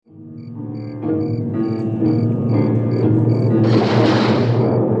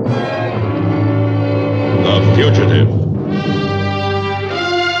The Fugitive.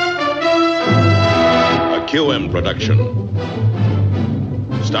 A QM production.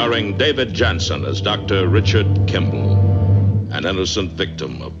 Starring David Jansen as Dr. Richard Kimball, an innocent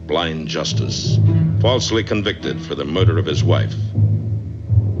victim of blind justice, falsely convicted for the murder of his wife.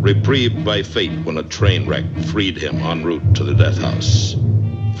 Reprieved by fate when a train wreck freed him en route to the death house.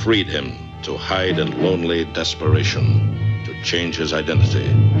 Freed him to hide in lonely desperation, to change his identity,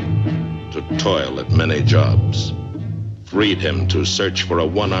 to toil at many jobs. Freed him to search for a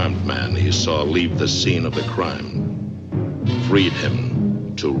one-armed man he saw leave the scene of the crime. Freed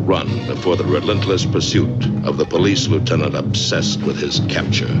him to run before the relentless pursuit of the police lieutenant obsessed with his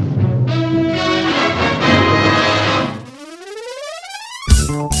capture.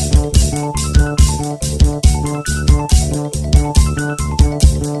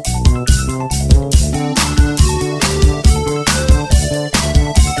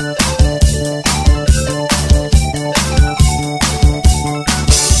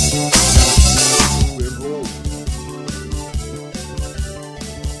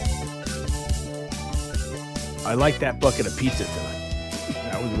 I like that bucket of pizza tonight.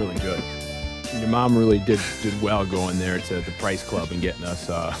 That was really good. Your mom really did well going there to the Price Club and getting us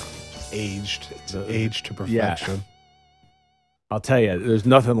aged to perfection. Yeah. I'll tell you, there's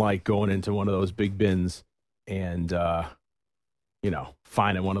nothing like going into one of those big bins and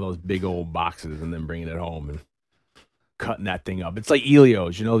finding one of those big old boxes and then bringing it home and cutting that thing up. It's like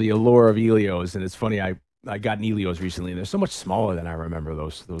Elio's, the allure of Elio's. And it's funny, I got an Elio's recently, and they're so much smaller than I remember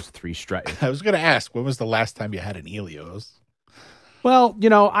those three stripes. I was going to ask, when was the last time you had an Elio's? Well,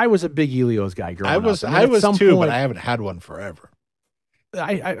 I was a big Elio's guy growing up. I was too, but I haven't had one forever.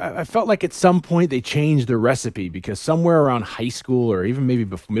 I felt like at some point they changed the recipe because somewhere around high school or even maybe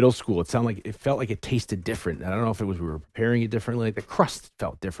before middle school, it felt like it tasted different. I don't know if it was we were preparing it differently. Like the crust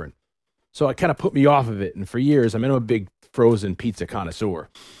felt different. So it kind of put me off of it. And for years, I'm a big frozen pizza connoisseur.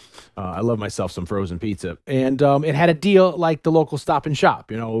 I love myself some frozen pizza. And it had a deal like the local Stop and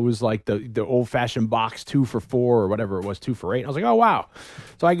Shop. It was like the old-fashioned box 2 for $4 or whatever it was, 2 for $8. And I was like, oh, wow.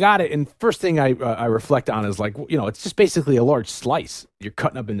 So I got it. And first thing I reflect on is like, it's just basically a large slice. You're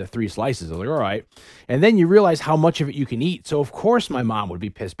cutting up into 3 slices. I was like, all right. And then you realize how much of it you can eat. So, of course, my mom would be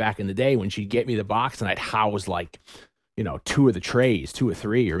pissed back in the day when she'd get me the box and I'd house like 2 of the trays, 2 or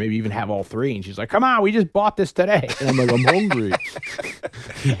 3, or maybe even have all 3. And she's like, come on, we just bought this today. And I'm like, I'm hungry.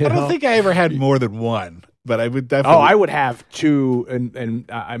 I don't think I ever had more than one, but I would definitely. Oh, I would have 2. And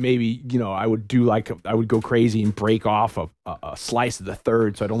I maybe, I would do I would go crazy and break off a slice of the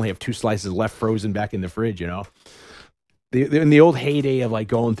third. So I'd only have 2 slices left frozen back in the fridge, in the old heyday of like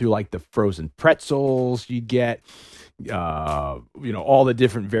going through like the frozen pretzels, you'd get, all the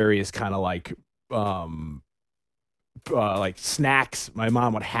different various kind of like snacks my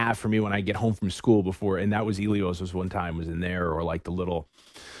mom would have for me when I get home from school before, and that was Elio's was in there, or like the little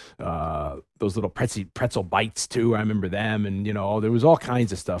those little pretzel bites too. I remember them, and there was all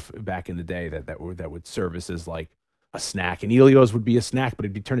kinds of stuff back in the day that would service as like a snack, and Elio's would be a snack, but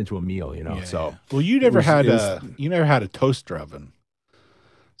it'd be turned into a meal, Yeah. So well, you never had a toaster oven.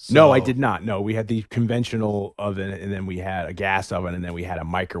 So. No, I did not. No, we had the conventional oven, and then we had a gas oven, and then we had a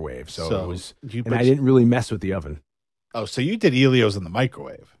microwave. So it was, and I didn't really mess with the oven. Oh, so you did Elio's in the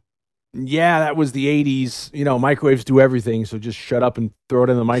microwave? Yeah, that was the 80s. Microwaves do everything, so just shut up and throw it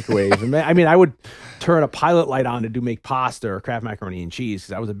in the microwave. And I would turn a pilot light on to make pasta or Kraft macaroni and cheese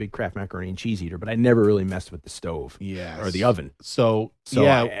because I was a big Kraft macaroni and cheese eater, but I never really messed with the stove or the oven. So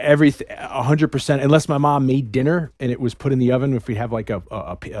yeah, everything 100%. Unless my mom made dinner and it was put in the oven, if we have like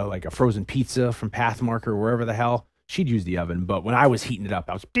a frozen pizza from Pathmark or wherever the hell. She'd use the oven, but when I was heating it up,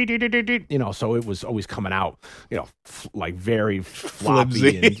 I was, so it was always coming out, like very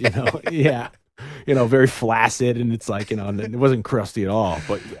floppy and, very flaccid. And it's like, it wasn't crusty at all.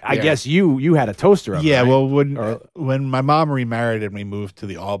 But I guess you had a toaster oven. Yeah. Right? Well, when my mom remarried and we moved to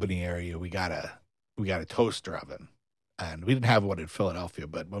the Albany area, we got a toaster oven, and we didn't have one in Philadelphia,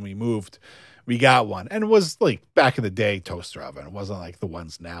 but when we moved, we got one, and it was like back in the day toaster oven. It wasn't like the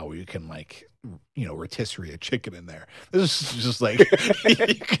ones now where you can rotisserie a chicken in there. This is just like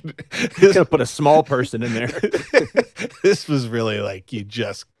you could put a small person in there. This was really like you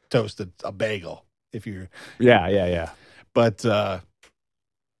just toasted a bagel if you're. Yeah. But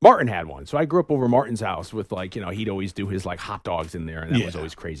Martin had one, so I grew up over Martin's house with he'd always do his hot dogs in there, and that was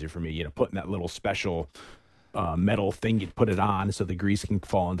always crazy for me. Putting that little special metal thing, you'd put it on so the grease can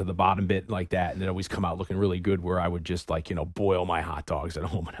fall into the bottom bit like that, and it always come out looking really good, where I would just boil my hot dogs at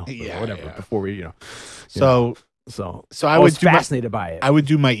home or whatever before we So So I was would do fascinated by it. I would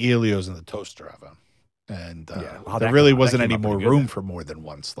do my Elios in the toaster oven. And there really wasn't any more room for more than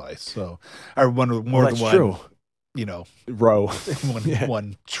one slice. So, or more than one, true. Row,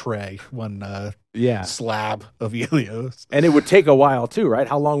 one tray, one slab of Elios. And it would take a while too, right?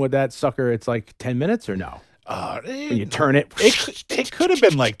 How long would that sucker? It's like 10 minutes or no? When you turn it, it could have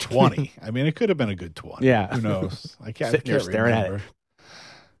been like 20. I mean, it could have been a good 20. Yeah, who knows? I can't. Sitting there staring at it.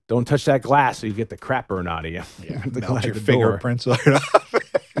 Don't touch that glass, so you get the crap burn out of you. Yeah, melt your fingerprints right off.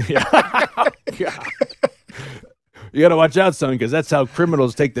 Yeah. God. You got to watch out, son, because that's how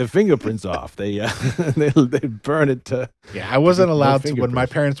criminals take their fingerprints off. They burn it to. Yeah, I wasn't allowed to, when my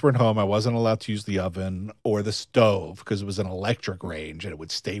parents weren't home, I wasn't allowed to use the oven or the stove because it was an electric range and it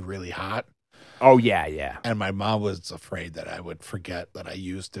would stay really hot. Oh, yeah. And my mom was afraid that I would forget that I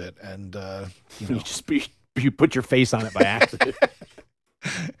used it. And, you put your face on it by accident.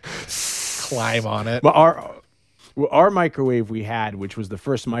 Climb on it. But our microwave we had, which was the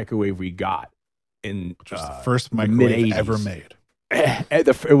first microwave we got, which was the first microwave ever made.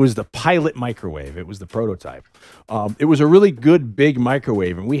 It was the pilot microwave. It was the prototype. It was a really good big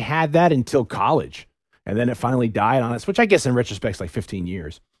microwave, and we had that until college, and then it finally died on us, which I guess in retrospect is like 15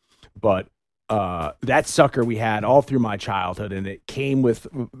 years. But that sucker we had all through my childhood, and it came with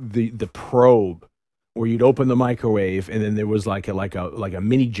the probe where you'd open the microwave, and then there was like a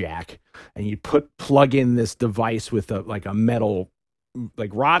mini jack, and you'd plug in this device with a metal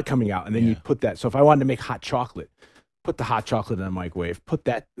rod coming out, and then you put that. So if I wanted to make hot chocolate, put the hot chocolate in the microwave,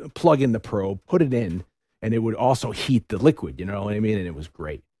 plug in the probe, put it in, and it would also heat the liquid. You know what I mean? And it was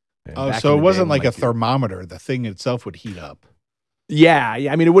great. And so it wasn't like a thermometer. The thing itself would heat up. Yeah.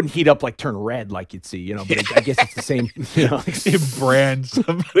 I mean, it wouldn't heat up like turn red like you'd see, but I guess it's the same. It brands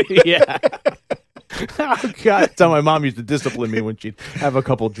somebody. Yeah. Oh, God. That's how my mom used to discipline me when she'd have a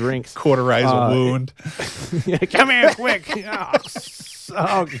couple drinks. Cauterize a wound. Yeah, come here quick.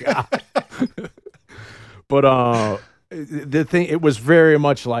 Oh, God. But the thing, it was very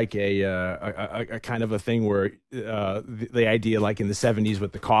much like a kind of a thing where the idea, like in the 70s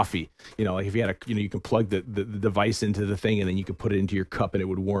with the coffee, like if you had you can plug the device into the thing and then you could put it into your cup and it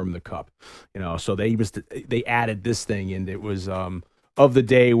would warm the cup, so they added this thing, and it was of the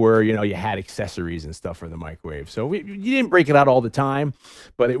day where you had accessories and stuff for the microwave. So you didn't break it out all the time,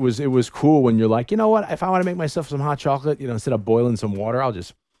 but it was cool when you're like, you know what, if I want to make myself some hot chocolate, instead of boiling some water, I'll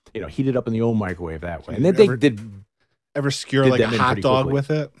just heat it up in the old microwave that way. And then they did ever skewer like a hot dog quickly with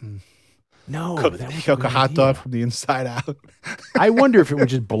it? No, cook a hot dog from the inside out. I wonder if it would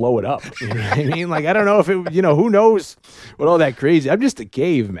just blow it up. You know what I mean? Like, I don't know if it, who knows what all that crazy. I'm just a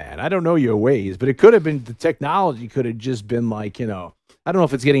caveman. I don't know your ways, but it could have been, the technology could have just been like, I don't know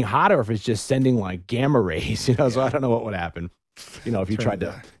if it's getting hotter or if it's just sending like gamma rays, so I don't know what would happen, if you tried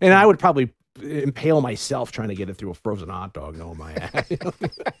to. And I would probably impale myself trying to get it through a frozen hot dog, my ass.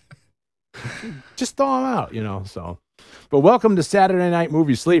 Just throw them out, so. But welcome to Saturday Night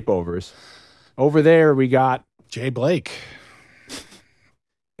Movie Sleepovers. Over there, we got Jay Blake.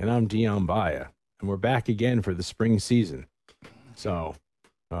 And I'm Dion Baia. And we're back again for the spring season. So,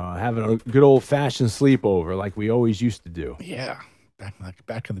 having a good old-fashioned sleepover like we always used to do. Yeah.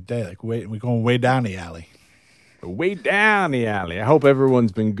 Back in the day. We're going way down the alley. Way down the alley. I hope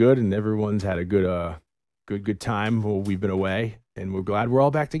everyone's been good and everyone's had a good time while we've been away. And we're glad we're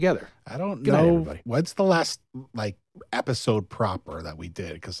all back together. I don't know. What's the last episode proper that we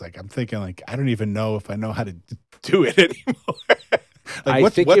did? Because I'm thinking I don't even know if I know how to do it anymore.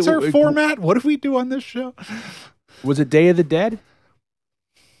 What's our format? What do we do on this show? Was it Day of the Dead?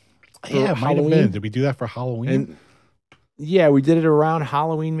 Yeah, it might have been. Did we do that for Halloween? Yeah, we did it around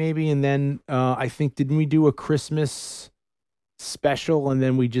Halloween maybe, and then I think didn't we do a Christmas special, and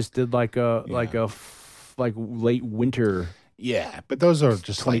then we just did like a late winter. Yeah, but those are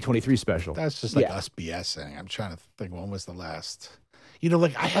just 2023 special. That's just us BSing. I'm trying to think when was the last.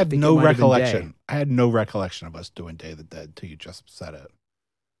 I had no recollection. I had no recollection of us doing Day of the Dead till you just said it.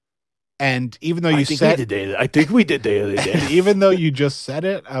 And even though you said I think we did Day of the Dead. Even though you just said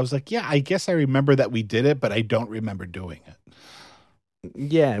it, I was like, yeah, I guess I remember that we did it, but I don't remember doing it.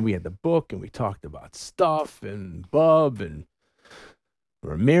 Yeah, and we had the book, and we talked about stuff, and Bub, and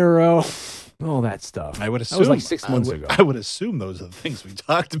Ramiro, all that stuff. I would assume that was like 6 months ago. I would assume those are the things we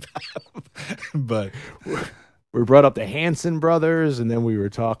talked about. But we brought up the Hanson brothers, and then we were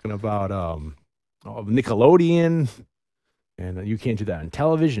talking about Nickelodeon, and You Can't Do That on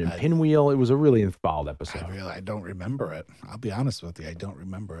Television, and Pinwheel. It was a really involved episode. I don't remember it. I'll be honest with you. I don't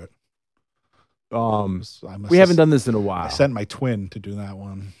remember it. We haven't done this in a while. I sent my twin to do that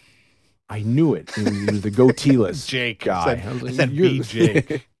one. I knew it. He was the goateeless Jake. guy. I said B.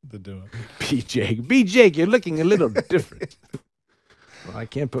 Jake. B. Jake. B. Jake, you're looking a little different. Well, I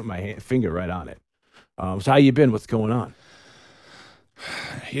can't put my finger right on it. So how you been? What's going on?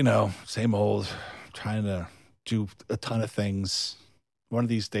 Same old. Trying to do a ton of things. One of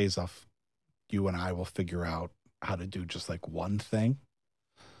these days, you and I will figure out how to do just like one thing.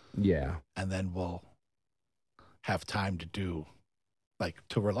 Yeah. And then we'll have time to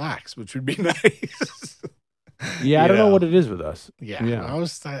relax, which would be nice. Yeah, I don't know what it is with us. Yeah. I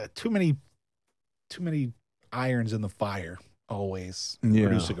was too many irons in the fire always. Yeah.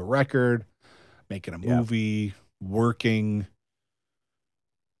 Producing a record, making a movie, working.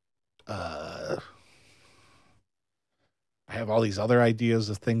 I have all these other ideas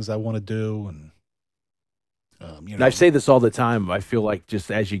of things I want to do, and I say this all the time. I feel like just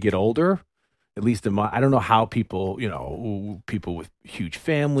as you get older, at least I don't know how people with huge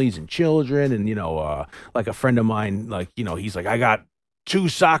families and children, and like a friend of mine, he's like, I got 2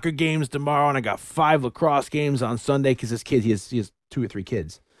 soccer games tomorrow, and I got 5 lacrosse games on Sunday because this kid he has 2 or 3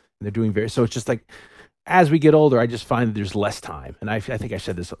 kids, and they're doing so it's just like. As we get older, I just find that there's less time. And I think I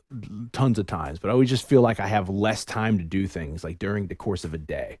said this tons of times, but I always just feel like I have less time to do things like during the course of a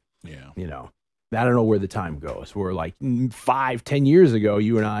day. Yeah. I don't know where the time goes. We're like 5-10 years ago,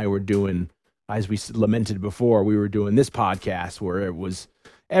 you and I were doing, as we lamented before, we were doing this podcast where it was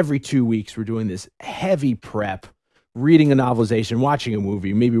every 2 weeks, we're doing this heavy prep, reading a novelization, watching a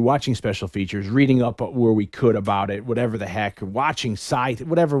movie, maybe watching special features, reading up where we could about it, whatever the heck, watching site,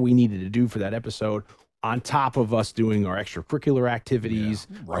 whatever we needed to do for that episode. On top of us doing our extracurricular activities,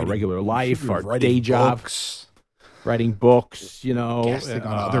 our regular life, our day jobs, writing books, guesting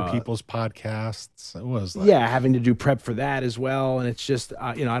on other people's podcasts. It was having to do prep for that as well. And it's just,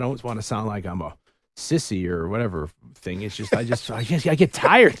 I don't want to sound like I'm a sissy or whatever thing. It's just, I get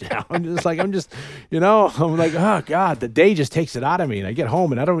tired now. I'm like, oh God, the day just takes it out of me. And I get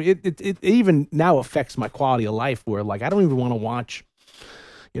home and it even now affects my quality of life where like, I don't even want to watch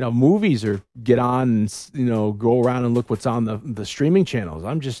movies or get on and, go around and look what's on the streaming channels.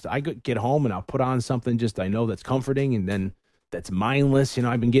 I get home and I'll put on something I know that's comforting and then that's mindless.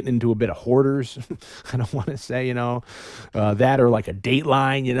 I've been getting into a bit of Hoarders. I don't want to say, that or like a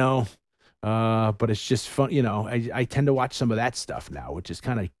Dateline, but it's just fun. I tend to watch some of that stuff now, which is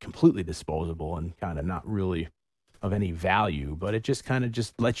kind of completely disposable and kind of not really of any value, but it just kind of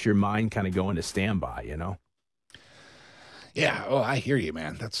just lets your mind kind of go into standby, Yeah, I hear you,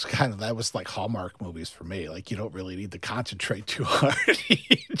 man. That was like Hallmark movies for me. Like you don't really need to concentrate too hard.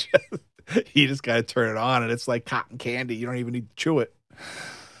 you just gotta turn it on, and it's like cotton candy. You don't even need to chew it.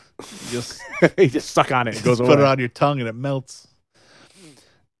 You just suck on it. It goes away. Put it on your tongue, and it melts.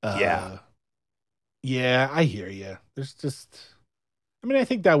 Yeah, I hear you. There's just, I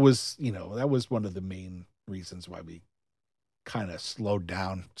think that was one of the main reasons why we kind of slowed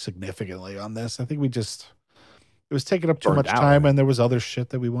down significantly on this. I think it was taking up too much time, and there was other shit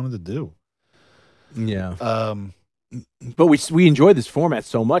that we wanted to do. Yeah. But we enjoy this format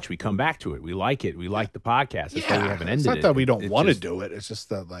so much. We come back to it. We like it. We like the podcast. That's why we haven't ended it. It's not that we don't want to do it. It's just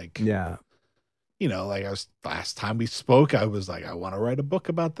that last time we spoke, I was like, I want to write a book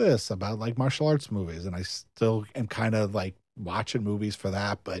about this, about like martial arts movies. And I still am kind of like watching movies for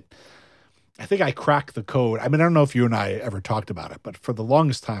that. But I think I cracked the code. I don't know if you and I ever talked about it, but for the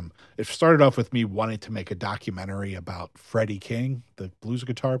longest time, it started off with me wanting to make a documentary about Freddie King, the blues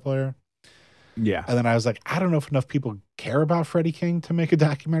guitar player. Yeah. And then I was like, I don't know if enough people care about Freddie King to make a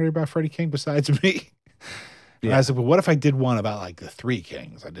documentary about Freddie King besides me. And I was like, well, what if I did one about like the 3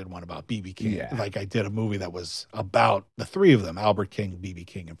 Kings? I did one about B.B. King. Yeah. Like I did a movie that was about the 3 of them, Albert King, B.B.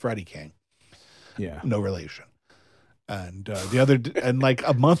 King, and Freddie King. Yeah. No relation. And like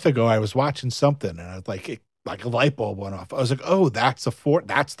a month ago, I was watching something, and I was like, a light bulb went off. I was like, oh, that's the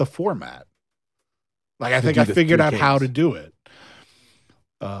format. Like I think I figured out how to do it.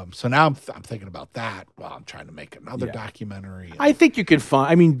 So now I'm thinking about that while I'm trying to make another documentary. I think you could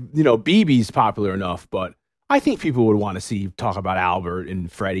find. BB's popular enough, but I think people would want to talk about Albert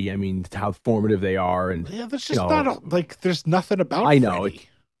and Freddie. How formative they are, and there's just there's nothing about. I know.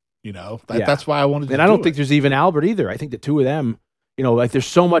 Freddie. That's why I wanted to. And I don't think there's even Albert either. I think the 2 of them, there's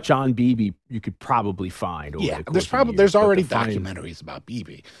so much on BB you could probably find. There's already documentaries about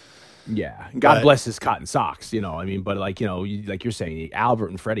BB. Yeah, God bless his cotton socks. But like you're saying, Albert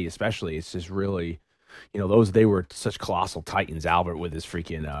and Freddie especially, it's just really, they were such colossal titans. Albert with his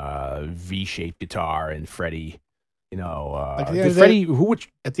freaking V-shaped guitar, and Freddie. Freddie,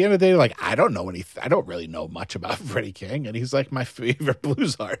 at the end of the day, like I don't really know much about Freddie King, and he's like my favorite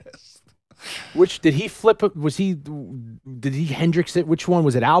blues artist. Which did he flip? Did he Hendrix it? Which one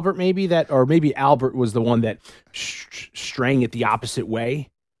was it? Albert maybe or maybe Albert was the one that strang it the opposite way.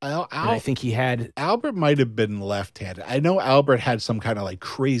 I think he had Albert might have been left-handed. I know Albert had some kind of like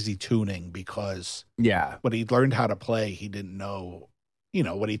crazy tuning because when he learned how to play, he didn't know.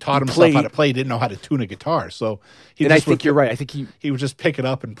 When he taught himself how to play, he didn't know how to tune a guitar. So I think you're right. I think he would just pick it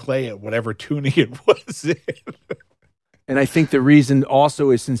up and play it, whatever tuning it was in. And I think the reason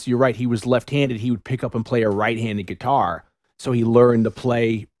also is, since you're right, he was left-handed, he would pick up and play a right-handed guitar. So he learned to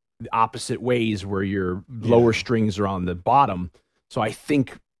play the opposite ways where your lower strings are on the bottom. So I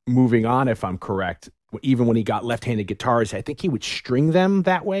think moving on, if I'm correct, even when he got left-handed guitars, I think he would string them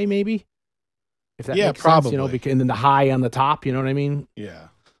that way, maybe. If that makes probably. Sense, and then the high on the top, you know what I mean? Yeah.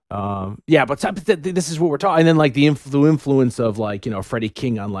 But this is what we're talking. And then like the influence of like, Freddie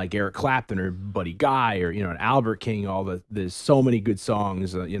King on like Eric Clapton or Buddy Guy or, an Albert King, there's so many good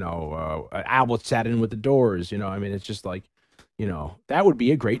songs, Albert sat in with the Doors, it's just like, that would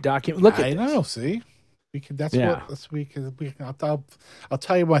be a great document. Look at I know. See, we could, I'll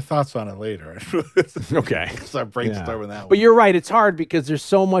tell you my thoughts on it later. Okay. Start brainstorming that one. But you're right. It's hard because there's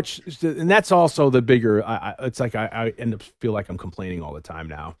so much, and that's also the bigger, it's like, I end up feel like I'm complaining all the time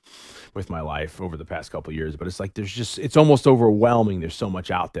now with my life over the past couple of years, but it's like, it's almost overwhelming. There's so much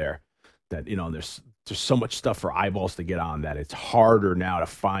out there that, there's so much stuff for eyeballs to get on that it's harder now to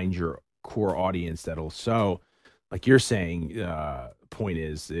find your core audience like you're saying, point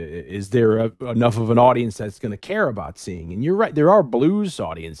is there enough of an audience that's going to care about seeing? And you're right, there are blues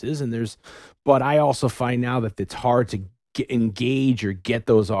audiences, but I also find now that it's hard to engage or get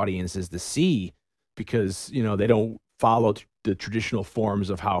those audiences to see because they don't follow the traditional forms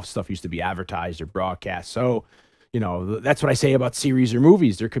of how stuff used to be advertised or broadcast. So that's what I say about series or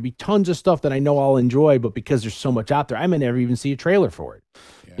movies. There could be tons of stuff that I know I'll enjoy, but because there's so much out there, I may never even see a trailer for it,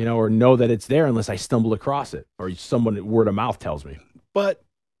 or know that it's there unless I stumble across it or someone word of mouth tells me. But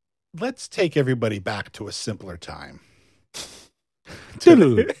let's take everybody back to a simpler time. What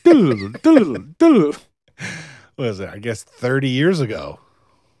is it? I guess 30 years ago.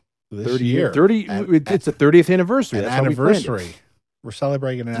 This year. 30. It's the 30th anniversary. An anniversary. We're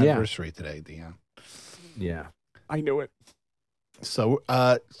celebrating an anniversary today, Dion. Yeah, I knew it. So,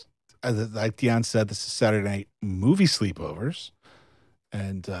 like Dion said, this is Saturday Night Movie Sleepovers.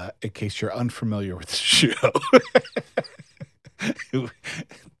 And in case you're unfamiliar with the show,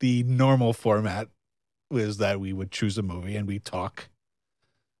 the normal format was that we would choose a movie and we talk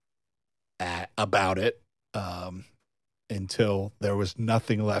about it until there was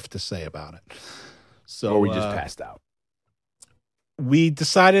nothing left to say about it. So or we just passed out. We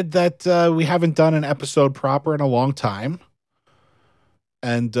decided that we haven't done an episode proper in a long time,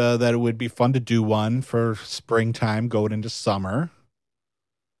 and that it would be fun to do one for springtime going into summer.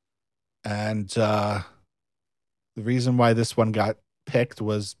 And the reason why this one got picked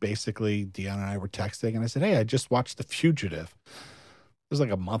was basically Dion and I were texting, and I said, "Hey, I just watched The Fugitive." It was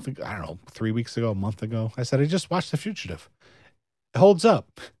like a month ago, I don't know, 3 weeks ago, a month ago. I said, "I just watched The Fugitive. It holds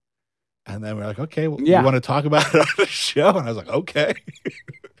up." And then we're like, "Okay, well, you want to talk about it on the show?" And I was like, "Okay."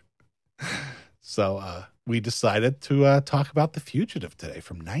 So we decided to talk about The Fugitive today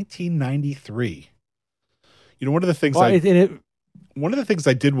from 1993. One of the things one of the things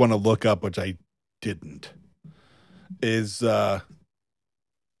I did want to look up, which I didn't, is my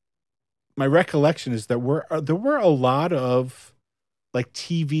recollection is that there were a lot of like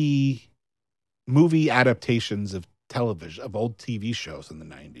TV movie adaptations of television, of old TV shows in the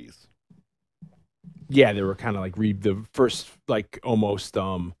 90s. Yeah, they were kind of like the first like almost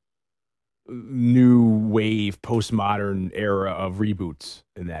new wave postmodern era of reboots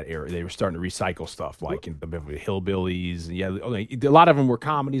in that era. They were starting to recycle stuff like in the Beverly Hillbillies. And a lot of them were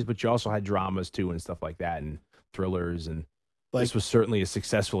comedies, but you also had dramas too and stuff like that and thrillers. And this was certainly a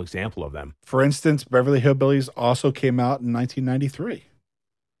successful example of them. For instance, Beverly Hillbillies also came out in 1993.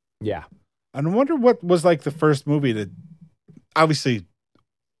 Yeah. And I wonder what was like the first movie to, obviously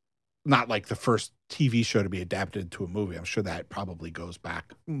not like the first TV show to be adapted to a movie. I'm sure that probably goes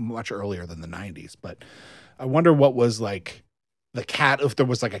back much earlier than the 90s, but I wonder what was like if there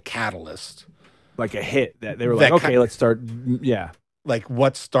was like a catalyst, like a hit that they were like, okay, let's start. Yeah. Like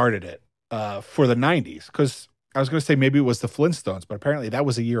what started it for the 90s? Because I was going to say maybe it was the Flintstones, but apparently that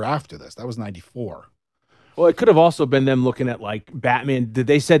was a year after this. That was 94. Well, it could have also been them looking at like Batman.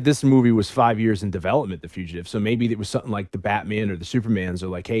 They said this movie was 5 years in development, The Fugitive. So maybe it was something like the Batman or the Supermans are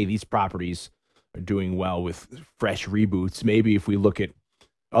like, hey, these properties are doing well with fresh reboots. Maybe if we look at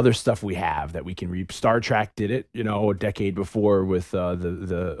other stuff we have that we can reap. Star Trek did it, a decade before with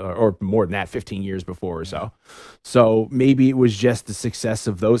or more than that, 15 years before or so. So maybe it was just the success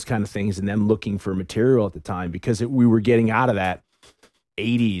of those kind of things and them looking for material at the time, because we were getting out of that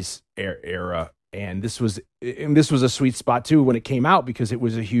 80s era. And this was a sweet spot too when it came out, because it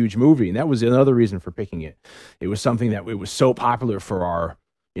was a huge movie. And that was another reason for picking it. It was something that it was so popular for our,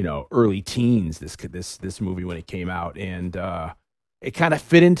 early teens, this movie when it came out. And, it kind of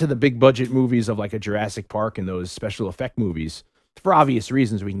fit into the big budget movies of like a Jurassic Park and those special effect movies for obvious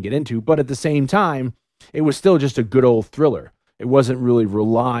reasons we can get into. But at the same time, it was still just a good old thriller. It wasn't really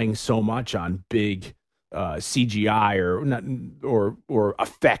relying so much on big CGI or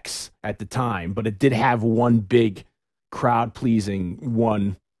effects at the time. But it did have one big crowd pleasing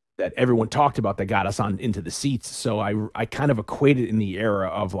one that everyone talked about that got us on into the seats. So I kind of equated in the era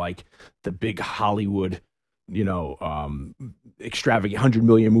of like the big Hollywood, extravagant 100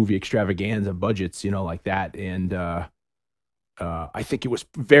 million movie extravaganza budgets, like that. And I think it was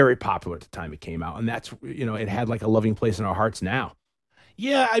very popular at the time it came out, and that's, it had like a loving place in our hearts now.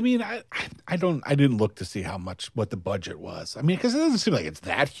 Yeah, I mean, I didn't look to see what the budget was. I mean, because it doesn't seem like it's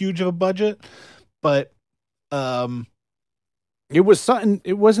that huge of a budget, but it was something.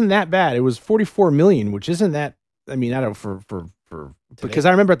 It wasn't that bad. It was 44 million, which isn't that. I mean, I don't for because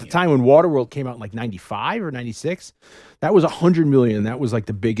I remember at the time when Waterworld came out in like 95 or 96, that was 100 million. That was like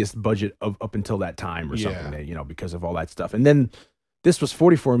the biggest budget of up until that time or something, because of all that stuff. And then this was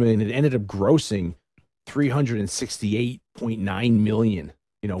 44 million. It ended up grossing 368.9 million,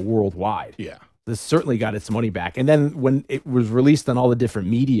 worldwide. Yeah. This certainly got its money back. And then when it was released on all the different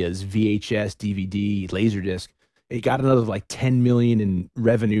medias, VHS, DVD, Laserdisc, it got another like 10 million in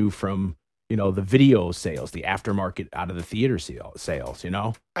revenue from, the video sales, the aftermarket out of the theater sales,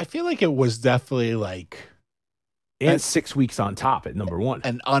 I feel like it was definitely like... And 6 weeks on top at number one.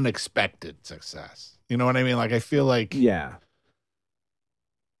 An unexpected success. You know what I mean? Like, I feel like... Yeah.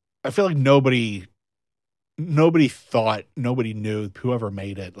 I feel like nobody thought, nobody knew, whoever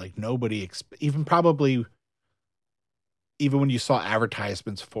made it, like nobody, even when you saw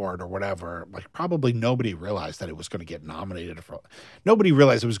advertisements for it or whatever, like probably nobody realized that it was going to get nominated for. Nobody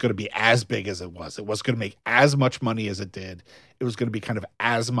realized it was going to be as big as it was. It was going to make as much money as it did. It was going to be kind of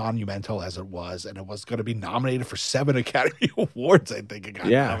as monumental as it was, and it was going to be nominated for 7 Academy Awards. I think it got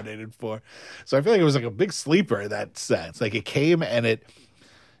nominated for. So I feel like it was like a big sleeper in that sense. Like it came and it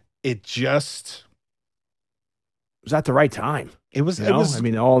just was at the right time. It was. It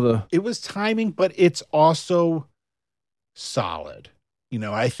was timing, but it's also solid.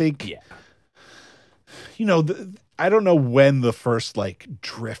 I think. Yeah. I don't know when the first like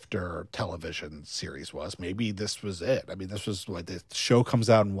Drifter television series was. Maybe this was it. I mean, this was what the show comes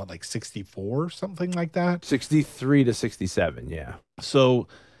out in like 64, something like that. 63 to 67. Yeah. So,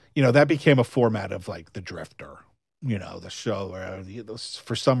 that became a format of like the Drifter. The show where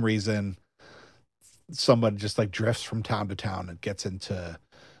for some reason someone just like drifts from town to town and gets into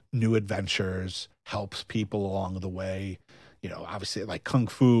new adventures, helps people along the way. Obviously like Kung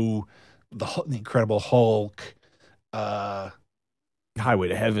Fu, the Incredible Hulk, Highway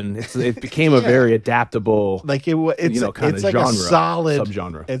to Heaven. It became a very adaptable, like it's like genre, a solid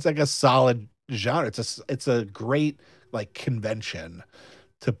subgenre. It's like a solid genre. It's a great like convention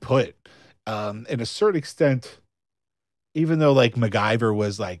to put. In a certain extent, even though like MacGyver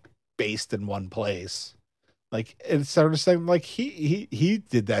was like based in one place, like it's sort of saying like he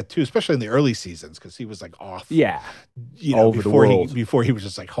did that too, especially in the early seasons because he was like off, over before the world. before he was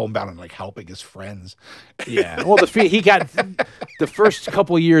just like homebound and like helping his friends. Yeah, well, he got the first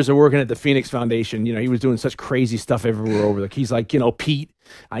couple of years of working at the Phoenix Foundation. He was doing such crazy stuff everywhere over there. He's like, Pete,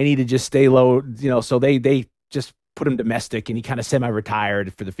 I need to just stay low. So they just put him domestic, and he kind of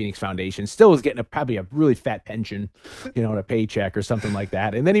semi-retired for the Phoenix Foundation. Still was getting probably a really fat pension, and a paycheck or something like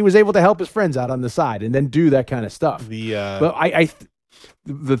that. And then he was able to help his friends out on the side, and then do that kind of stuff. But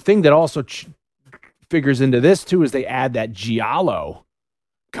the thing that also figures into this too is they add that giallo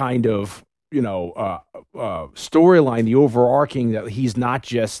kind of storyline, the overarching that he's not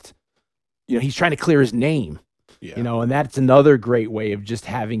just he's trying to clear his name. Yeah. And that's another great way of just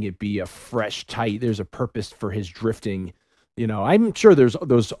having it be a fresh, tight. There's a purpose for his drifting. I'm sure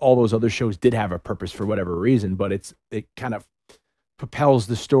all those other shows did have a purpose for whatever reason, but it kind of propels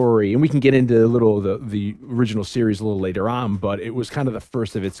the story. And we can get into the original series a little later on, but it was kind of the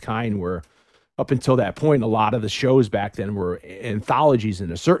first of its kind where up until that point, a lot of the shows back then were anthologies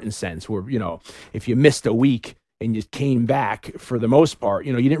in a certain sense where, if you missed a week and you came back, for the most part,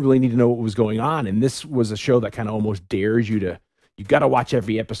 you didn't really need to know what was going on. And this was a show that kind of almost dares you to you got to watch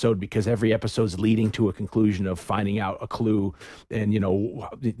every episode because every episode's leading to a conclusion of finding out a clue. And,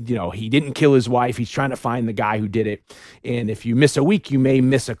 he didn't kill his wife. He's trying to find the guy who did it. And if you miss a week, you may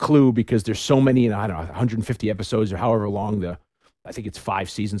miss a clue because there's so many, I don't know, 150 episodes or however long I think it's 5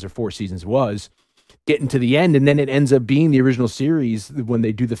 seasons or 4 seasons was, getting to the end. And then it ends up being the original series when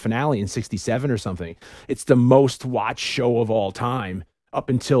they do the finale in 67 or something. It's the most watched show of all time. Up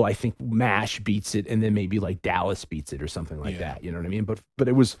until I think MASH beats it, and then maybe like Dallas beats it or something like that. You know what I mean? But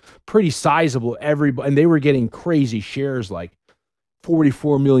it was pretty sizable. And they were getting crazy shares, like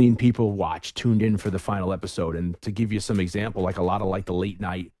 44 million people tuned in for the final episode. And to give you some example, like a lot of like the late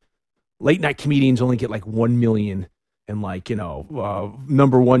night comedians only get like 1 million, and like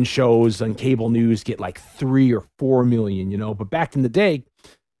number one shows on cable news get like 3 or 4 million. But back in the day,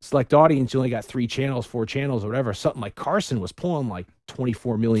 select audience, you only got 3 channels, 4 channels, or whatever. Something like Carson was pulling like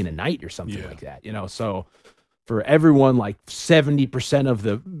 24 million a night or something like that, So for everyone, like 70% of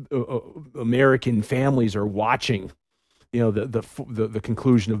the American families are watching, the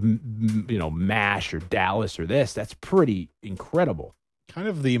conclusion of, MASH or Dallas or this. That's pretty incredible. Kind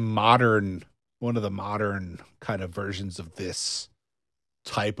of one of the modern kind of versions of this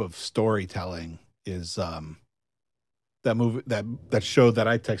type of storytelling is, that movie, that show that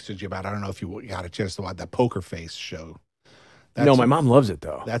I texted you about. I don't know if you got a chance to watch that Poker Face show. No, my mom loves it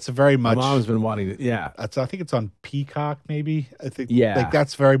though. That's a very much. My mom's been wanting it. Yeah, I think it's on Peacock. Maybe I think. Yeah, like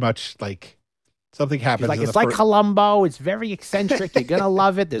that's very much like something happens. It's like Columbo. It's very eccentric. You're gonna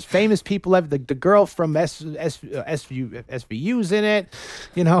love it. There's famous people. The girl from SVU's in it.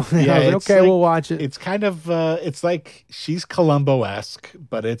 Okay, we'll watch it. It's kind of it's like she's Columbo-esque,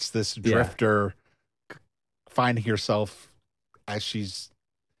 but it's this drifter. Finding herself as she's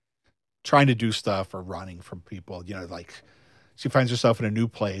trying to do stuff or running from people, like she finds herself in a new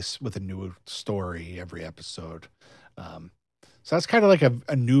place with a new story every episode. So that's kind of like a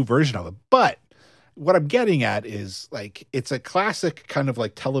new version of it. But what I'm getting at is like, it's a classic kind of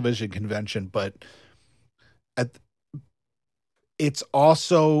like television convention, but it's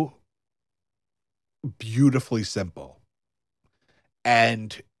also beautifully simple.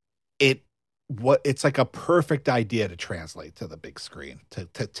 And it's like a perfect idea to translate to the big screen, to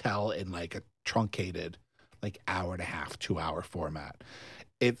tell in like a truncated, like 1.5, 2-hour format.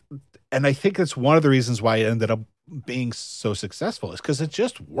 And I think that's one of the reasons why it ended up being so successful is because it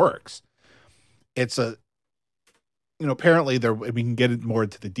just works. It's apparently we can get more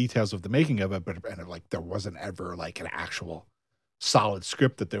into the details of the making of it, but like there wasn't ever like an actual solid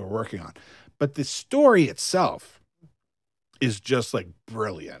script that they were working on. But the story itself is just like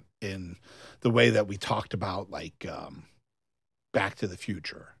brilliant in the way that we talked about, like Back to the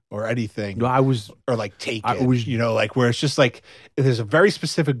Future or anything. Or like Taken, like where it's just like there's a very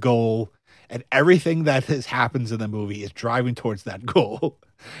specific goal, and everything that happens in the movie is driving towards that goal.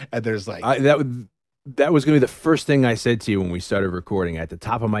 And there's like that was going to be the first thing I said to you when we started recording. At the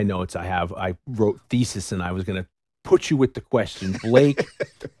top of my notes, I wrote thesis, and I was going to put you with the question, Blake.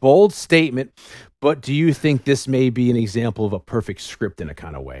 Bold statement. But do you think this may be an example of a perfect script in a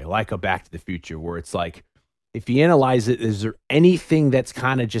kind of way, like a Back to the Future, where it's like, if you analyze it, is there anything that's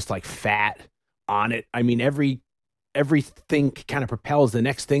kind of just like fat on it? I mean, everything kind of propels the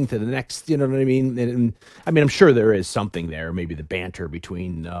next thing to the next, you know what I mean? And I mean, I'm sure there is something there, maybe the banter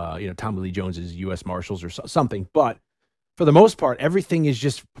between, Tommy Lee Jones's U.S. Marshals or something. But for the most part, everything is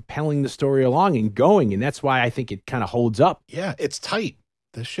just propelling the story along and going. And that's why I think it kind of holds up. Yeah, it's tight.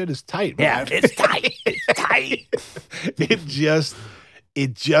 This shit is tight, man. Yeah, it's tight. It's tight.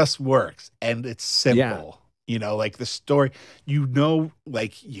 It just works. And it's simple. Yeah. Like the story,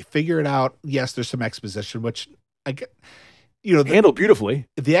 like you figure it out. Yes, there's some exposition, which I get, handled beautifully.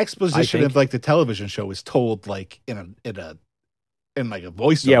 The exposition of like the television show is told like in like a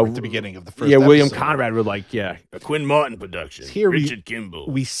voiceover at the beginning of the first episode. William Conrad would like, a Quinn Martin production. Here Richard Kimball.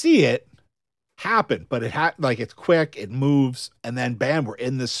 We see it happen, but it's quick, it moves, and then bam, we're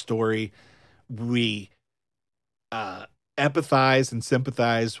in this story. We empathize and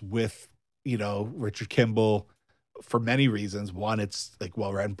sympathize with Richard Kimball for many reasons. One, it's like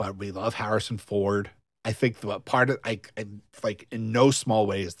well written, but we love Harrison Ford. I think the part of I like in no small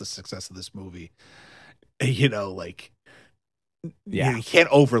way is the success of this movie. You can't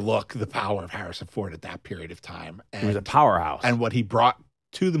overlook the power of Harrison Ford at that period of time. And, he was a powerhouse. And what he brought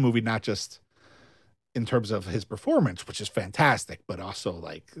to the movie, not just in terms of his performance, which is fantastic, but also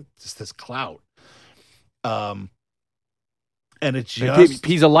like just his clout. And it's just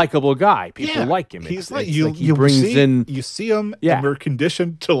he's a likable guy. People like him. He's he brings in. You see him, and we're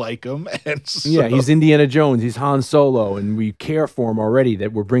conditioned to like him. And he's Indiana Jones. He's Han Solo, and we care for him already.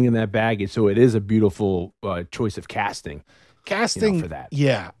 That we're bringing that baggage. So it is a beautiful choice of casting. Casting for that.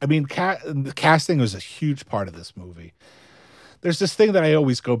 Yeah, I mean, the casting was a huge part of this movie. There's this thing that I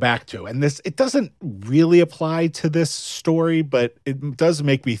always go back to, and it doesn't really apply to this story, but it does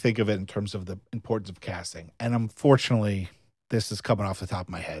make me think of it in terms of the importance of casting. And unfortunately, this is coming off the top of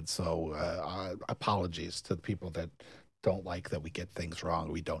my head, so apologies to the people that don't like that we get things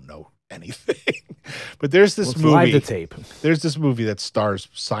wrong. We don't know anything. But there's this movie. Live the tape. There's this movie that stars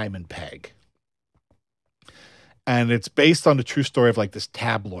Simon Pegg, and it's based on the true story of like this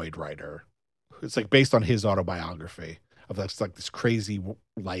tabloid writer. It's like based on his autobiography of this crazy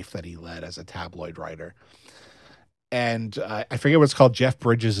life that he led as a tabloid writer. And I forget what it's called. Jeff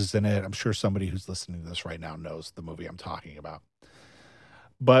Bridges is in it. I'm sure somebody who's listening to this right now knows the movie I'm talking about.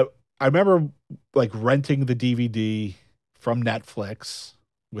 But I remember like renting the DVD from Netflix,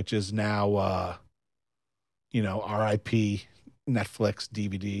 which is now, RIP Netflix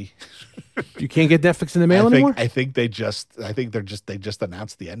DVD. You can't get Netflix in the mail anymore? I think they just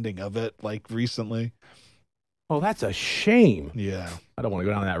announced the ending of it like recently. Oh, that's a shame. Yeah. I don't want to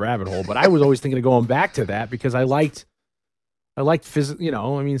go down that rabbit hole, but I was always thinking of going back to that because I liked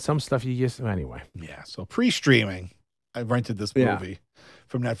some stuff you just, anyway. Yeah. So pre-streaming, I rented this movie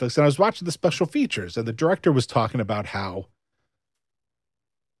from Netflix and I was watching the special features, and the director was talking about how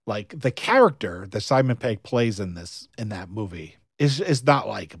like the character that Simon Pegg plays in that movie is not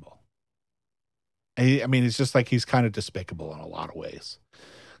likable. I mean, it's just like he's kind of despicable in a lot of ways.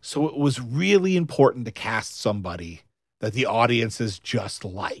 So it was really important to cast somebody that the audiences just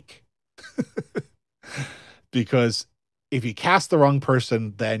like. Because if you cast the wrong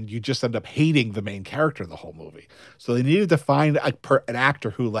person, then you just end up hating the main character the whole movie. So they needed to find an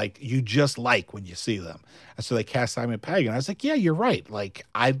actor who like you just like when you see them. And so they cast Simon Pegg. And I was like, yeah, you're right. Like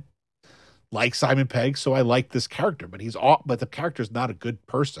I like Simon Pegg, so I like this character, but the character's not a good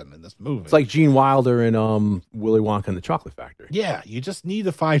person in this movie. It's like Gene Wilder in Willy Wonka and the Chocolate Factory. Yeah, you just need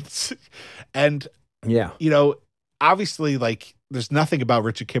to find, and yeah, obviously, like there's nothing about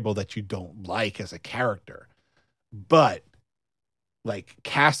Richard Kimball that you don't like as a character, but like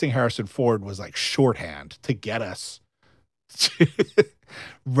casting Harrison Ford was like shorthand to get us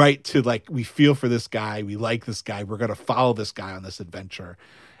right to like we feel for this guy, we like this guy, we're gonna follow this guy on this adventure,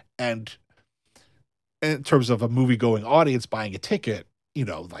 and in terms of a movie-going audience buying a ticket,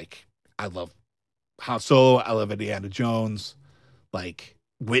 like I love Han Solo, I love Indiana Jones, like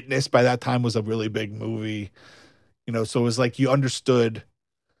Witness by that time was a really big movie, so it was like you understood,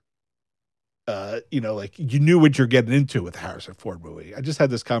 like you knew what you're getting into with the Harrison Ford movie. I just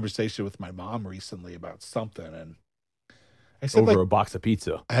had this conversation with my mom recently about something, and I said over a box of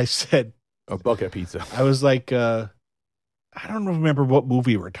pizza. I said a bucket of pizza. I was like, I don't remember what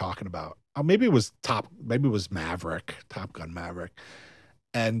movie we're talking about. Maybe it was Maverick, Top Gun Maverick.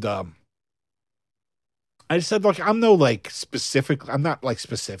 And I said, look, I'm not like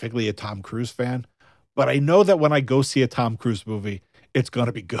specifically a Tom Cruise fan, but I know that when I go see a Tom Cruise movie, it's going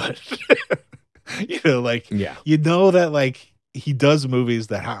to be good. You know that like he does movies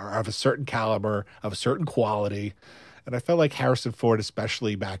that are of a certain caliber, of a certain quality. And I felt like Harrison Ford,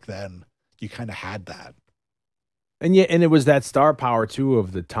 especially back then, you kind of had that. And it was that star power too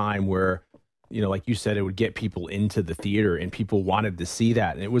of the time where, like you said, it would get people into the theater and people wanted to see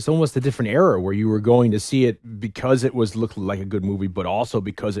that. And it was almost a different era where you were going to see it because it looked like a good movie, but also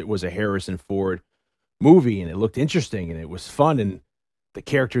because it was a Harrison Ford movie and it looked interesting and it was fun. And the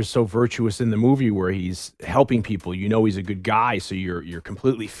character is so virtuous in the movie where he's helping people. He's a good guy, so you're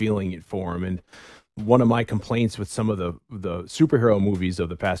completely feeling it for him. And one of my complaints with some of the superhero movies of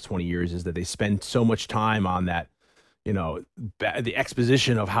the past 20 years is that they spend so much time on that, the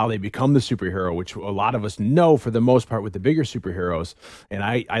exposition of how they become the superhero, which a lot of us know for the most part with the bigger superheroes. And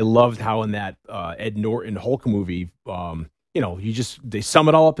I loved how in that Ed Norton Hulk movie, they sum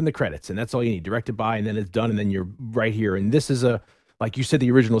it all up in the credits and that's all you need, directed by, and then it's done. And then you're right here. And this is like you said, the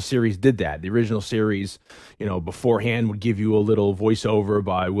original series did that. The original series, beforehand would give you a little voiceover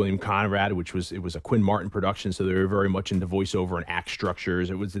by William Conrad, it was a Quinn Martin production. So they were very much into voiceover and act structures.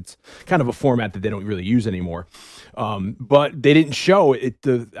 It's kind of a format that they don't really use anymore. But they didn't show it.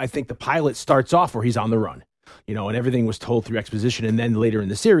 I think the pilot starts off where he's on the run, and everything was told through exposition. And then later in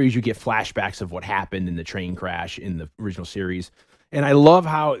the series, you get flashbacks of what happened in the train crash in the original series. And I love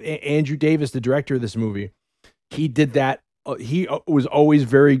how Andrew Davis, the director of this movie, he did that. He was always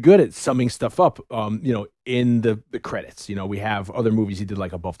very good at summing stuff up, in the credits. We have other movies he did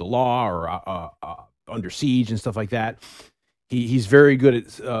like Above the Law or Under Siege and stuff like that. He's very good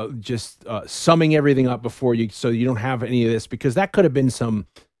at just summing everything up before you, so you don't have any of this, because that could have been some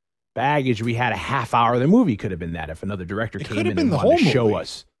baggage. We had a half hour of the movie could have been that if another director came in and wanted to show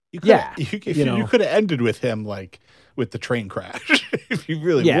us. You could have ended with him like with the train crash if you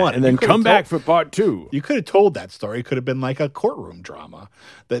really wanted. And then come back for part 2. You could have told that story. It could have been like a courtroom drama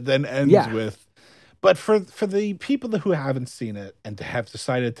that then ends with. But for the people who haven't seen it and to have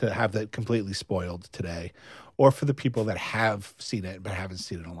decided to have that completely spoiled today, or for the people that have seen it but haven't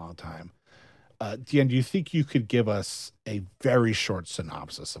seen it in a long time, Dion, do you think you could give us a very short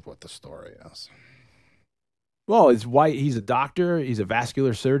synopsis of what the story is? Well, he's a doctor. He's a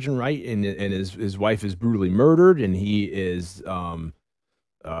vascular surgeon, right? And his wife is brutally murdered, and he is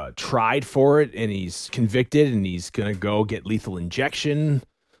tried for it, and he's convicted, and he's going to go get lethal injection,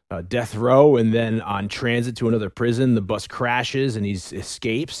 death row, and then on transit to another prison, the bus crashes, and he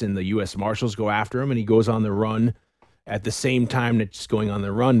escapes, and the U.S. Marshals go after him, and he goes on the run at the same time that he's going on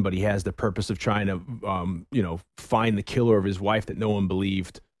the run, but he has the purpose of trying to, find the killer of his wife that no one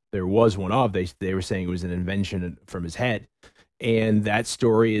believed there was one of. They were saying it was an invention from his head. And that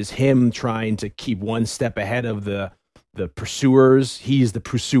story is him trying to keep one step ahead of the pursuers. He's the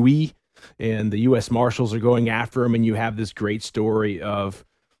pursuee, and the U.S. Marshals are going after him. And you have this great story of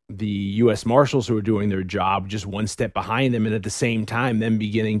the U.S. Marshals who are doing their job just one step behind them, and at the same time, them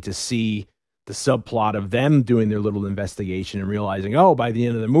beginning to see the subplot of them doing their little investigation and realizing, oh, by the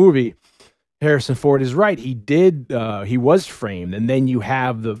end of the movie, Harrison Ford is right. He was framed. And then you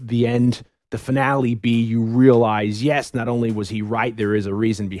have the end, the finale be, you realize, yes, not only was he right, there is a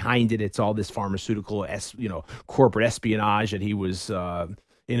reason behind it. It's all this pharmaceutical, corporate espionage that he was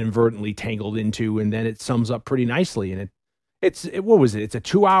inadvertently tangled into. And then it sums up pretty nicely. And what was it? It's a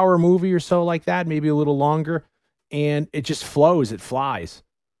 2-hour movie or so like that, maybe a little longer. And it just flows. It flies,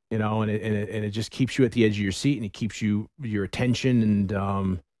 and it just keeps you at the edge of your seat, and it keeps your attention,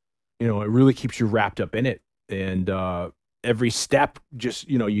 and, it really keeps you wrapped up in it. And every step, just,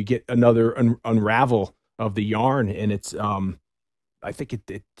 you get another unravel of the yarn. And it's, I think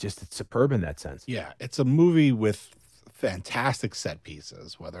it's superb in that sense. Yeah, it's a movie with fantastic set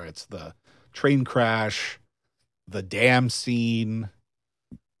pieces, whether it's the train crash, the dam scene,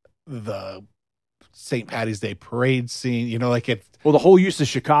 the St. Patty's Day parade scene, Well, the whole use of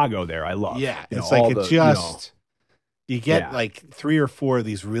Chicago there, I love. Yeah, it's like it just... You get like 3 or 4 of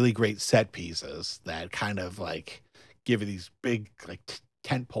these really great set pieces that kind of like give you these big like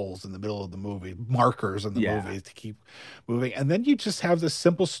tent poles in the middle of the movie, markers in the movie to keep moving. And then you just have this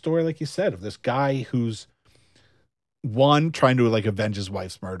simple story, like you said, of this guy who's trying to like avenge his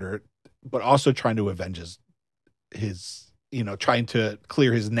wife's murder, but also trying to avenge his trying to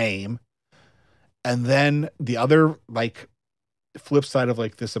clear his name. And then the other like flip side of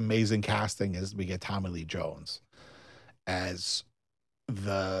like this amazing casting is we get Tommy Lee Jones as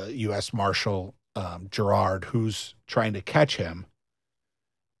the U.S. Marshal Gerard, who's trying to catch him.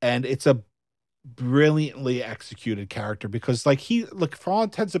 And it's a brilliantly executed character because like for all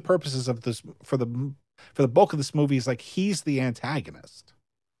intents and purposes of this, for the bulk of this movie, is like he's the antagonist.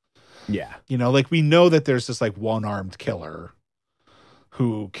 Yeah. Like we know that there's this like one-armed killer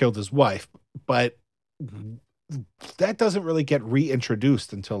who killed his wife, but that doesn't really get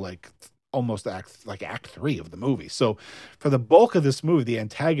reintroduced until like almost act 3 of the movie. So for the bulk of this movie, the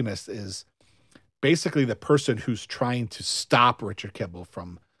antagonist is basically the person who's trying to stop Richard Kimball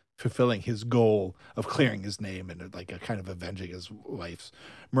from fulfilling his goal of clearing his name and like a kind of avenging his wife's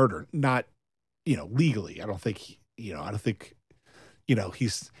murder. Not, legally. I don't think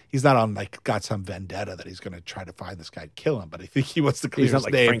he's not on like got some vendetta that he's going to try to find this guy and kill him, but I think he wants to clear his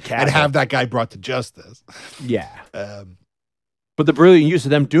name and have that guy brought to justice. Yeah. But the brilliant use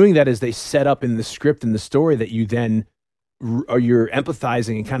of them doing that is they set up in the script and the story that you then you're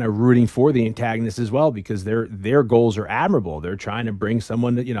empathizing and kind of rooting for the antagonist as well, because their goals are admirable. They're trying to bring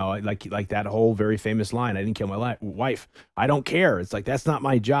someone that, like that whole very famous line, "I didn't kill my wife. I don't care." It's like, that's not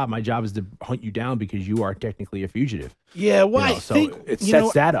my job. My job is to hunt you down because you are technically a fugitive. Yeah, well, I think it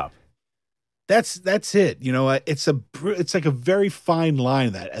sets that up. That's it. It's like a very fine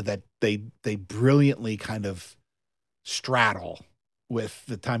line that they brilliantly kind of straddle with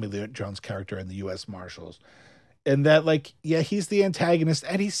the Tommy Lee Jones character and the U.S. Marshals. And that, like, yeah, he's the antagonist,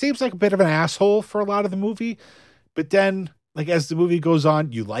 and he seems like a bit of an asshole for a lot of the movie. But then, like, as the movie goes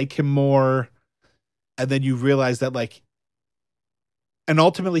on, you like him more, and then you realize that, like, and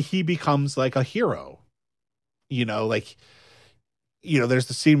ultimately he becomes like a hero. There's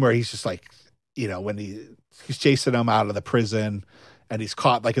the scene where he's just like, when he's chasing him out of the prison, and he's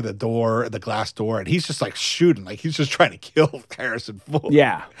caught like in the glass door, and he's just like shooting, like he's just trying to kill Harrison Ford.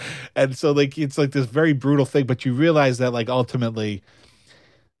 Yeah. And so like, it's like this very brutal thing, but you realize that like ultimately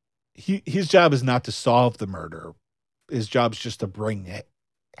his job is not to solve the murder. His job is just to bring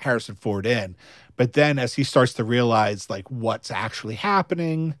Harrison Ford in. But then as he starts to realize like what's actually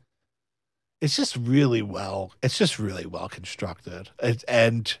happening, it's just really well constructed.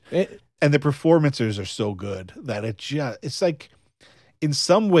 And the performances are so good that it's like in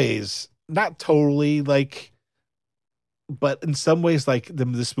some ways, not totally like, but in some ways, like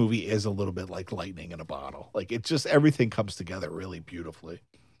this movie is a little bit like lightning in a bottle. Like it just, everything comes together really beautifully.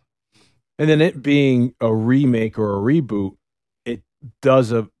 And then it being a remake or a reboot, it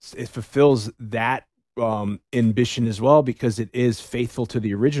fulfills that ambition as well, because it is faithful to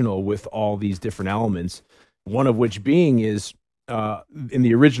the original with all these different elements. One of which being is in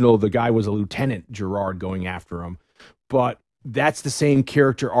the original, the guy was a lieutenant, Gerard, going after him, but that's the same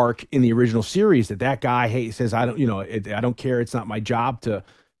character arc in the original series. That guy, hey, says, I don't care. It's not my job to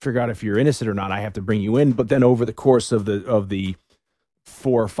figure out if you're innocent or not. I have to bring you in. But then over the course of the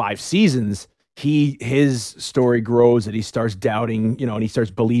 4 or 5 seasons, his story grows and he starts doubting, and he starts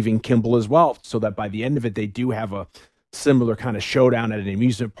believing Kimball as well. So that by the end of it, they do have a similar kind of showdown at an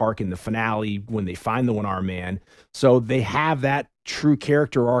amusement park in the finale when they find the one-armed man. So they have that true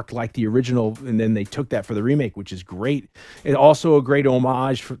character arc like the original, and then they took that for the remake, which is great. And also a great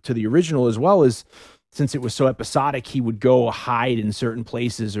homage to the original, as well as, since it was so episodic, he would go hide in certain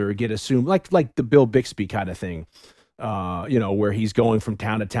places or get assumed, like the Bill Bixby kind of thing. Where he's going from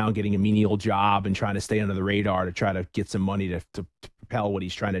town to town, getting a menial job and trying to stay under the radar to try to get some money to propel what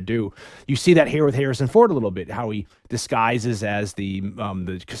he's trying to do. You see that here with Harrison Ford a little bit, how he disguises as the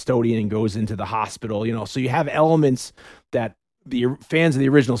custodian and goes into the hospital, so you have elements that the fans of the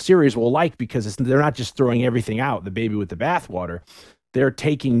original series will like, because they're not just throwing everything out, the baby with the bathwater. They're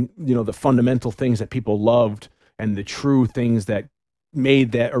taking, the fundamental things that people loved and the true things that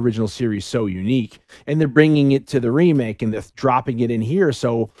made that original series so unique, and they're bringing it to the remake and they're dropping it in here.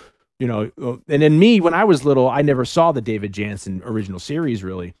 So, and then me, when I was little, I never saw the David Jansen original series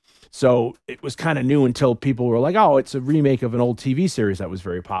really. So it was kind of new until people were like, oh, it's a remake of an old TV series that was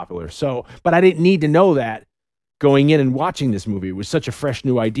very popular. So, but I didn't need to know that going in and watching this movie. It was such a fresh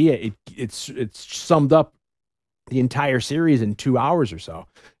new idea. It's summed up the entire series in 2 hours or so,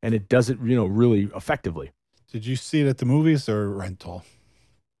 and it does it, really effectively. Did you see it at the movies or rental?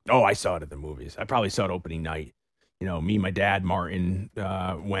 Oh, I saw it at the movies. I probably saw it opening night. Me, my dad, Martin,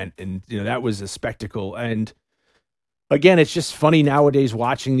 went, and that was a spectacle. And again, it's just funny nowadays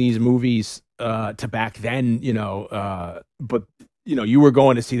watching these movies to back then, but you were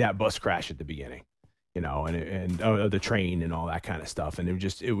going to see that bus crash at the beginning, and the train and all that kind of stuff. And it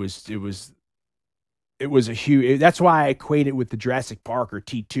was a huge, that's why I equate it with the Jurassic Park or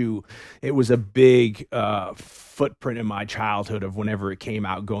T2. It was a big footprint in my childhood of whenever it came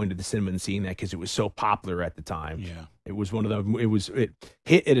out, going to the cinema and seeing that, because it was so popular at the time. Yeah. It was it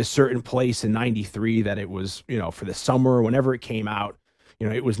hit at a certain place in 93 that it was, for the summer, whenever it came out,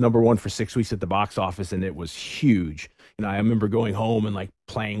 it was number 1 for 6 weeks at the box office, and it was huge. I remember going home and like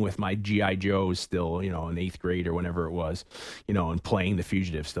playing with my G.I. Joes still, in 8th grade or whenever it was, and playing The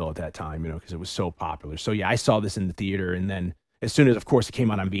Fugitive still at that time, because it was so popular. So yeah, I saw this in the theater, and then as soon as, of course, it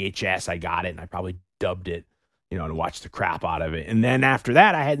came out on VHS, I got it, and I probably dubbed it, and watched the crap out of it. And then after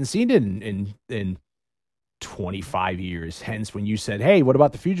that, I hadn't seen it in 25 years. Hence, when you said, hey, what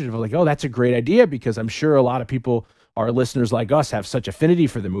about The Fugitive? I was like, oh, that's a great idea, because I'm sure a lot of people, our listeners like us, have such affinity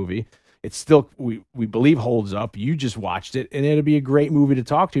for the movie. It's still, we believe, holds up. You just watched it, and it'll be a great movie to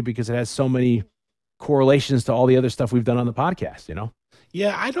talk to because it has so many correlations to all the other stuff we've done on the podcast,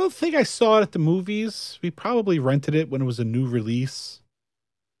 Yeah, I don't think I saw it at the movies. We probably rented it when it was a new release.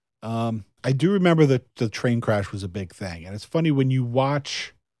 I do remember that the train crash was a big thing. And it's funny when you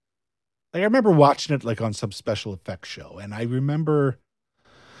watch, like, I remember watching it like on some special effects show. And I remember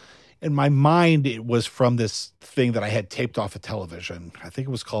in my mind, it was from this thing that I had taped off of television. I think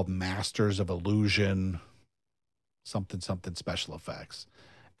it was called Masters of Illusion, something special effects.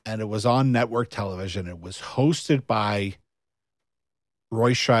 And it was on network television. It was hosted by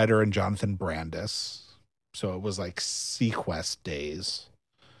Roy Scheider and Jonathan Brandis. So it was like Sequest days.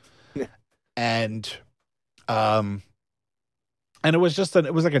 Yeah. And it was just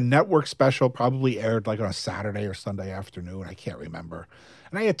it was like a network special, probably aired like on a Saturday or Sunday afternoon. I can't remember.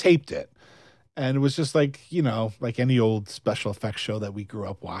 And I had taped it. And it was just like, like any old special effects show that we grew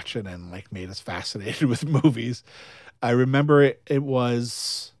up watching and like made us fascinated with movies. I remember there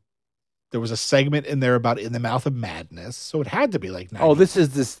was a segment in there about In the Mouth of Madness. So it had to be like 90. Oh, this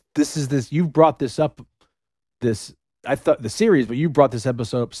is you brought this up, I thought the series, but you brought this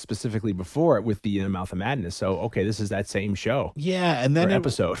episode up specifically before it with the In the Mouth of Madness. So, okay, this is that same show. Yeah. And then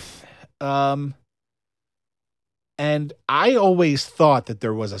episode. And I always thought that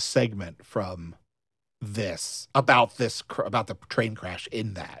there was a segment from about the train crash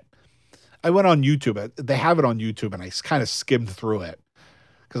in that. I went on YouTube. They have it on YouTube, and I kind of skimmed through it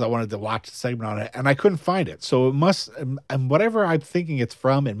because I wanted to watch the segment on it, and I couldn't find it. So it must, and whatever I'm thinking it's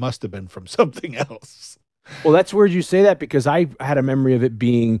from, it must have been from something else. Well, that's weird you say that, because I had a memory of it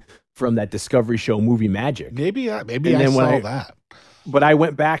being from that Discovery show movie Magic. Maybe I saw that. But I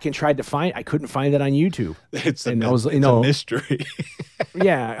went back and tried to find. I couldn't find it on YouTube. It's a mystery.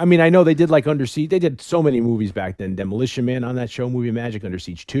 Yeah, I mean, I know they did like Under Siege. They did so many movies back then. Demolition Man on that show, movie Magic, Under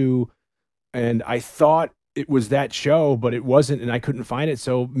Siege 2, and I thought it was that show, but it wasn't, and I couldn't find it.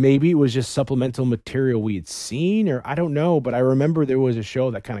 So maybe it was just supplemental material we had seen, or I don't know. But I remember there was a show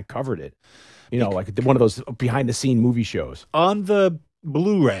that kind of covered it. You know, like one of those behind the scene movie shows. On the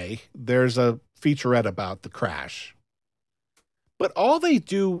Blu-ray, there's a featurette about the crash. But all they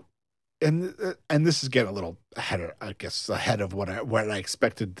do, and this is getting a little ahead of what I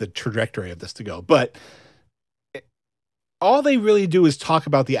expected the trajectory of this to go. But all they really do is talk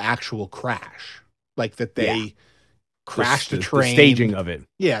about the actual crash, like that they crashed a train, the staging of it.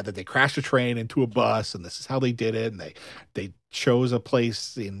 Yeah, that they crashed a train into a bus, and this is how they did it. And they chose a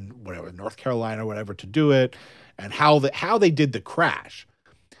place in whatever North Carolina or whatever to do it, and how they did the crash.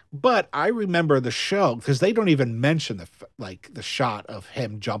 But I remember the show because they don't even mention the shot of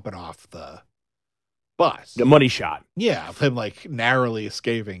him jumping off the bus, the money shot. Yeah, of him like narrowly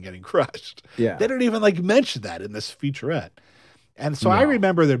escaping getting crushed. Yeah, they don't even like mention that in this featurette. And so I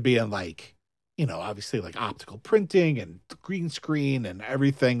remember there being like, you know, obviously like optical printing and green screen and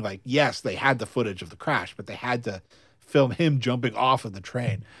everything. Like, yes, they had the footage of the crash, but they had to film him jumping off of the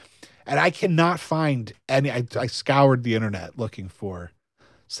train. And I cannot find any. I scoured the internet looking for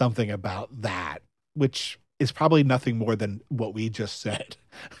something about that, which is probably nothing more than what we just said,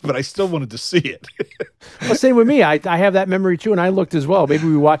 but I still wanted to see it. Well, same with me. I have that memory too, and I looked as well. Maybe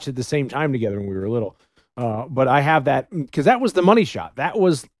we watched it at the same time together when we were little. But I have that because that was the money shot. That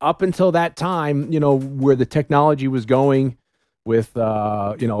was up until that time, you know, where the technology was going with,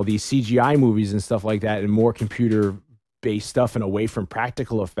 you know, these CGI movies and stuff like that, and more computer-based stuff and away from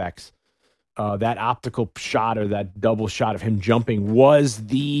practical effects. That optical shot or that double shot of him jumping was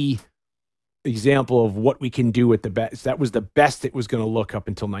the example of what we can do at the best. That was the best it was going to look up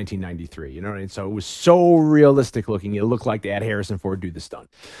until 1993. You know what I mean? So it was so realistic looking. It looked like they had Harrison Ford do the stunt.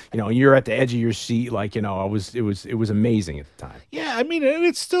 You know, you're at the edge of your seat, like, you know, it was amazing at the time. Yeah, I mean,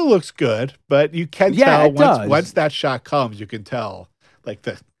 it still looks good, but you can tell once that shot comes, you can tell like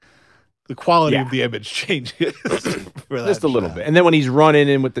the quality of the image changes. Just a little bit. And then when he's running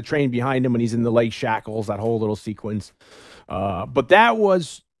in with the train behind him, when he's in the leg shackles, that whole little sequence. But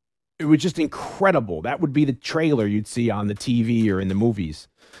it was just incredible. That would be the trailer you'd see on the TV or in the movies,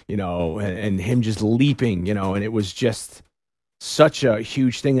 you know, and him just leaping, you know, and it was just such a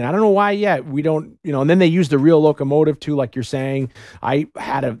huge thing. And I don't know why yet we don't, you know, and then they used the real locomotive too, like you're saying. I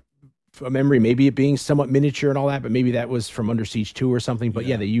had a memory, maybe it being somewhat miniature and all that, but maybe that was from Under Siege 2 or something. But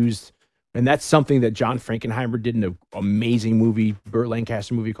yeah, they used. And that's something that John Frankenheimer did in an amazing movie, Burt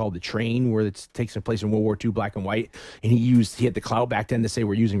Lancaster movie called The Train, where it takes place in World War II, black and white. And he had the clout back then to say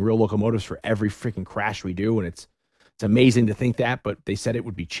we're using real locomotives for every freaking crash we do. And it's amazing to think that, but they said it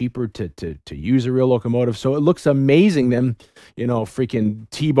would be cheaper to use a real locomotive. So it looks amazing them, you know, freaking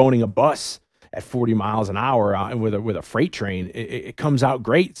T-boning a bus at 40 miles an hour with a freight train. It comes out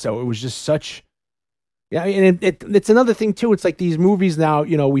great. So it was just such. Yeah, and it's another thing too. It's like these movies now,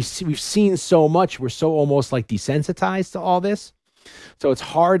 you know, we've seen so much. We're so almost like desensitized to all this, so it's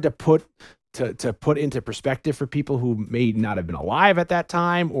hard to put into perspective for people who may not have been alive at that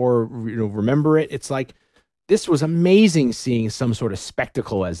time or, you know, remember it. It's like this was amazing seeing some sort of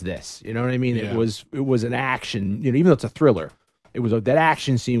spectacle as this. You know what I mean? Yeah. It was an action. You know, even though it's a thriller, it was that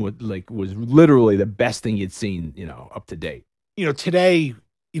action scene was literally the best thing you'd seen, you know, up to date. You know, today.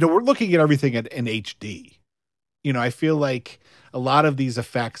 You know, we're looking at everything in HD. You know, I feel like a lot of these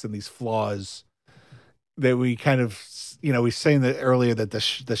effects and these flaws that we kind of, you know, we were saying that earlier that the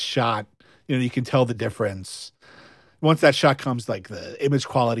shot, you know, you can tell the difference. Once that shot comes, like the image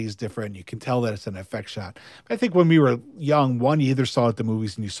quality is different. You can tell that it's an effect shot. I think when we were young, you either saw it at the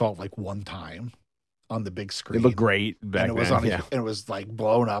movies and you saw it like one time on the big screen. It looked great back and it was then. And it was like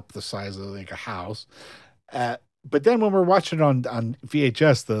blown up the size of like a house. But then when we're watching it on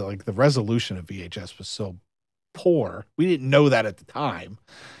VHS, the resolution of VHS was so poor. We didn't know that at the time.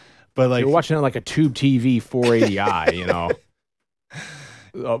 But like you're watching it like a tube TV 480i, you know.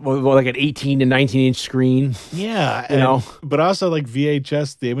 Like an 18 to 19-inch screen. Yeah, you know. But also like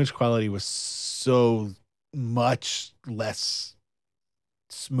VHS, the image quality was so much less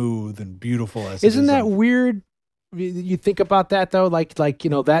smooth and beautiful as Isn't that weird? you think about that though, like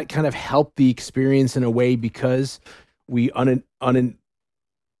that kind of helped the experience in a way because we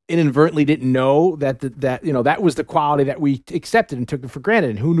inadvertently didn't know that that was the quality that we accepted and took it for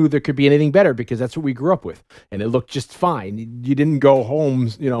granted, and who knew there could be anything better because that's what we grew up with, and it looked just fine. You didn't go home,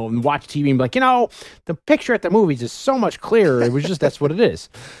 and watch TV and be like, the picture at the movies is so much clearer. It was just that's what it is,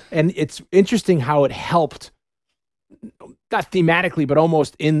 and it's interesting how it helped. Not thematically, but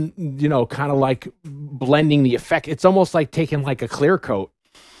almost in, kind of like blending the effect. It's almost like taking like a clear coat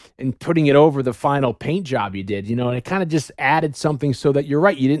and putting it over the final paint job you did, and it kind of just added something so that you're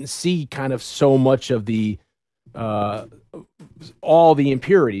right. You didn't see kind of so much of the, all the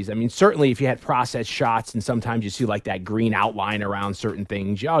impurities. I mean, certainly if you had processed shots and sometimes you see like that green outline around certain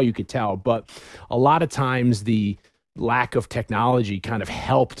things, you could tell. But a lot of times the lack of technology kind of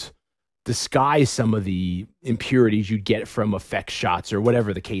helped disguise some of the impurities you'd get from effect shots or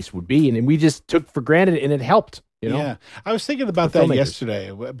whatever the case would be. And we just took for granted and it helped, Yeah. I was thinking about that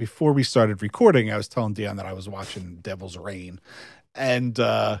yesterday. Before we started recording, I was telling Dion that I was watching Devil's Reign. And,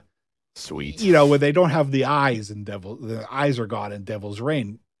 sweet. When they don't have the eyes in the eyes are gone in Devil's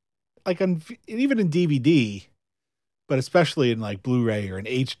Reign, like even in DVD, but especially in like Blu-ray or in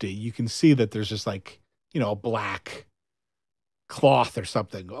HD, you can see that there's just like, a black cloth or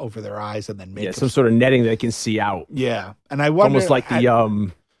something over their eyes and then make some sort of netting that they can see out. Yeah. And I wonder, almost like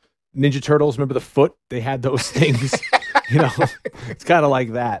the Ninja Turtles, remember the foot? They had those things. It's kind of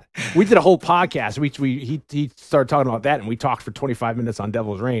like that. We did a whole podcast. He started talking about that and we talked for 25 minutes on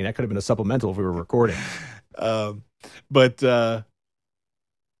Devil's Reign. That could have been a supplemental if we were recording. I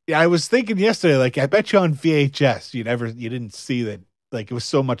was thinking yesterday, like I bet you on VHS you didn't see that, like it was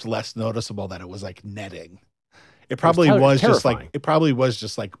so much less noticeable that it was like netting. It probably was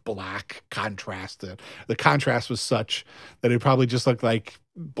just like black contrasted. The contrast was such that it probably just looked like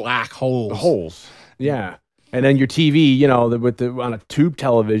black holes. The holes. Yeah. And then your TV, on a tube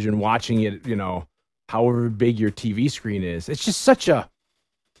television, watching it, however big your TV screen is. It's just such a,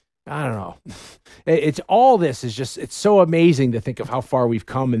 I don't know. It's all this is just, it's so amazing to think of how far we've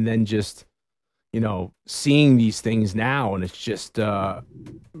come and then just, seeing these things now, and it's just,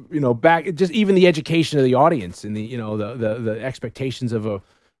 back, just even the education of the audience and the, the expectations of a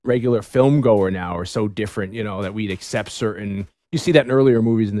regular film goer now are so different, that we'd accept certain, you see that in earlier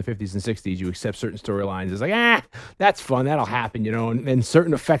movies in the 50s and 60s, you accept certain storylines. It's like, that's fun. That'll happen, and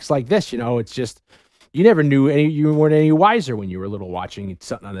certain effects like this, it's just, you never knew you weren't any wiser when you were little watching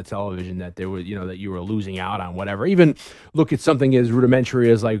something on the television that there was, that you were losing out on whatever. Even look at something as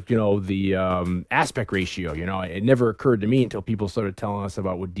rudimentary as like, the aspect ratio, it never occurred to me until people started telling us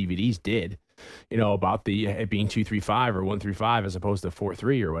about what DVDs did, about it being 2:3:5 or 1:3:5 as opposed to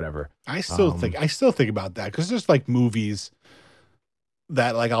 4:3 or whatever. I still think about that because there's like movies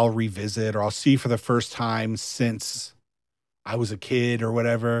that like I'll revisit or I'll see for the first time since I was a kid or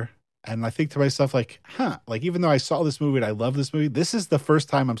whatever. And I think to myself, like, like, even though I saw this movie and I love this movie, this is the first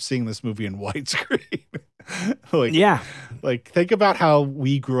time I'm seeing this movie in widescreen. Like, think about how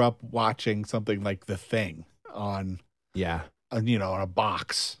we grew up watching something like The Thing on a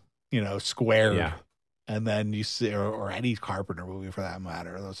box, square. Yeah. And then you see, or any Carpenter movie for that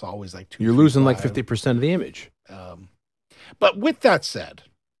matter. That's always like 2. You're losing like 50% of the image. But with that said,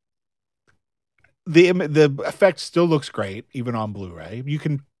 the effect still looks great, even on Blu-ray. You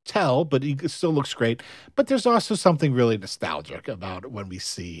can tell, but it still looks great. But there's also something really nostalgic about when we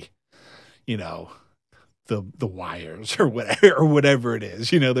see, the wires or whatever it is.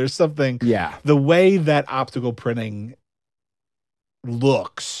 There's something. Yeah. The way that optical printing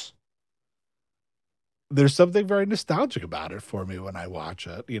looks, there's something very nostalgic about it for me when I watch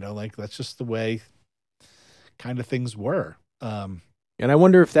it. Like that's just the way kind of things were. And I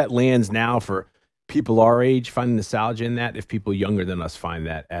wonder if that lands now for people our age, finding nostalgia in that, if people younger than us find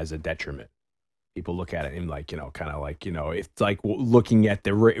that as a detriment. People look at it and like, kind of like, it's like looking at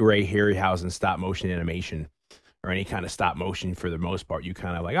the Ray Harryhausen stop motion animation or any kind of stop motion for the most part. You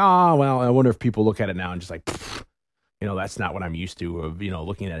kind of like, oh, well, I wonder if people look at it now and just like, that's not what I'm used to of,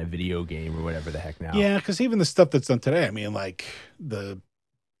 looking at a video game or whatever the heck now. Yeah, because even the stuff that's done today, I mean, like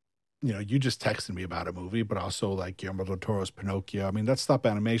you just texted me about a movie, but also like Guillermo del Toro's Pinocchio. I mean, that's stop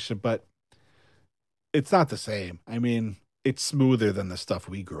animation, but it's not the same. I mean, it's smoother than the stuff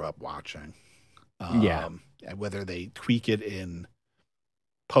we grew up watching. Whether they tweak it in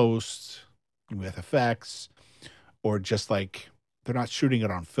post with effects or just like they're not shooting it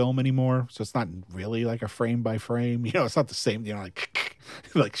on film anymore. So it's not really like a frame by frame. It's not the same,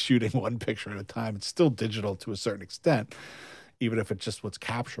 like shooting one picture at a time. It's still digital to a certain extent, even if it's just what's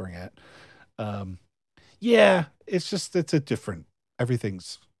capturing it. It's a different,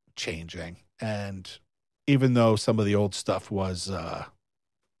 everything's changing. And even though some of the old stuff was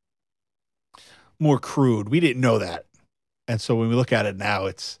more crude, we didn't know that. And so when we look at it now,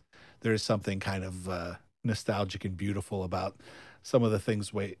 there's something kind of nostalgic and beautiful about some of the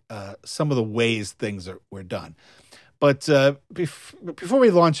things, some of the ways things were done. But before we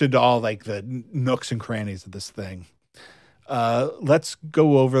launch into all like the nooks and crannies of this thing, let's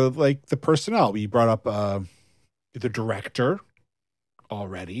go over like the personnel. We brought up the director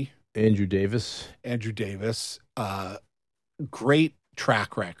already, Andrew Davis. Great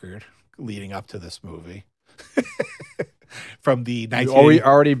track record leading up to this movie. From the 1980s.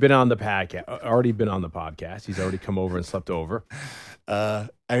 Already been on the podcast. He's already come over and slept over. Either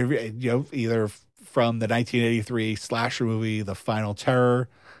from the 1983 slasher movie The Final Terror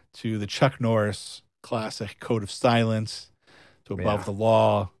to the Chuck Norris classic Code of Silence to Above the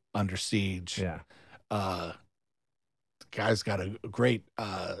Law, Under Siege. Yeah. The guy's got a great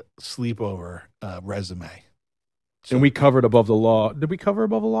sleepover resume. So, and we covered Above the Law. Did we cover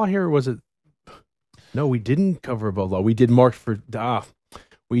Above the Law here, or was it? No, we didn't cover Above the Law. We did Marked for Death,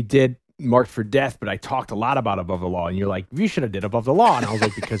 but I talked a lot about Above the Law, and you're like, you should have did Above the Law, and I was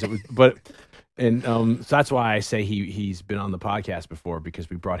like, because it was, so that's why I say he's been on the podcast before, because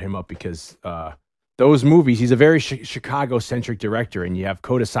we brought him up because those movies. He's a very Chicago centric director, and you have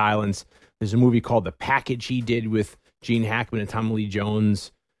Code of Silence. There's a movie called The Package he did with Gene Hackman and Tommy Lee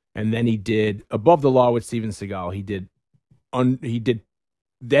Jones, and then he did Above the Law with Steven Seagal. He did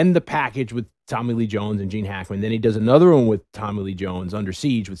then The Package with Tommy Lee Jones and Gene Hackman. Then he does another one with Tommy Lee Jones, Under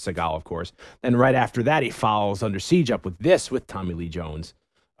Siege with Seagal, of course. Then right after that, he follows Under Siege up with this with Tommy Lee Jones,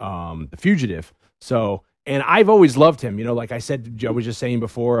 The Fugitive. So, and I've always loved him. Like I said, Joe was just saying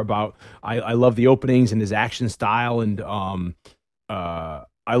before about I love the openings and his action style, and I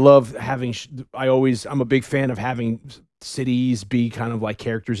love having. I'm a big fan of having cities be kind of like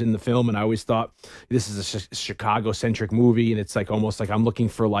characters in the film, and I always thought this is a Chicago-centric movie, and it's like almost like I'm looking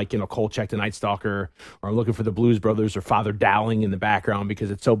for like Kolchak the Night Stalker, or I'm looking for the Blues Brothers or Father Dowling in the background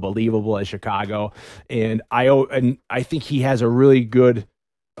because it's so believable as Chicago, and I think he has a really good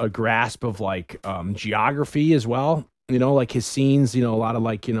grasp of like geography as well. Like his scenes, a lot of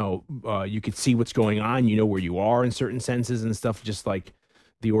like you could see what's going on, where you are in certain senses and stuff, just like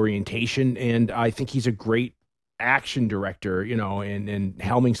the orientation, and I think he's a great action director, and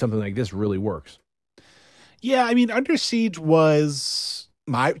helming something like this really works. Yeah, I mean, Under Siege was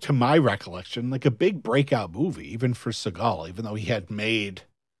to my recollection, like a big breakout movie, even for Seagal, even though he had made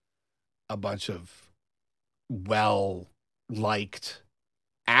a bunch of well-liked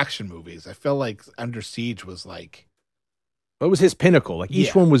action movies. I feel like Under Siege was like, it was his pinnacle. Like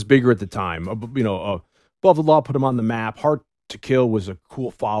each one was bigger at the time. Above the Law put him on the map. Hard to Kill was a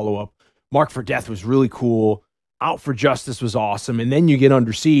cool follow-up. Marked for Death was really cool. Out for Justice was awesome, and then you get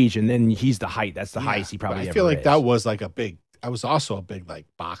Under Siege, and then he's the height. That's the highest he probably ever is. I feel like that was like also a big like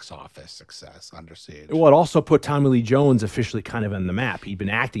box office success, Under Siege. Well, it also put Tommy Lee Jones officially kind of on the map. He'd been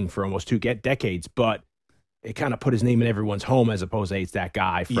acting for almost 2 decades, but it kind of put his name in everyone's home as opposed to it's that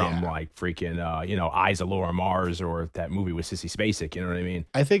guy from like freaking Eyes of Laura Mars or that movie with Sissy Spacek. You know what I mean?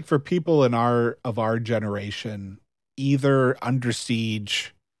 I think for people of our generation, either Under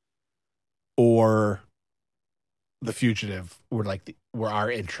Siege or The Fugitive were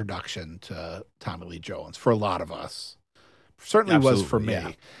our introduction to Tommy Lee Jones for a lot of us. Certainly was for me.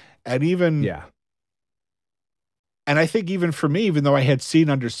 Yeah. And even and I think even for me, even though I had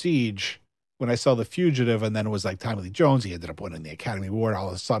seen Under Siege, when I saw The Fugitive and then it was like Tommy Lee Jones, he ended up winning the Academy Award. All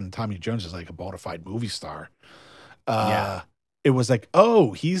of a sudden, Tommy Lee Jones is like a bona fide movie star. It was like,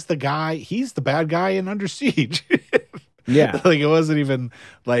 oh, he's the bad guy in Under Siege. Like it wasn't even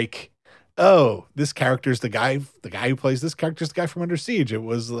like, oh, this character's the guy who plays this character's the guy from Under Siege. It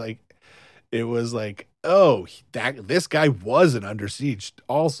was like, oh, this guy was in Under Siege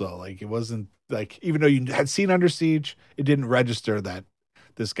also. Like it wasn't like, even though you had seen Under Siege, it didn't register that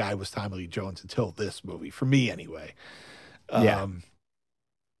this guy was Tommy Lee Jones until this movie, for me anyway. I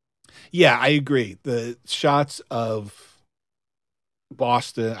agree. The shots of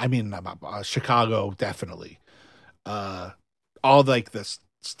Chicago, definitely. All like this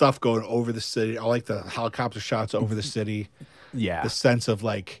stuff going over the city. I like the helicopter shots over the city. Yeah. The sense of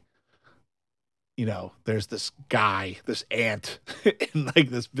like, there's this guy, this ant in like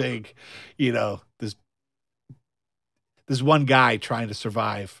this big, this one guy trying to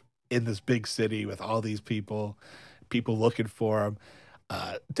survive in this big city with all these people looking for him.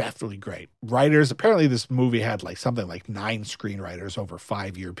 Definitely great. Writers, apparently this movie had like something like 9 screenwriters over a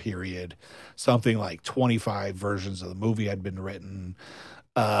 5-year period. Something like 25 versions of the movie had been written.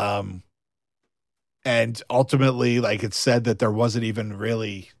 And ultimately, like it said that there wasn't even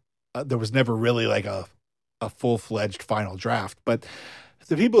really, there was never really like a a full-fledged final draft. But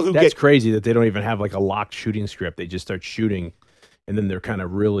the people who That's crazy that they don't even have like a locked shooting script. They just start shooting, and then they're kind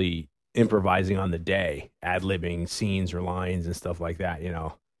of really improvising on the day, ad-libbing scenes or lines and stuff like that,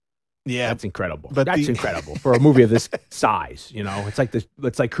 Yeah, that's incredible. But that's incredible for a movie of this size. It's like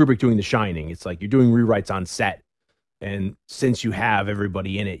it's like Kubrick doing The Shining. It's like you're doing rewrites on set, and since you have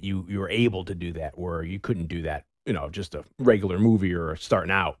everybody in it, you're able to do that where you couldn't do that. Just a regular movie or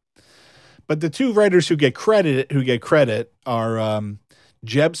starting out. But the two writers who get credit are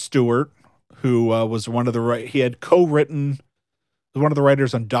Jeb Stewart, who was one of he had co-written, one of the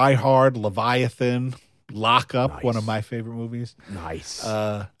writers on Die Hard, Leviathan, Lock Up, Nice. one of my favorite movies. Nice.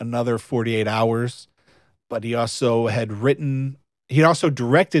 Another 48 Hours. But he also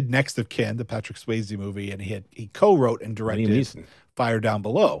directed Next of Kin, the Patrick Swayze movie, and he co-wrote and directed Fire Down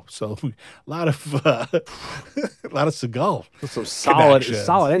Below. So a lot of Seagal. Some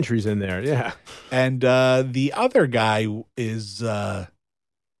solid entries in there. Yeah. And the other guy is I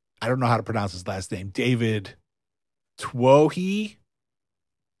don't know how to pronounce his last name. David Twohy.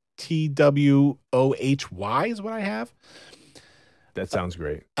 Twohy is what I have. That sounds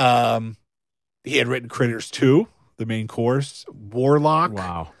great. He had written Critters 2, the main course, Warlock,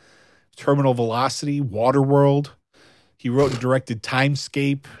 Wow, Terminal Velocity, Waterworld. He wrote and directed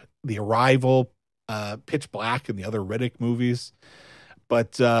Timescape, The Arrival, Pitch Black, and the other Riddick movies.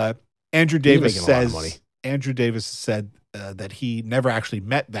 But Andrew Davis said that he never actually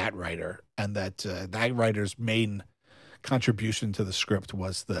met that writer, and that that writer's main contribution to the script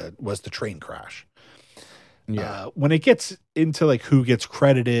was the train crash. Yeah. When it gets into like who gets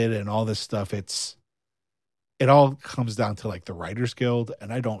credited and all this stuff, it all comes down to like the Writers Guild,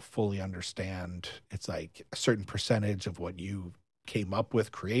 and I don't fully understand. It's like a certain percentage of what you came up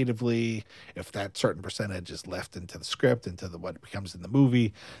with creatively. If that certain percentage is left into the script, into what becomes in the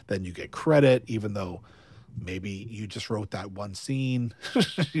movie, then you get credit, even though maybe you just wrote that one scene.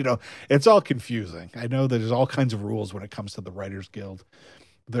 It's all confusing. I know there's all kinds of rules when it comes to the Writers Guild.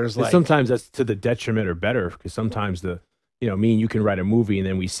 There's like sometimes that's to the detriment or better, because sometimes me and you can write a movie and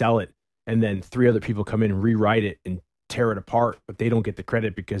then we sell it, and then 3 other people come in and rewrite it and tear it apart, but they don't get the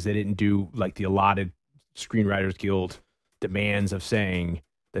credit because they didn't do like the allotted Screenwriters Guild demands of saying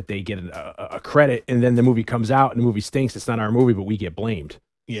that they get a credit, and then the movie comes out and the movie stinks. It's not our movie, but we get blamed.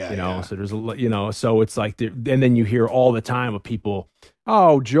 Yeah, So there's so it's like, and then you hear all the time of people,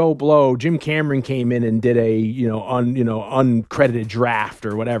 oh, Joe Blow, Jim Cameron came in and did a, uncredited draft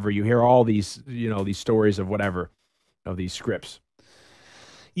or whatever. You hear all these, these stories of whatever, of these scripts.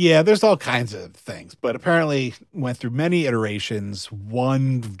 Yeah, there's all kinds of things, but apparently went through many iterations.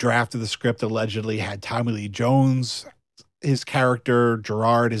 One draft of the script allegedly had Tommy Lee Jones. His character,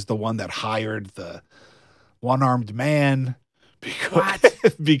 Gerard, is the one that hired the one-armed man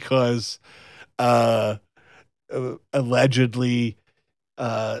because allegedly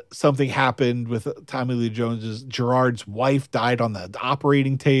something happened with Tommy Lee Jones's Gerard's wife died on the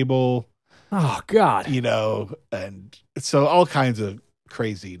operating table. Oh God. And so all kinds of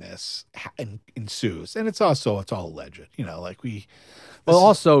craziness ensues, and it's all alleged.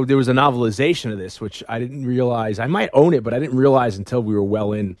 Also there was a novelization of this, which I didn't realize. I might own it, but I didn't realize until we were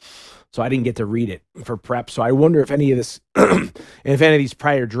well in. So I didn't get to read it for prep. So I wonder if any of this, if any of these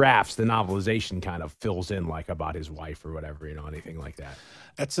prior drafts, the novelization kind of fills in like about his wife or whatever, anything like that.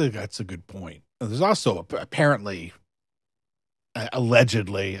 That's a good point. There's also apparently,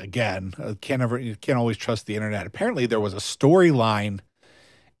 allegedly, again, you can't always trust the internet. Apparently there was a storyline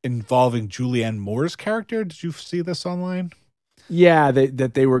involving Julianne Moore's character. Did you see this online? Yeah,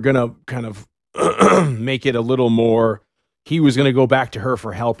 that they were going to kind of make it a little more. He was going to go back to her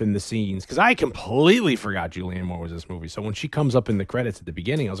for help in the scenes, because I completely forgot Julianne Moore was in this movie. So when she comes up in the credits at the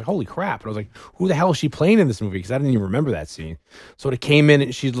beginning, I was like, holy crap. And I was like, who the hell is she playing in this movie? Because I didn't even remember that scene. So it came in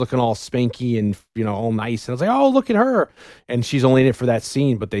and she's looking all spanky and, all nice. And I was like, oh, look at her. And she's only in it for that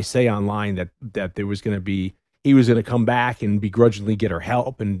scene. But they say online that there was going to be, he was going to come back and begrudgingly get her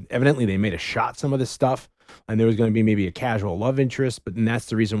help. And evidently they made a shot some of this stuff. And there was going to be maybe a casual love interest. But then that's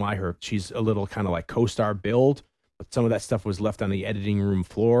the reason why she's a little kind of like co-star build. But some of that stuff was left on the editing room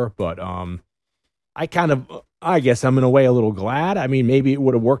floor. But I guess I'm in a way a little glad. I mean, maybe it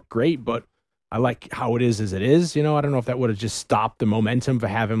would have worked great, but I like how it is as it is. I don't know if that would have just stopped the momentum for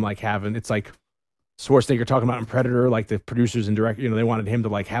it's like Schwarzenegger talking about in Predator, like the producers and director, they wanted him to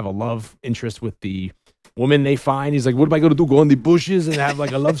like have a love interest with the woman they find. He's like, what am I going to do? Go in the bushes and have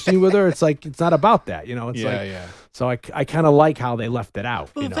like a love scene with her? It's like, it's not about that, It's So I kind of like how they left it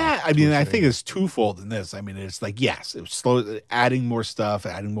out. Well, I think it's twofold in this. I mean, it's like, yes, it was slow, adding more stuff,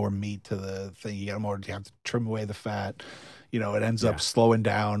 adding more meat to the thing. You have to trim away the fat. It ends up slowing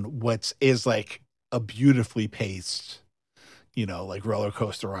down what is like a beautifully paced, like roller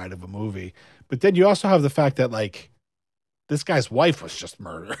coaster ride of a movie. But then you also have the fact that like this guy's wife was just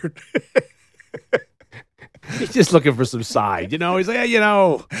murdered. He's just looking for some side, He's like,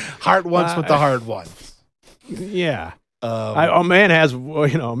 heart wants what the heart wants. Yeah. A man has, a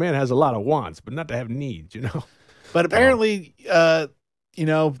lot of wants, but not to have needs, But apparently, the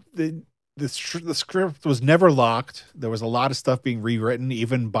script was never locked. There was a lot of stuff being rewritten,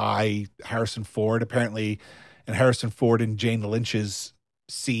 even by Harrison Ford. Apparently, in Harrison Ford and Jane Lynch's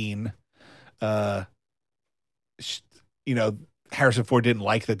scene, Harrison Ford didn't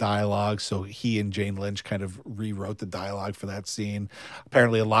like the dialogue, so he and Jane Lynch kind of rewrote the dialogue for that scene.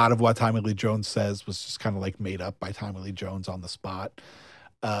 Apparently, a lot of what Tommy Lee Jones says was just kind of like made up by Tommy Lee Jones on the spot.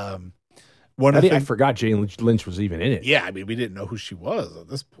 I forgot Jane Lynch was even in it. Yeah, I mean, we didn't know who she was at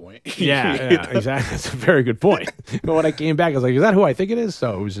this point. Yeah, exactly. That's a very good point. But when I came back, I was like, is that who I think it is?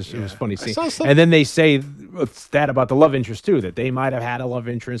 So it was just, it was funny seeing. And then they say that about the love interest, too, that they might have had a love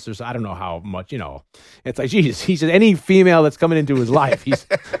interest. There's, I don't know how much, It's like, Jesus, he said any female that's coming into his life,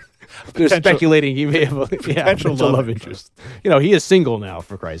 they're speculating he may have a potential love interest. He is single now,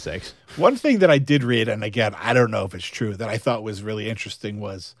 for Christ's sakes. One thing that I did read, and again, I don't know if it's true, that I thought was really interesting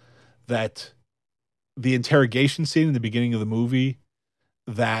was that the interrogation scene in the beginning of the movie,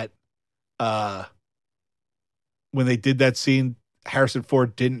 that when they did that scene, Harrison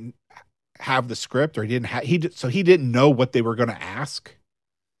Ford didn't have the script, or he didn't know what they were going to ask.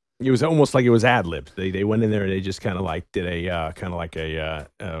 It was almost like it was ad-libbed. They went in there and they just kind of like did a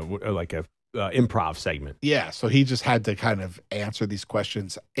improv segment. Yeah, so he just had to kind of answer these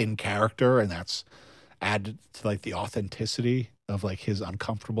questions in character, and that's added to like the authenticity of like his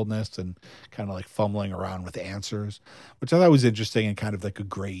uncomfortableness and kind of like fumbling around with answers, which I thought was interesting and kind of like a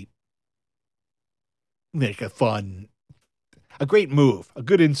great move, a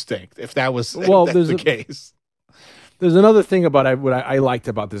good instinct, if that was the case. There's another thing about what I liked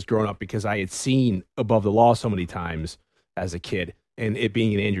about this growing up, because I had seen Above the Law so many times as a kid, and it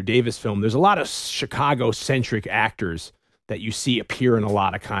being an Andrew Davis film. There's a lot of Chicago-centric actors that you see appear in a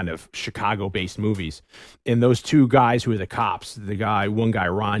lot of kind of Chicago-based movies. And those two guys who are the cops, one guy,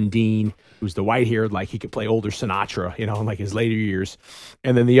 Ron Dean, who's the white-haired, like he could play older Sinatra, in like his later years.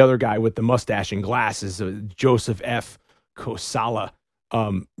 And then the other guy with the mustache and glasses, Joseph F. Kosala.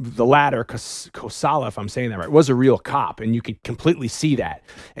 The latter, Kosala, if I'm saying that right, was a real cop, and you could completely see that.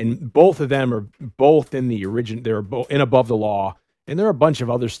 And both of them are both in the original, they're both in Above the Law, and there are a bunch of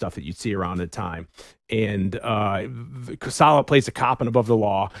other stuff that you'd see around the time. And Kosala plays a cop in Above the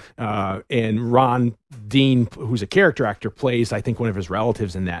Law, and Ron Dean, who's a character actor, plays, I think, one of his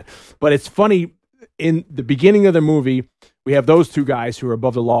relatives in that. But it's funny, in the beginning of the movie, we have those two guys who are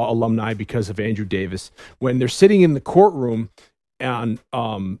Above the Law alumni because of Andrew Davis. When they're sitting in the courtroom on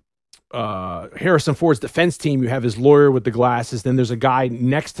Harrison Ford's defense team, you have his lawyer with the glasses. Then there's a guy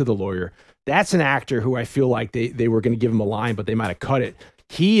next to the lawyer. That's an actor who I feel like they were going to give him a line, but they might have cut it.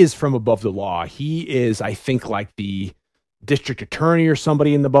 He is from Above the Law. He is, I think, like the district attorney or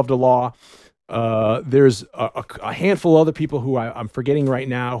somebody in Above the Law. There's a handful of other people who I'm forgetting right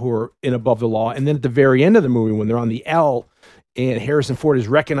now who are in Above the Law. And then at the very end of the movie, when they're on the L and Harrison Ford is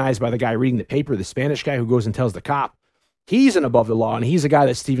recognized by the guy reading the paper, the Spanish guy who goes and tells the cop, he's in Above the Law, and he's a guy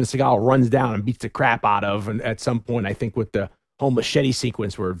that Steven Seagal runs down and beats the crap out of. And at some point, I think with the whole machete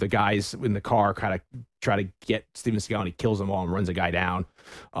sequence where the guys in the car kind of try to get Steven Seagal, and he kills them all and runs a guy down.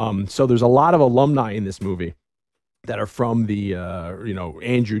 So there's a lot of alumni in this movie that are from the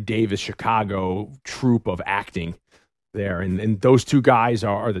Andrew Davis Chicago troupe of acting there, and those two guys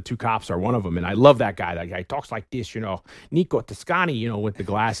are the two cops are one of them, and I love that guy. That guy talks like this, Nico Toscani, with the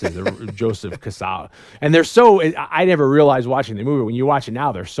glasses, Joseph Casal, and they're so. I never realized watching the movie. When you watch it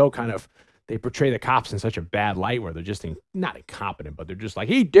now, they're so kind of. They portray the cops in such a bad light where they're just not incompetent, but they're just like,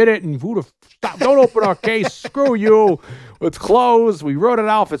 he did it, and stop, don't open our case, screw you, it's closed, we wrote it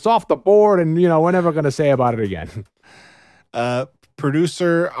off, it's off the board, and we're never going to say about it again.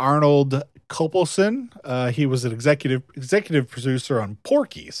 Producer Arnold Kopelson, he was an executive producer on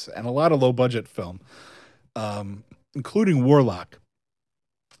Porky's and a lot of low budget film, including Warlock.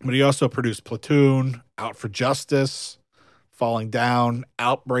 But he also produced Platoon, Out for Justice, Falling Down,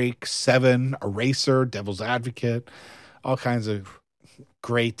 Outbreak, Seven, Eraser, Devil's Advocate, all kinds of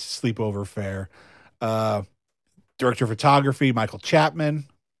great sleepover fare. Director of photography, Michael Chapman,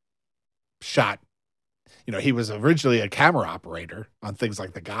 shot. He was originally a camera operator on things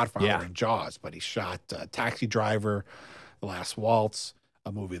like The Godfather and Jaws, but he shot Taxi Driver, The Last Waltz,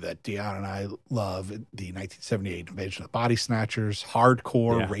 a movie that Dion and I love, the 1978 Invasion of the Body Snatchers,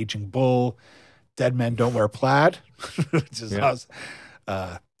 Hardcore, Raging Bull, Dead Men Don't Wear Plaid, which is us.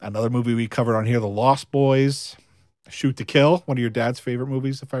 Another movie we covered on here, The Lost Boys, Shoot to Kill, one of your dad's favorite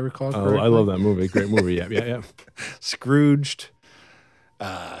movies, if I recall correctly. I love that movie. Great movie. Yeah. Scrooged,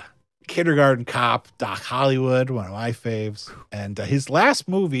 Kindergarten Cop, Doc Hollywood, one of my faves. And his last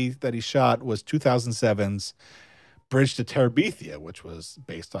movie that he shot was 2007's Bridge to Terabithia, which was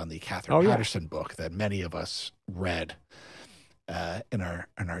based on the Catherine Patterson book that many of us read in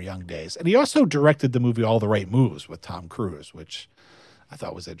our young days. And he also directed the movie All the Right Moves with Tom Cruise, which I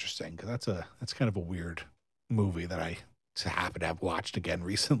thought was interesting because that's kind of a weird movie that I happen to have watched again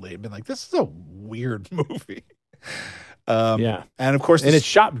recently and been like, this is a weird movie. And of course, and it's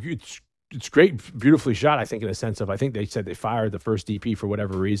shot. It's great, beautifully shot. I think in a sense of, I think they said they fired the first DP for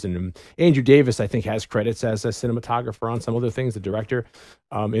whatever reason. And Andrew Davis, I think, has credits as a cinematographer on some other things, the director,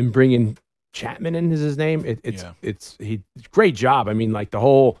 in bringing Chapman in is his name. It's great job. I mean, like the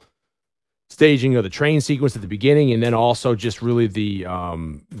whole staging of the train sequence at the beginning, and then also just really the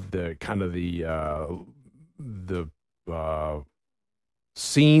kind of the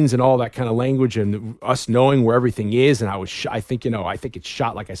scenes and all that kind of language, and us knowing where everything is. And I think it's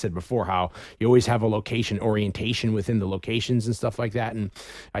shot, like I said before, how you always have a location orientation within the locations and stuff like that. And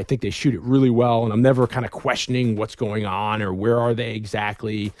I think they shoot it really well. And I'm never kind of questioning what's going on or where are they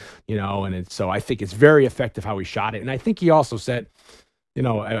exactly, so I think it's very effective how he shot it. And I think he also said,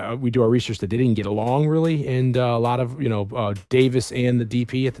 we do our research that they didn't get along really, and a lot of Davis and the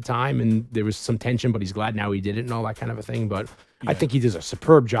DP at the time, and there was some tension, but he's glad now he did it and all that kind of a thing. But I think he does a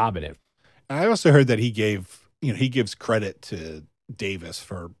superb job in it. I also heard that he gives credit to Davis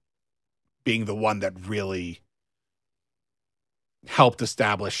for being the one that really helped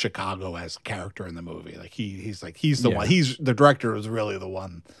establish Chicago as a character in the movie. Like he's the one. The director is really the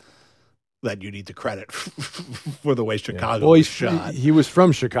one that you need to credit for the way Chicago was shot. He was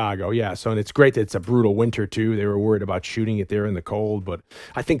from Chicago, yeah. So, and it's great that it's a brutal winter too. They were worried about shooting it there in the cold, but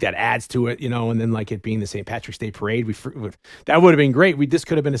I think that adds to it, and then like it being the St. Patrick's Day parade, that would have been great. This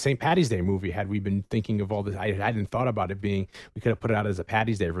could have been a St. Patty's Day movie had we been thinking of all this. I hadn't thought about it being, we could have put it out as a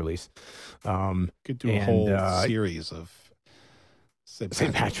Patty's Day release. Could do a whole series of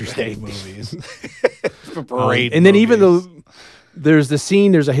St. Patrick's Day movies. Parade and then movies. even there's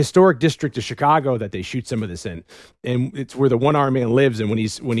a historic district of Chicago that they shoot some of this in, and it's where the one-armed man lives. And when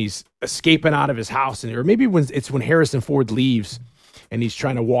he's escaping out of his house, or maybe when Harrison Ford leaves, and he's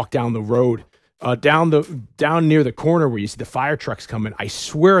trying to walk down the road, down near the corner where you see the fire trucks coming. I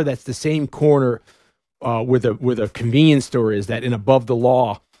swear that's the same corner where the convenience store is. That in Above the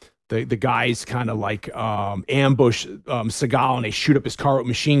Law, the guys kind of like ambush Seagal, and they shoot up his car with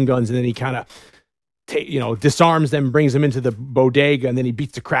machine guns, and then he kind of disarms them, brings them into the bodega, and then he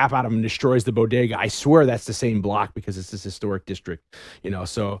beats the crap out of them and destroys the bodega. I swear that's the same block because it's this historic district,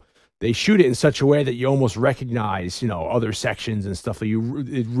 so they shoot it in such a way that you almost recognize, other sections and stuff.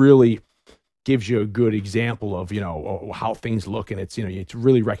 It really gives you a good example of, how things look, and it's, it's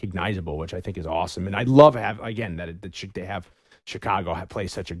really recognizable, which I think is awesome. And I love they have Chicago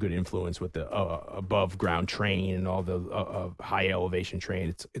plays such a good influence with the above ground train and all the high elevation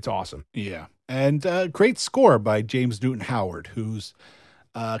train. It's awesome. Yeah. And great score by James Newton Howard, whose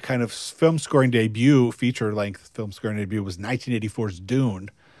kind of film scoring debut, feature length film scoring debut was 1984's Dune.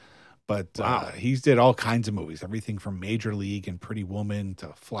 But wow. He's did all kinds of movies, everything from Major League and Pretty Woman to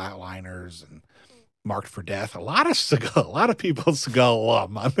Flatliners and Marked for Death. A lot of people Seagal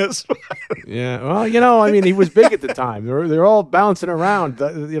alum on this one. Yeah, well, he was big at the time. They're all bouncing around,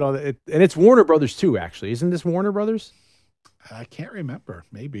 and it's Warner Brothers too. Actually, isn't this Warner Brothers? I can't remember.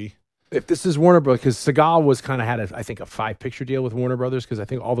 Maybe if this is Warner Brothers, because Seagal was kind of had a 5-picture deal with Warner Brothers, because I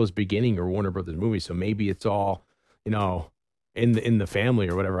think all those beginning are Warner Brothers movies. So maybe it's all in the family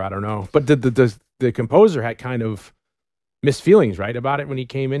or whatever. I don't know. But the composer had kind of mixed feelings, right, about it when he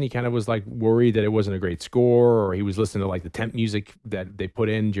came in. He kind of was like worried that it wasn't a great score, or he was listening to like the temp music that they put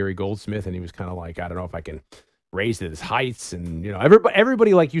in, Jerry Goldsmith, and he was kind of like, I don't know if I can raise it as heights. And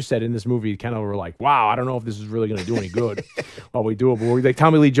everybody, like you said in this movie, kind of were like, wow, I don't know if this is really going to do any good while we do it. But like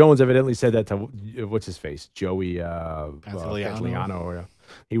Tommy Lee Jones evidently said that to what's his face, Joey Pantoliano.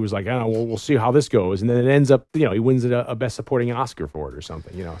 He was like, I don't know, we'll see how this goes, and then it ends up, he wins a Best Supporting Oscar for it or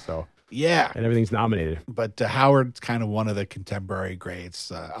something, so. Yeah. And everything's nominated. But Howard's kind of one of the contemporary greats.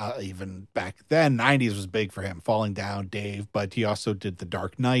 Even back then, 90s was big for him. Falling Down, Dave. But he also did The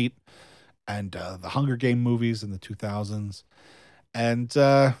Dark Knight and the Hunger Game movies in the 2000s. And,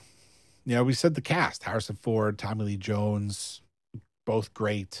 we said the cast. Harrison Ford, Tommy Lee Jones, both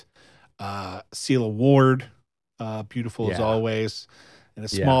great. Celia Ward, beautiful as always. In a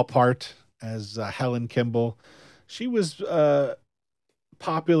small part as Helen Kimball. She was...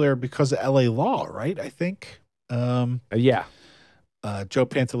 popular because of LA Law, right? I think. Yeah. Joe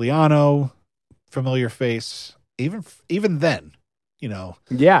Pantoliano, familiar face. Even then, you know.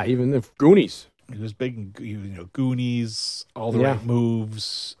 Yeah, even the Goonies. He was big in Goonies, All the Right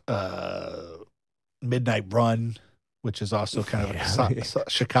Moves, Midnight Run, which is also kind of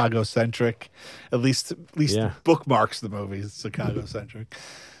Chicago centric. At least bookmarks the movie Chicago centric.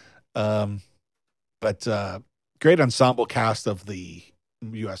 But great ensemble cast of the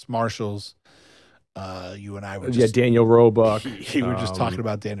U.S. Marshals. You and I were just Daniel Roebuck. We were just talking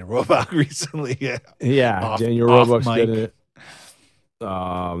about Daniel Roebuck recently. Daniel Roebuck's good in it.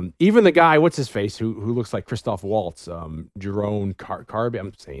 Even the guy, what's his face, who looks like Christoph Waltz, Jerome Carby.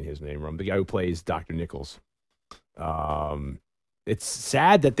 I'm saying his name wrong. The guy who plays Dr. Nichols. It's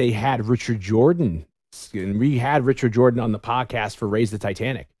sad that they had Richard Jordan, and we had Richard Jordan on the podcast for Raise the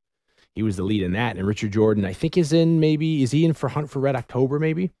Titanic. He was the lead in that, and Richard Jordan, I think, is he in for Hunt for Red October,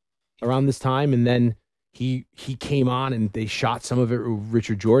 maybe around this time, and then he came on and they shot some of it with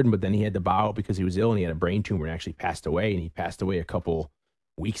Richard Jordan, but then he had to bow out because he was ill and he had a brain tumor and actually passed away. And he passed away a couple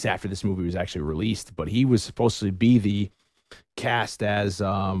weeks after this movie was actually released. But he was supposed to be the cast as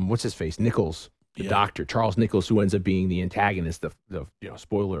what's his face, Nichols, the doctor, Charles Nichols, who ends up being the antagonist. The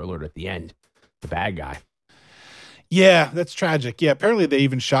spoiler alert at the end, the bad guy. Yeah, that's tragic. Yeah, apparently they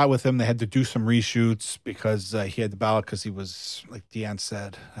even shot with him. They had to do some reshoots because he had to bow out because he was, like Dion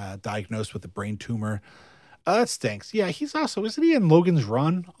said, diagnosed with a brain tumor. That stinks. Yeah, he's also, isn't he in Logan's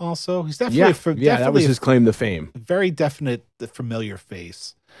Run also? He's definitely, that was his claim to fame. Very definite, familiar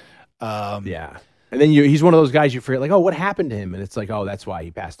face. Yeah. And then he's one of those guys you forget, like, oh, what happened to him? And it's like, oh, that's why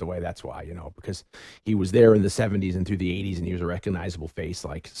he passed away. That's why, because he was there in the 70s and through the 80s and he was a recognizable face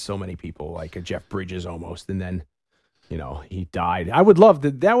like so many people, like a Jeff Bridges almost. And then, he died. I would love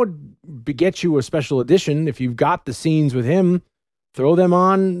that would get you a special edition. If you've got the scenes with him, throw them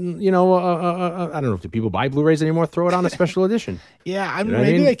on, I don't know if people buy Blu-rays anymore, throw it on a special edition. Yeah,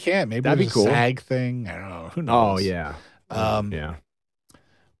 maybe they can't. Maybe that'd be cool. A SAG thing. I don't know. Who knows? Oh, yeah. Yeah.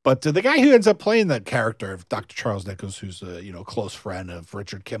 But the guy who ends up playing the character of Dr. Charles Nichols, who's a close friend of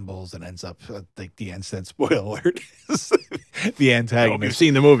Richard Kimball's and ends up, like the end said, spoiler alert, the antagonist. You've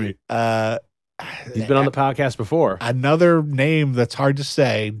seen the movie. He's been on the podcast before. Another name that's hard to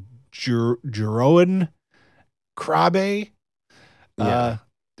say, Jeroen Krabbé.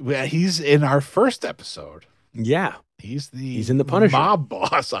 He's in our first episode. Yeah. He's in the Punisher. Mob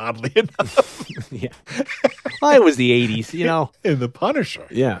boss, oddly enough. Yeah. Well, it was the 80s, In the Punisher.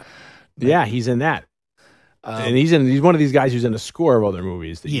 Yeah. Yeah, he's in that. And he's one of these guys who's in a score of other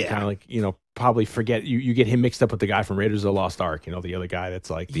movies that you kind of like, probably forget. You get him mixed up with the guy from Raiders of the Lost Ark, the other guy that's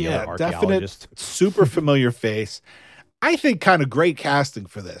like the other archaeologist. Definite, super familiar face. I think kind of great casting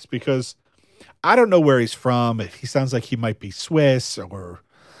for this because I don't know where he's from. He sounds like he might be Swiss or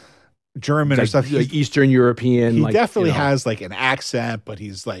German or something. Like Eastern European. He definitely has like an accent, but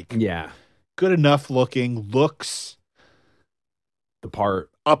he's like good enough looking, looks the part,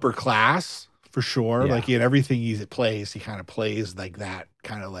 upper class for sure. Yeah. Like in everything he plays, he kind of plays like that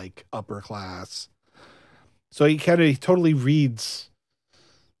kind of like upper class. So he totally reads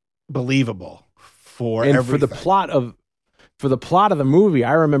believable for everything. For the plot of the movie,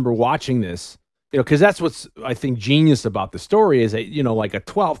 I remember watching this, because that's what's, I think, genius about the story is that, like a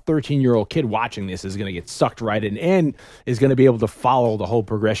 12, 13-year-old kid watching this is going to get sucked right in and is going to be able to follow the whole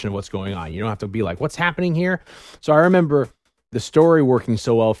progression of what's going on. You don't have to be like, what's happening here? So I remember the story working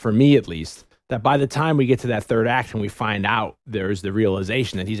so well, for me at least, that by the time we get to that third act and we find out there's the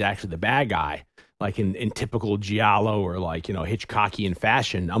realization that he's actually the bad guy, like in typical Giallo or like, Hitchcockian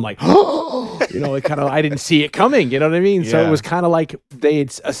fashion, I'm like, it kind of, I didn't see it coming. You know what I mean? Yeah. So it was kind of like they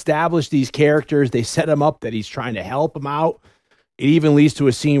had established these characters. They set him up that he's trying to help him out. It even leads to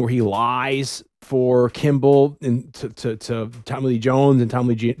a scene where he lies for Kimball and to Tommy Lee Jones, and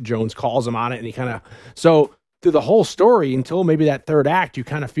Tommy Lee Jones calls him on it. And he kind of, so through the whole story until maybe that third act, you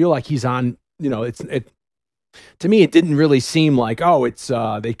kind of feel like he's on, to me, it didn't really seem like, it's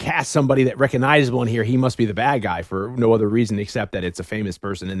they cast somebody that recognizable in here. He must be the bad guy for no other reason except that it's a famous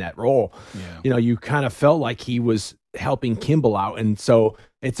person in that role. Yeah. You kind of felt like he was helping Kimball out, and so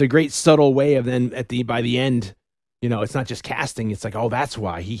it's a great subtle way of then by the end, it's not just casting. It's like, that's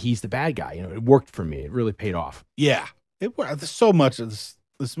why he's the bad guy. It worked for me. It really paid off. Yeah, there's so much of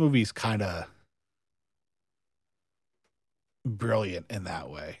this movie's kind of brilliant in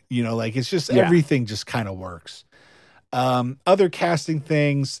that way, like it's just everything just kind of works. Other casting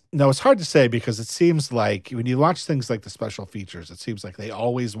things, no, it's hard to say because it seems like when you watch things like the special features, it seems like they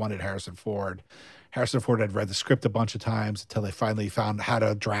always wanted Harrison Ford. Harrison Ford had read the script a bunch of times until they finally found how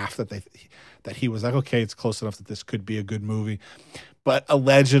to draft that he was like, okay, it's close enough that this could be a good movie. But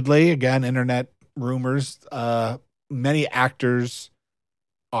allegedly, again, internet rumors, many actors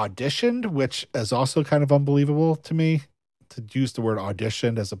auditioned, which is also kind of unbelievable to me, to use the word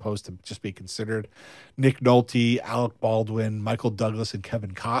auditioned as opposed to just be considered. Nick Nolte, Alec Baldwin, Michael Douglas, and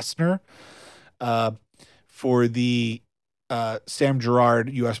Kevin Costner. For the Sam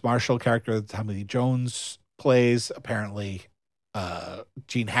Gerard, U.S. Marshal character that Tommy Lee Jones plays, apparently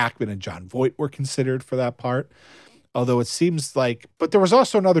Gene Hackman and John Voight were considered for that part. Although it seems like, but there was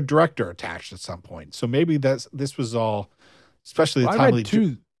also another director attached at some point. So maybe this was all, especially the Tommy Lee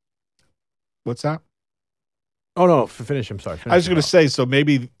Jones. What's that? Oh, no, finish. I'm sorry. I was going to say, so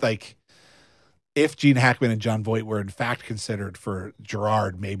maybe like if Gene Hackman and John Voight were in fact considered for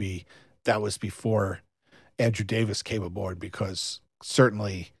Gerard, maybe that was before Andrew Davis came aboard, because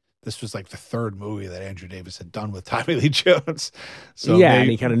certainly this was like the third movie that Andrew Davis had done with Tommy Lee Jones. So yeah,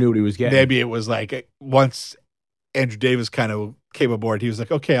 and he kind of knew what he was getting. Maybe it was like once Andrew Davis kind of came aboard, he was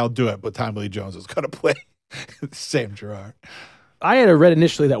like, okay, I'll do it, but Tommy Lee Jones was going to play Sam Gerard. I had read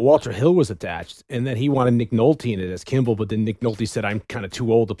initially that Walter Hill was attached and that he wanted Nick Nolte in it as Kimball, but then Nick Nolte said, I'm kind of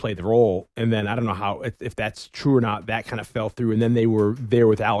too old to play the role. And then I don't know if that's true or not, that kind of fell through. And then they were there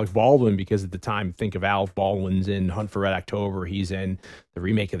with Alec Baldwin, because at the time, think of Alec Baldwin's in Hunt for Red October. He's in the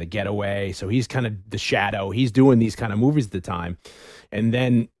remake of The Getaway. So he's kind of the shadow. He's doing these kind of movies at the time. And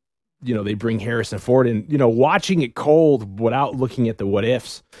then, they bring Harrison Ford in, watching it cold without looking at the what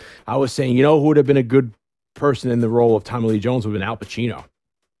ifs. I was saying, who would have been a good person in the role of Tommy Lee Jones would have been Al Pacino.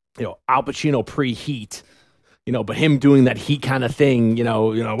 Al Pacino pre-Heat, but him doing that Heat kind of thing,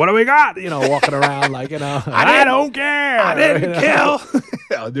 what do we got? Walking around like, I don't care. I didn't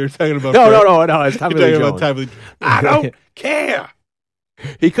kill. They're talking about No. It's Tommy Lee Jones. I don't care.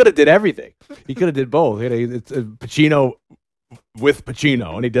 He could have did everything. He could have did both. It's Pacino with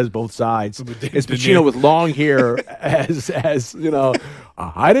Pacino, and he does both sides. It's Pacino with long hair as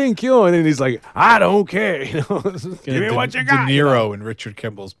I didn't kill him, and he's like, I don't care. Give me what you got. De Niro and Richard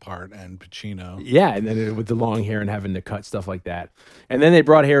Kimball's part, and Pacino. Yeah, and then with the long hair and having to cut stuff like that. And then they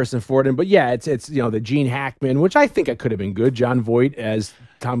brought Harrison Ford in, but yeah, it's the Gene Hackman, which I think I could have been good. John Voight as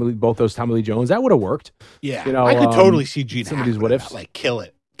both those Tommy Lee Jones, that would have worked. Yeah, I could totally see Gene Hackman what ifs. like kill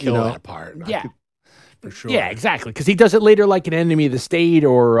that part. Yeah. For sure. Yeah, exactly. Because he does it later, like in Enemy of the State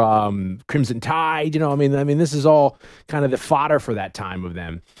or Crimson Tide. I mean, this is all kind of the fodder for that time of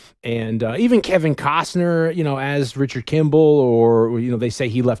them. And even Kevin Costner, as Richard Kimball, or they say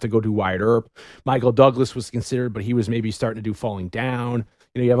he left to go do Wyatt Earp. Michael Douglas was considered, but he was maybe starting to do Falling Down.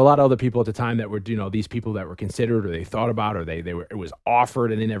 You have a lot of other people at the time that were, these people that were considered, or they thought about, or they were, it was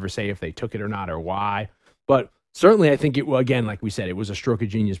offered, and they never say if they took it or not or why. But certainly, I think again, like we said, it was a stroke of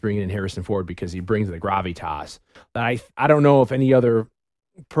genius bringing in Harrison Ford, because he brings the gravitas that I don't know if any other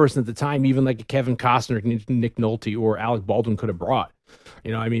person at the time, even like a Kevin Costner, Nick Nolte, or Alec Baldwin could have brought.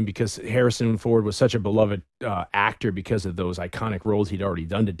 Because Harrison Ford was such a beloved actor because of those iconic roles he'd already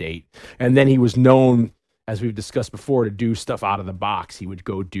done to date. And then he was known, as we've discussed before, to do stuff out of the box. He would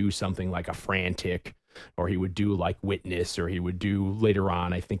go do something like a Frantic, or he would do like Witness, or he would do later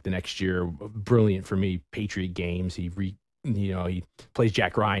on, I think the next year, brilliant for me, Patriot Games. He plays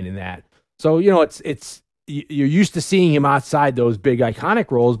Jack Ryan in that. So, it's you're used to seeing him outside those big iconic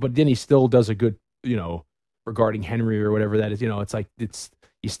roles, but then he still does a good, Regarding Henry or whatever that is, it's like,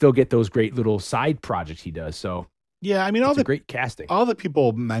 you still get those great little side projects he does. So yeah, I mean, all the great casting, all the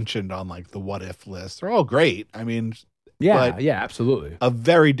people mentioned on like the what if list, they're all great. I mean, yeah, absolutely. A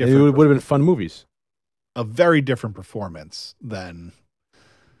very different. It would have been fun movies. A very different performance than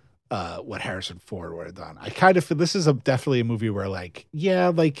what Harrison Ford would have done. I kind of feel this is definitely a movie where like you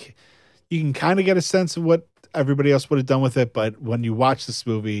can kind of get a sense of what everybody else would have done with it, but when you watch this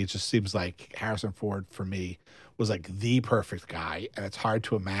movie, it just seems like Harrison Ford for me was like the perfect guy, and it's hard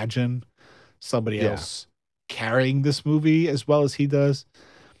to imagine somebody else carrying this movie as well as he does.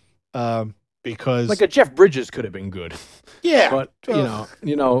 Because like a Jeff Bridges could have been good. Yeah. But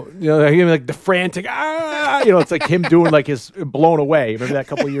like the frantic, it's like him doing like his Blown Away. Remember that a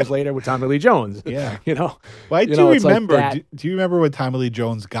couple of years later with Tommy Lee Jones? Yeah. Well, I do remember. Like do you remember when Tommy Lee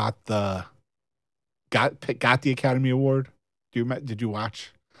Jones got the Academy Award? Did you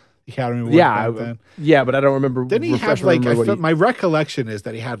watch the Academy Award? Yeah, but I don't remember. Didn't he have like? My recollection is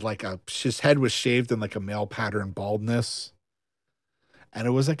that he had like his head was shaved in like a male pattern baldness. And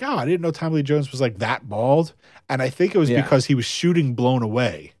it was like, I didn't know Tommy Lee Jones was like that bald. And I think it was because he was shooting Blown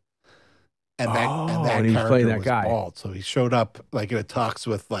Away. And that he was playing that was guy. Bald. So he showed up like in a tux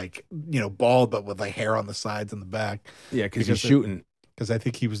with like, bald, but with like hair on the sides and the back. Yeah, because he's shooting. Because I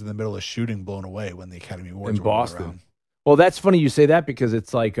think he was in the middle of shooting Blown Away when the Academy Awards in were Boston. Around. Well, that's funny you say that, because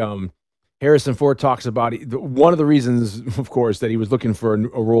it's like Harrison Ford talks about one of the reasons, of course, that he was looking for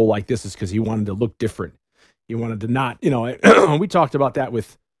a role like this is because he wanted to look different. He wanted to not, we talked about that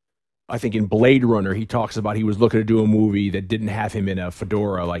with, I think in Blade Runner, he talks about he was looking to do a movie that didn't have him in a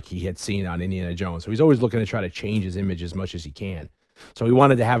fedora like he had seen on Indiana Jones. So he's always looking to try to change his image as much as he can. So he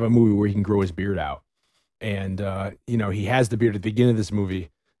wanted to have a movie where he can grow his beard out. And, he has the beard at the beginning of this movie.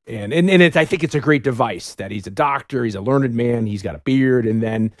 And I think it's a great device that he's a doctor, he's a learned man, he's got a beard, and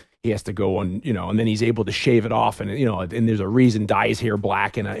then he has to go on, and then he's able to shave it off, and and there's a reason, dye his hair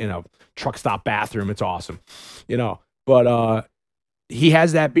black in a truck stop bathroom. It's awesome, But he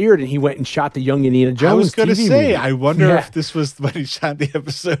has that beard, and he went and shot the Young Indiana Jones. I was going to say, movie. I wonder if this was when he shot the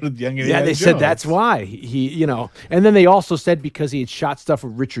episode of the Young Indiana Jones. Yeah, they said that's why he, and then they also said because he had shot stuff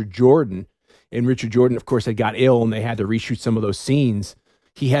with Richard Jordan, and Richard Jordan, of course, had got ill, and they had to reshoot some of those scenes.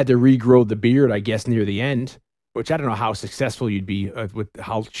 He had to regrow the beard, I guess, near the end, which I don't know how successful you'd be with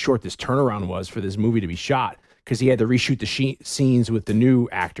how short this turnaround was for this movie to be shot, because he had to reshoot the scenes with the new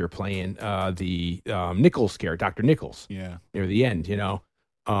actor playing the Nichols character, Dr. Nichols, near the end,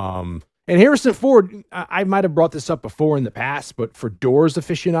 And Harrison Ford, I might have brought this up before in the past, but for Doors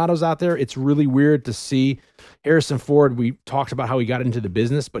aficionados out there, it's really weird to see Harrison Ford. We talked about how he got into the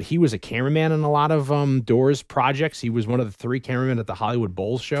business, but he was a cameraman in a lot of Doors projects. He was one of the 3 cameramen at the Hollywood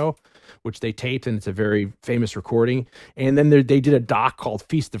Bowl show, which they taped, and it's a very famous recording. And then they did a doc called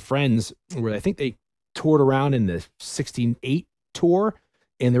Feast of Friends, where I think they toured around in the 68 tour,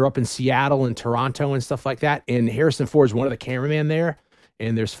 and they're up in Seattle and Toronto and stuff like that. And Harrison Ford's one of the cameramen there.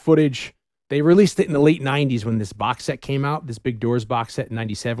 And there's footage. They released it in the late 90s when this box set came out, this Big Doors box set in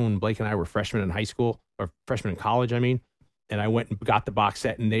 97 when Blake and I were freshmen in high school, or freshmen in college, I mean. And I went and got the box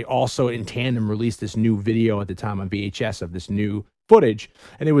set. And they also, in tandem, released this new video at the time on VHS of this new footage.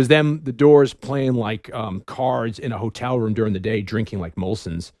 And it was them, the Doors, playing like cards in a hotel room during the day, drinking like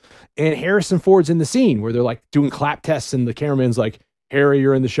Molson's. And Harrison Ford's in the scene where they're like doing clap tests, and the cameraman's like, Harry,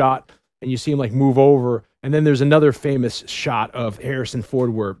 you're in the shot. And you see him like move over. And then there's another famous shot of Harrison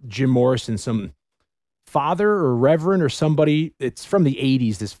Ford where Jim Morrison, some father or reverend or somebody, it's from the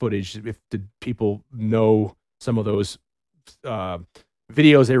 80s, this footage, if the people know some of those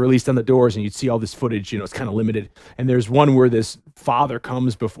videos they released on the Doors, and you'd see all this footage, it's kind of limited. And there's one where this father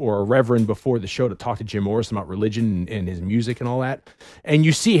comes before, a reverend before the show, to talk to Jim Morrison about religion and his music and all that. And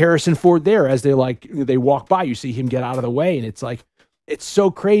you see Harrison Ford there as they walk by, you see him get out of the way. And it's like, it's so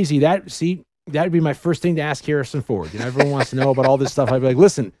crazy that'd be my first thing to ask Harrison Ford. Everyone wants to know about all this stuff. I'd be like,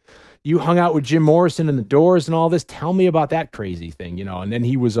 listen, you hung out with Jim Morrison and the Doors and all this. Tell me about that crazy thing, And then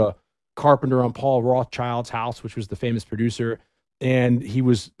he was a carpenter on Paul Rothchild's house, which was the famous producer. And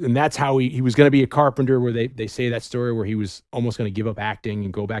that's how he was going to be a carpenter, where they say that story where he was almost going to give up acting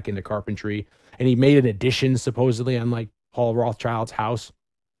and go back into carpentry. And he made an addition supposedly on like Paul Rothchild's house.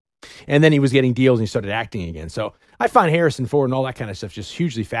 And then he was getting deals and he started acting again. So I find Harrison Ford and all that kind of stuff just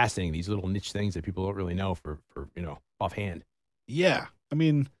hugely fascinating. These little niche things that people don't really know for offhand. Yeah. I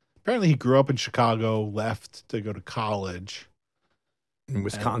mean, apparently he grew up in Chicago, left to go to college. In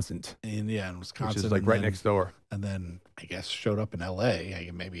Wisconsin. In Wisconsin. Which is like right next door. And then I guess showed up in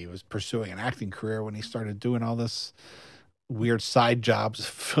L.A. Maybe he was pursuing an acting career when he started doing all this weird side jobs,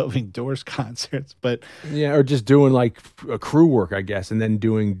 filming Doors concerts, but or just doing like a crew work, I guess, and then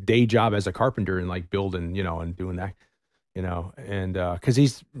doing day job as a carpenter and like building, and doing that, and because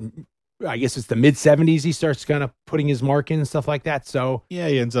I guess it's the mid 70s he starts kind of putting his mark in and stuff like that. So yeah,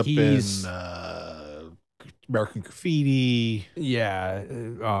 he ends up in American Graffiti. Yeah,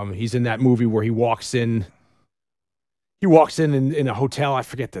 he's in that movie where he walks in. He walks in a hotel. I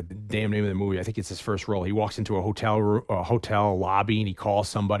forget the damn name of the movie. I think it's his first role. He walks into a hotel lobby, and he calls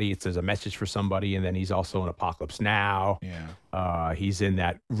somebody. It says a message for somebody, and then he's also in Apocalypse Now. Yeah. He's in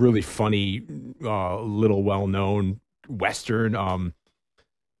that really funny, little well-known Western.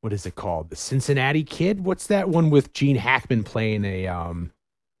 What is it called? The Cincinnati Kid? What's that one with Gene Hackman playing the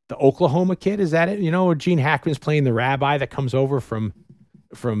Oklahoma Kid? Is that it? Where Gene Hackman's playing the rabbi that comes over from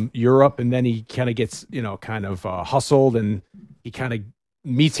Europe, and then he kind of gets, hustled, and he kind of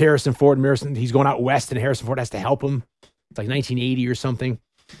meets Harrison Ford, and he's going out west, and Harrison Ford has to help him. It's like 1980 or something.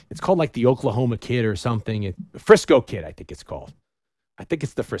 It's called like the Oklahoma Kid or something. Frisco Kid, I think it's called. I think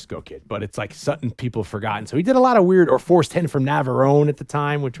it's the Frisco Kid, but it's like something people have forgotten. So he did a lot of weird, or Force 10 from Navarone at the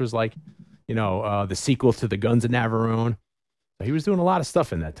time, which was like, the sequel to the Guns of Navarone. So he was doing a lot of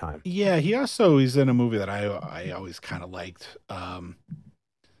stuff in that time. Yeah, he's in a movie that I always kind of liked,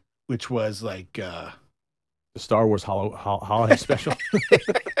 which was like the Star Wars holiday special.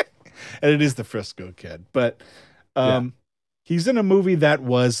 And it is the Frisco Kid. But he's in a movie that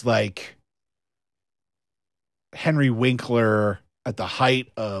was like Henry Winkler at the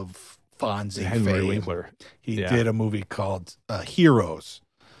height of Fonzie Henry fame. Winkler. He did a movie called Heroes,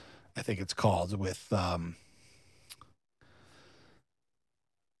 I think it's called, with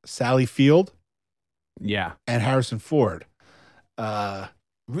Sally Field, Yeah. and Harrison Ford.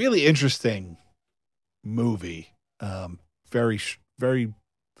 Really interesting movie. Very, very,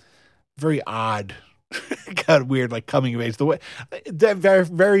 very odd. Kind of weird, like coming of age. The way that very,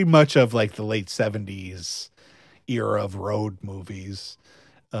 very much of like the late 70s era of road movies.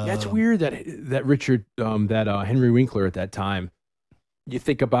 Yeah, it's weird that Richard, Henry Winkler at that time, you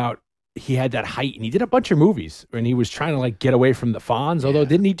think about, he had that height and he did a bunch of movies and he was trying to like get away from the Fonz. Although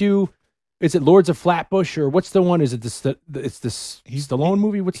didn't he do, is it Lords of Flatbush or what's the one? Is it it's this Stallone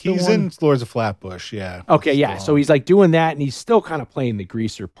movie? What's the one? He's in Lords of Flatbush. Yeah. Okay. Yeah. So he's like doing that and he's still kind of playing the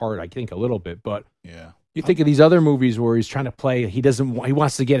greaser part, I think a little bit, but yeah. You think of these other movies where he's trying to play, he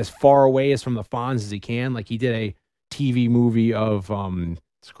wants to get as far away as from the Fonz as he can. Like he did a TV movie of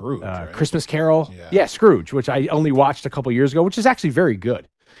Scrooge, right? Christmas Carol. Yeah, Scrooge, which I only watched a couple years ago, which is actually very good.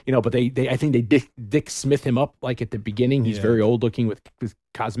 But I think they Dick Smith him up like at the beginning. He's very old looking with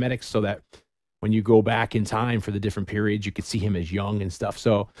cosmetics, so that when you go back in time for the different periods, you could see him as young and stuff.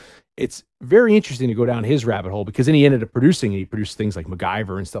 So it's very interesting to go down his rabbit hole, because then he ended up producing, and he produced things like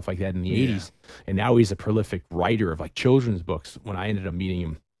MacGyver and stuff like that in the 80s. And now he's a prolific writer of like children's books when I ended up meeting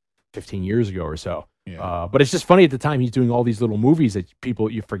him 15 years ago or so. But it's just funny at the time he's doing all these little movies that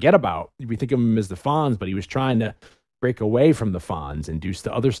you forget about. We think of him as the Fonz, but he was trying to break away from the Fonz and do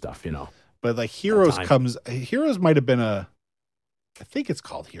other stuff, But like Heroes might have been I think it's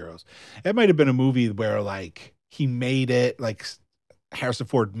called Heroes. It might have been a movie where like he made it, like Harrison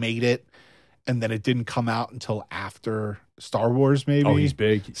Ford made it, and then it didn't come out until after Star Wars, maybe. Oh, he's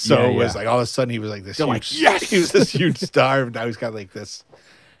big. So it was like all of a sudden he was like this huge, like, yes! He was this huge star, and now he's got like this.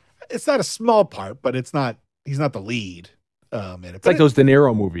 It's not a small part, but he's not the lead. It's like those De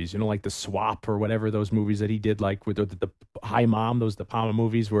Niro movies, like The Swap or whatever, those movies that he did, like with the Hi Mom, those De Palma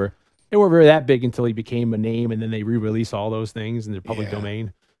movies, where they weren't very that big until he became a name, and then they re-release all those things in their public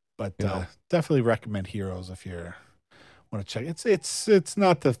domain. But definitely recommend Heroes if you want to check. It's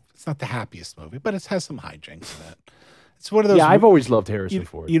not the happiest movie, but it has some hijinks in it. It's one of those. Yeah, I've always loved Harrison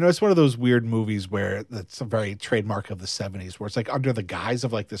Ford. It's one of those weird movies where that's a very trademark of the 70s, where it's like under the guise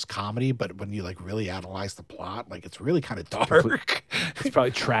of like this comedy, but when you like really analyze the plot, like it's really kind of dark. It's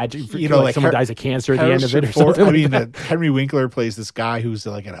probably tragic. Like someone dies of cancer at the end of it or Ford, something. Henry Winkler plays this guy who's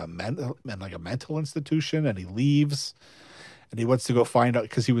like in a mental institution, and he leaves, and he wants to go find out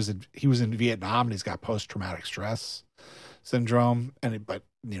because he was in Vietnam and he's got post-traumatic stress syndrome, but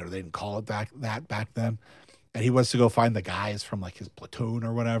they didn't call it back then. And he wants to go find the guys from like his platoon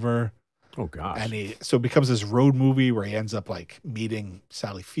or whatever. Oh gosh. And so it becomes this road movie where he ends up like meeting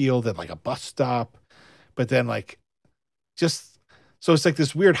Sally Field at like a bus stop. But then so it's like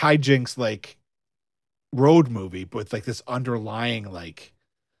this weird hijinks like road movie, but with like this underlying like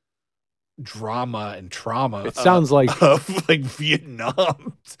drama and trauma. It sounds like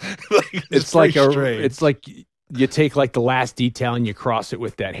Vietnam. It's like you take like the last detail and you cross it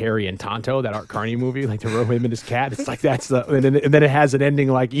with that Harry and Tonto, that Art Carney movie, like the road him and his cat. It's like and then it has an ending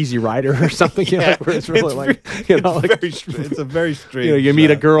like Easy Rider or something. Where it's really it's a very strange. You meet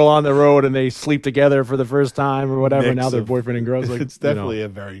a girl on the road and they sleep together for the first time or whatever. Now they're boyfriend and girls. Like it's definitely a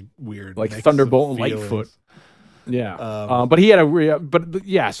very weird, like Thunderbolt and Lightfoot. Yeah, but he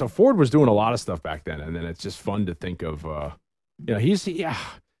had so Ford was doing a lot of stuff back then, and then it's just fun to think of.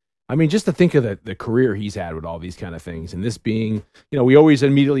 I mean, just to think of the career he's had with all these kind of things, and this being, we always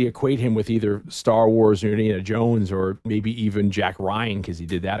immediately equate him with either Star Wars or Indiana Jones, or maybe even Jack Ryan, because he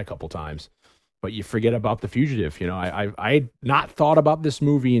did that a couple times. But you forget about The Fugitive. I had not thought about this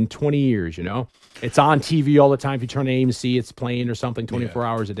movie in 20 years. It's on TV all the time. If you turn on AMC, it's playing or something 24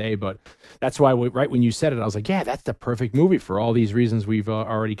 hours a day. But that's why, right when you said it, I was like, yeah, that's the perfect movie for all these reasons we've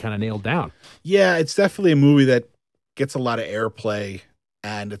already kind of nailed down. Yeah, it's definitely a movie that gets a lot of airplay.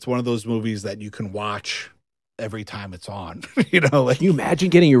 And it's one of those movies that you can watch every time it's on. Can you imagine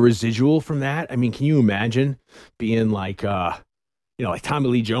getting a residual from that? I mean, can you imagine being like, like Tommy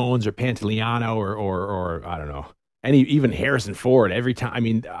Lee Jones or Pantoliano or I don't know, even Harrison Ford every time? I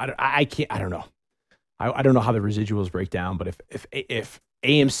mean, I can't. I don't know. I don't know how the residuals break down, but if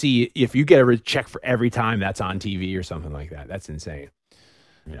AMC, if you get a check for every time that's on TV or something like that, that's insane.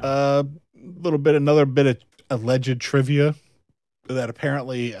 Another bit of alleged trivia. That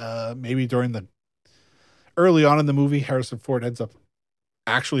apparently, maybe early on in the movie, Harrison Ford ends up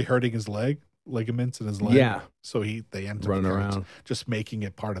actually hurting his ligaments in his leg. Yeah. So they end up running around, just making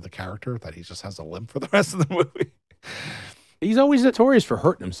it part of the character that he just has a limp for the rest of the movie. He's always notorious for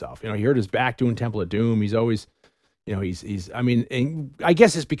hurting himself. He hurt his back doing Temple of Doom. He's always, I mean, and I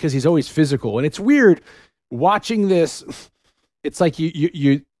guess it's because he's always physical. And it's weird watching this. It's like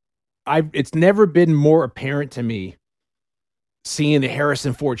it's never been more apparent to me seeing the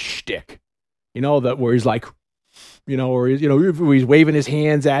Harrison Ford shtick, where he's like, or where he's waving his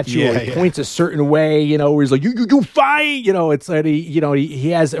hands at you, or he points a certain way, where he's like, you fight, it's like he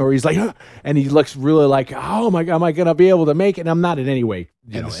has, or he's like, huh, and he looks really like, oh my God, am I gonna be able to make it? And I'm not in any way.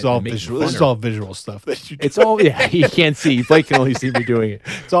 This is all visual. This is all visual stuff that you do. It's all he can't see. Blake can only see me doing it.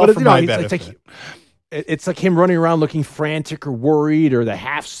 It's all for my benefit. It's like him running around looking frantic or worried, or the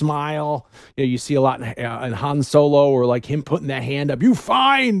half smile. You see a lot in Han Solo, or like him putting that hand up. You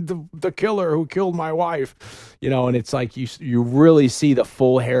find the killer who killed my wife, and it's like you really see the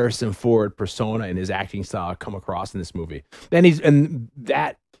full Harrison Ford persona and his acting style come across in this movie. He's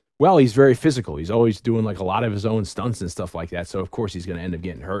very physical. He's always doing like a lot of his own stunts and stuff like that. So of course he's going to end up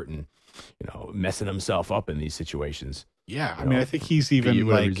getting hurt and messing himself up in these situations. Yeah, I mean, I think he's even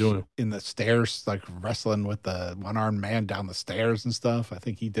like in the stairs, like wrestling with the one-armed man down the stairs and stuff. I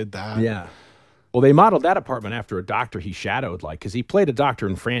think he did that. Yeah. Well, they modeled that apartment after a doctor he shadowed, because he played a doctor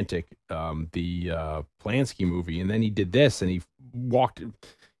in Frantic, the Polanski movie, and then he did this, and he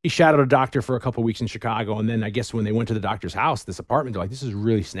shadowed a doctor for a couple of weeks in Chicago, and then I guess when they went to the doctor's house, this apartment, they're like, this is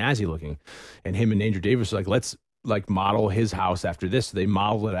really snazzy looking, and him and Andrew Davis were like, let's like model his house after this. So they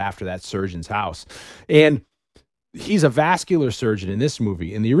modeled it after that surgeon's house, and he's a vascular surgeon in this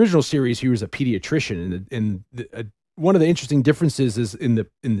movie. In the original series, he was a pediatrician, and one of the interesting differences is in the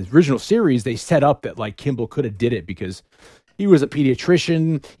original series, they set up that like Kimball could have did it because he was a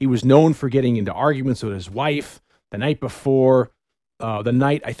pediatrician. He was known for getting into arguments with his wife the night before. The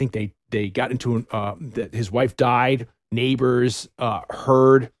night I think they got into that his wife died. Neighbors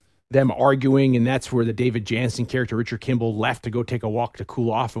heard them arguing, and that's where the David Jansen character Richard Kimball left to go take a walk to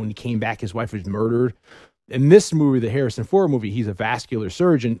cool off. And when he came back, his wife was murdered. In this movie, the Harrison Ford movie, he's a vascular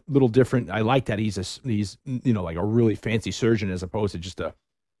surgeon. Little different. I like that he's like a really fancy surgeon as opposed to just a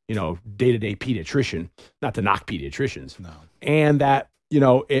day-to-day pediatrician. Not to knock pediatricians, no. And that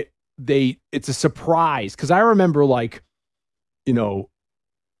it's a surprise because I remember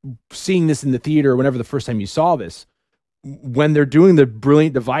seeing this in the theater whenever the first time you saw this, when they're doing the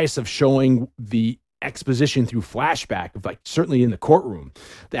brilliant device of showing the exposition through flashback of like certainly in the courtroom,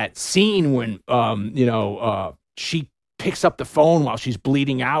 that scene when she picks up the phone while she's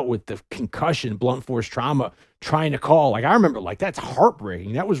bleeding out with the concussion, blunt force trauma, trying to call. Like I remember, like that's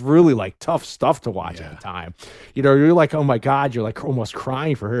heartbreaking. That was really like tough stuff to watch at the time. You're like, oh my God, you're like almost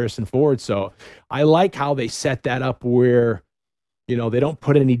crying for Harrison Ford. So I like how they set that up where they don't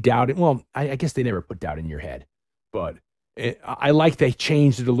put any doubt in. Well, I guess they never put doubt in your head, but I like they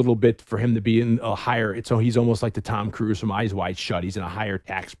changed it a little bit for him to be in a higher. So he's almost like the Tom Cruise from Eyes Wide Shut. He's in a higher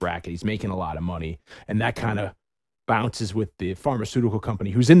tax bracket. He's making a lot of money, and that kind of bounces with the pharmaceutical company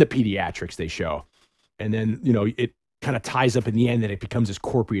who's in the pediatrics they show, and then it kind of ties up in the end that it becomes this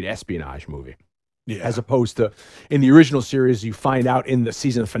corporate espionage movie. Yeah. As opposed to in the original series, you find out in the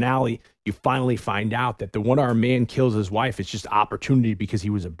season finale, you finally find out that the one-armed man kills his wife. It's just opportunity because he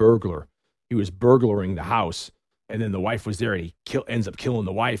was a burglar. He was burglaring the house. And then the wife was there, and he ends up killing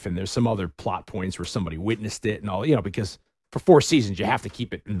the wife. And there's some other plot points where somebody witnessed it and all, because for 4 seasons, you have to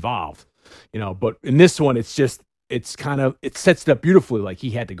keep it involved, But in this one, it sets it up beautifully. Like he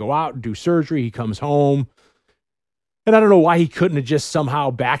had to go out and do surgery. He comes home. And I don't know why he couldn't have just somehow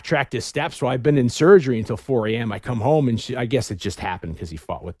backtracked his steps. Well, I've been in surgery until 4 a.m. I come home, and I guess it just happened because he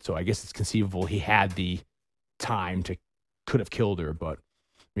fought with. So I guess it's conceivable he had the time could have killed her, but,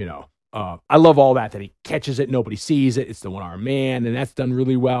 I love all that he catches it. Nobody sees it. It's the one-armed man, and that's done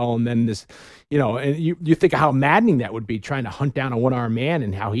really well. And then this, and you think of how maddening that would be trying to hunt down a one-armed man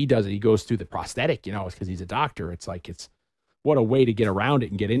and how he does it. He goes through the prosthetic, it's because he's a doctor. It's like, what a way to get around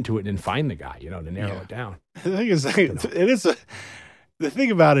it and get into it and then find the guy, to narrow it down. The thing is, the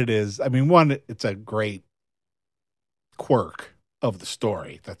thing about it is, I mean, one, it's a great quirk of the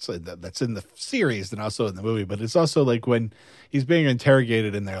story that's in the series and also in the movie, but it's also like when he's being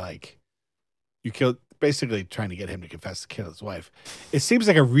interrogated and they're like, you killed, basically trying to get him to confess to kill his wife. It seems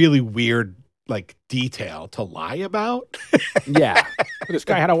like a really weird like detail to lie about. Yeah. This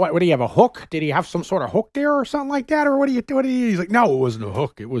guy had what do you have, a hook? Did he have some sort of hook there or something like that? Or what do you do? He's like, no, it wasn't a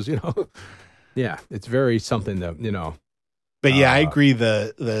hook. It was, yeah, it's very something that, But yeah, I agree.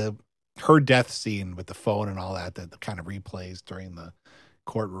 Her death scene with the phone and all that kind of replays during the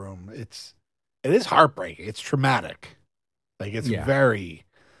courtroom. It is heartbreaking. It's traumatic. Like it's very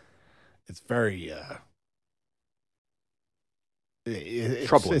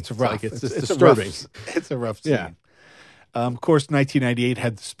troubling. It's rough. Like it's disturbing. It's a rough scene. Yeah. Of course, 1998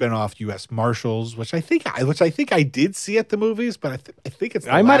 had the spinoff U.S. Marshals, which I think I did see at the movies, but I think it's.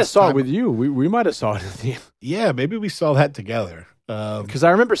 I might have saw it with you. We might have saw it. Yeah, maybe we saw that together. Because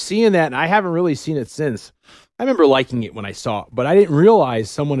I remember seeing that, and I haven't really seen it since. I remember liking it when I saw it, but I didn't realize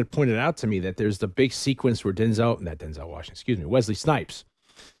someone had pointed out to me that there's the big sequence where Wesley Snipes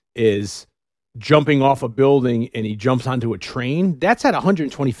is jumping off a building and he jumps onto a train. That's at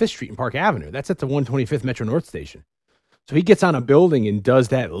 125th Street and Park Avenue. That's at the 125th Metro North Station. So he gets on a building and does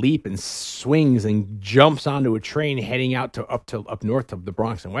that leap and swings and jumps onto a train heading out to up north of the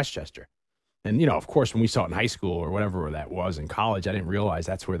Bronx and Westchester. And, you know, of course, when we saw it in high school or whatever that was in college, I didn't realize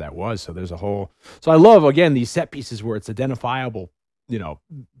that's where that was. So there's a whole... So I love, again, these set pieces where it's identifiable, you know,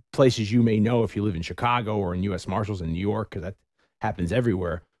 places you may know if you live in Chicago or in U.S. Marshals in New York, because that happens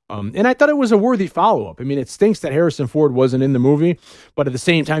everywhere. And I thought it was a worthy follow-up. I mean, it stinks that Harrison Ford wasn't in the movie, but at the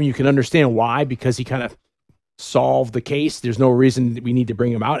same time, you can understand why, because he kind of solved the case. There's no reason we need to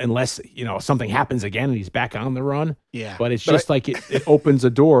bring him out unless, you know, something happens again and he's back on the run. Yeah. But it's just like it opens a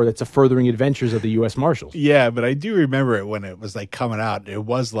door that's a furthering adventures of the U.S. Marshals. Yeah, but I do remember it when it was like coming out. It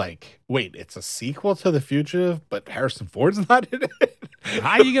was like, wait, it's a sequel to The Fugitive, but Harrison Ford's not in it?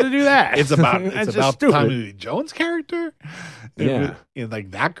 How are you going to do that? It's about Tommy stupid. Lee Jones' character? Yeah.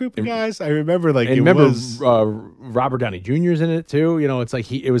 Like that group of guys? I remember like Robert Downey Jr.'s in it too. You know, it's like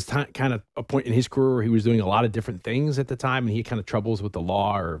it was kind of a point in his career where he was doing a lot of different things at the time, and he had kind of troubles with the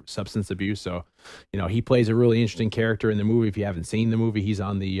law or substance abuse. So, you know, he plays a really interesting character in the movie. If you haven't seen the movie, he's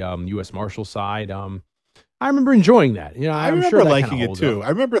on the U.S. Marshal side. I remember enjoying that. You know, I remember liking it too. I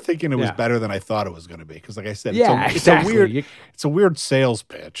remember thinking it was better than I thought it was going to be. Because, like I said, it's a weird sales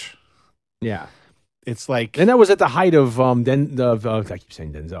pitch. Yeah, it's like, and that was at the height of I keep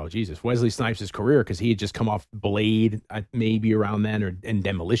saying Denzel. Jesus, Wesley Snipes' career, because he had just come off Blade, maybe around then, and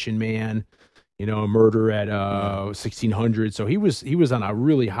Demolition Man. You know, Murder at 1600. So he was on a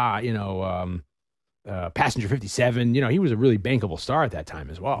really high. You know. Passenger 57, you know, he was a really bankable star at that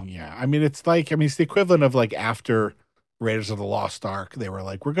time as well. Yeah, I mean, it's the equivalent of like after Raiders of the Lost Ark, they were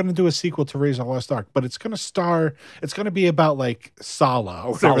like, we're going to do a sequel to Raiders of the Lost Ark, but it's going to be about like Sala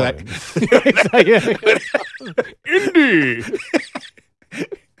or whatever Indy.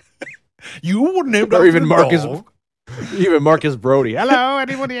 You wouldn't have or even Marcus. Even Marcus Brody. Hello,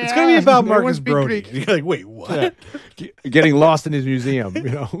 anybody? It's going to be about Marcus Brody. You're like, wait, what? Getting lost in his museum, you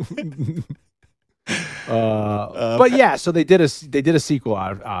know. But yeah, so they did a sequel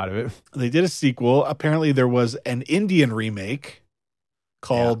out of it. They did a sequel. Apparently, there was an Indian remake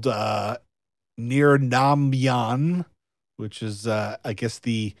called Nir Namyan, which is I guess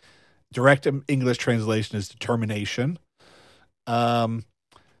the direct English translation is Determination.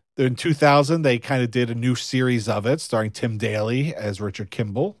 In 2000, they kind of did a new series of it, starring Tim Daly as Richard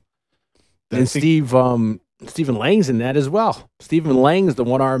Kimball. And Stephen Lang's in that as well. Stephen Lang's the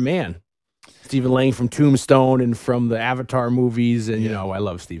one-armed man. Stephen Lang from Tombstone and from the Avatar movies. And, you know, I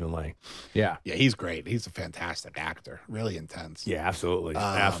love Stephen Lang. Yeah. Yeah, he's great. He's a fantastic actor. Really intense. Yeah, absolutely.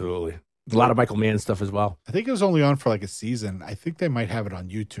 Absolutely. A lot of Michael Mann stuff as well. I think it was only on for like a season. I think they might have it on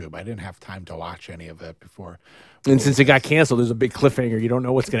YouTube. I didn't have time to watch any of it before. And since it got canceled, there's a big cliffhanger. You don't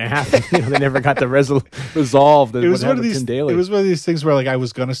know what's going to happen. You know, they never got the resolved. It was one of these things where like I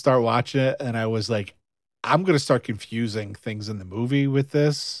was going to start watching it and I was like, I'm going to start confusing things in the movie with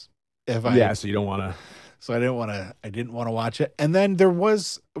this. So you don't want to. So I didn't want to watch it. And then there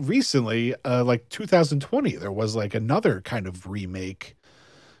was recently, like 2020, there was like another kind of remake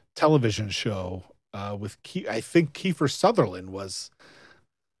television show with I think Kiefer Sutherland was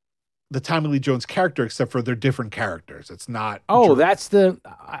the Tommy Lee Jones character, except for they're different characters. It's not. Oh,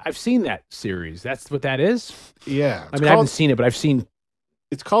 I've seen that series. That's what that is. Yeah. I haven't seen it, but I've seen.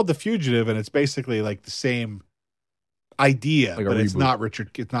 It's called The Fugitive, and it's basically like the same idea, like, but it's not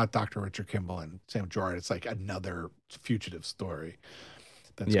Dr. Richard Kimball and Sam Jordan. It's like another fugitive story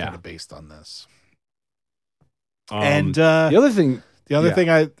that's kind of based on this. And the other thing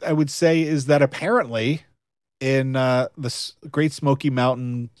I would say is that apparently in the Great Smoky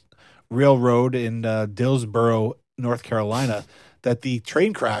Mountain Railroad in Dillsboro, North Carolina, that the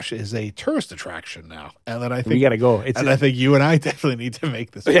train crash is a tourist attraction now, and that I think we got to go. I think you and I definitely need to make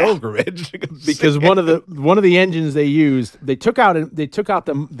this pilgrimage because one of the engines they used, they took out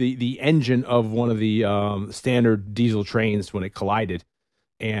the engine of one of the standard diesel trains when it collided,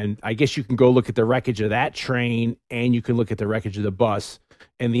 and I guess you can go look at the wreckage of that train, and you can look at the wreckage of the bus,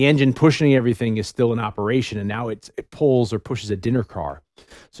 and the engine pushing everything is still in operation, and now it pulls or pushes a dinner car,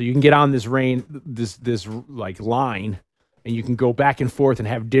 so you can get on this like line. And you can go back and forth and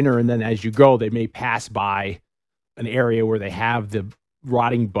have dinner. And then as you go, they may pass by an area where they have the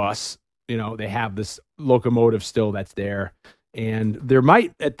rotting bus. You know, they have this locomotive still that's there. And there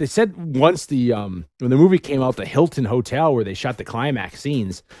might, they said once when the movie came out, the Hilton Hotel where they shot the climax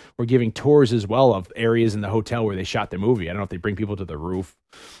scenes were giving tours as well of areas in the hotel where they shot the movie. I don't know if they bring people to the roof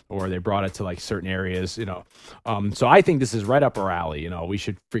or they brought it to like certain areas, So I think this is right up our alley. We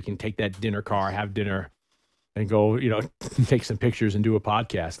should freaking take that dinner car, have dinner, and go, take some pictures and do a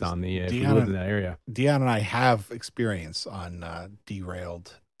podcast on if we live in that area. Dion and I have experience on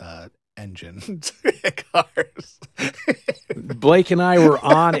derailed engine cars. Blake and I were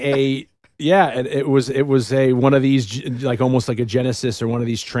on it was a one of these, like almost like a Genesis or one of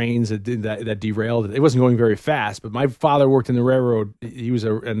these trains that derailed. It wasn't going very fast, but my father worked in the railroad. He was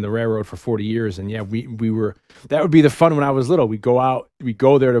in the railroad for 40 years, and we were. That would be the fun when I was little. We'd go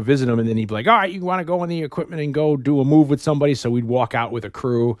there to visit him, and then he'd be like, "All right, you want to go on the equipment and go do a move with somebody?" So we'd walk out with a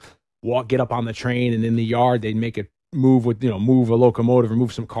crew, get up on the train, and in the yard they'd make a move with move a locomotive or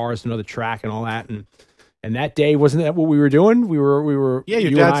move some cars to another track and all that. And that day, wasn't that what we were doing? We were. Yeah,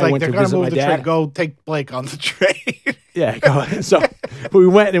 your dad's like, they're going to move the train. Go take Blake on the train. Yeah, go ahead. So we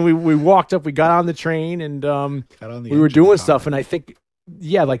went and we walked up. We got on the train and we were doing stuff. And I think,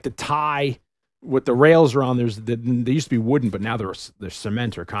 like the tie with the rails around, they used to be wooden, but now they're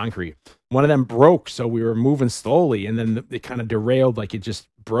cement or concrete. One of them broke, so we were moving slowly, and then it kind of derailed, like it just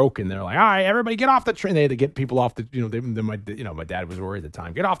broke. And they're like, "All right, everybody, get off the train." They had to get people off the, my dad was worried at the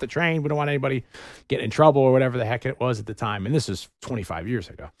time. Get off the train. We don't want anybody getting in trouble or whatever the heck it was at the time. And this is 25 years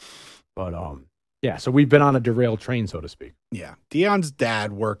ago. But so we've been on a derailed train, so to speak. Yeah, Dion's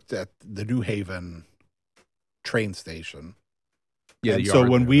dad worked at the New Haven train station. Yeah, and so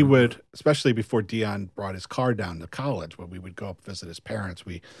when we would, especially before Dion brought his car down to college, when we would go up visit his parents,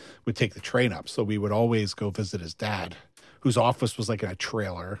 we would take the train up. So we would always go visit his dad, whose office was like in a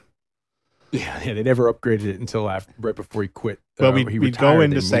trailer. Yeah, they never upgraded it until right before he quit. But we'd go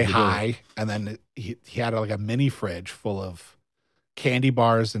in to say hi, and then he had like a mini fridge full of candy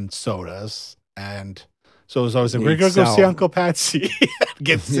bars and sodas, and so it was always like, we're going to go see Uncle Patsy,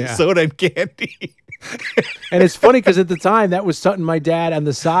 get soda and candy. And it's funny because at the time that was something my dad on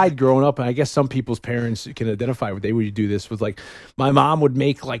the side growing up, and I guess some people's parents can identify what they would do. This was like my mom would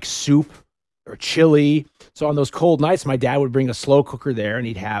make like soup or chili. So on those cold nights, my dad would bring a slow cooker there, and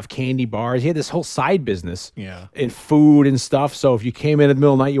he'd have candy bars. He had this whole side business, in food and stuff. So if you came in the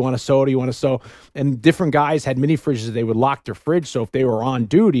middle of the night, you want a soda, and different guys had mini fridges. They would lock their fridge, so if they were on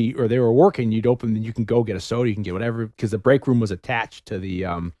duty or they were working, you'd open and you can go get a soda, you can get whatever, because the break room was attached to the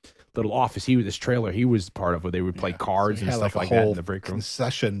little office. This trailer he was part of, where they would play cards and stuff like that in the break room.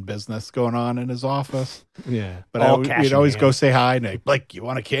 Concession business going on in his office. Yeah, but we'd always go say hi, and I'd, Blake, you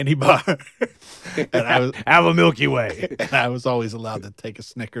want a candy bar? And I was have a Milky Way. And I was always allowed to take a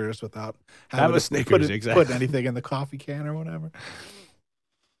Snickers without having to put anything in the coffee can or whatever.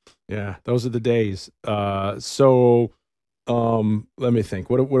 Yeah, those are the days. So let me think.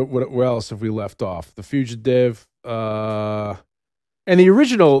 What else have we left off? The Fugitive. And the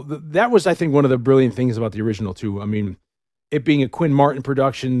original, that was, I think, one of the brilliant things about the original, too. I mean, it being a Quinn Martin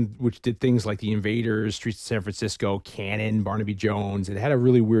production, which did things like The Invaders, Streets of San Francisco, Cannon, Barnaby Jones. It had a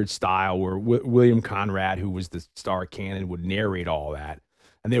really weird style where William Conrad, who was the star of Cannon, would narrate all that.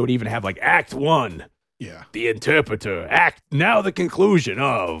 And they would even have, like, Act 1, the interpreter, now the conclusion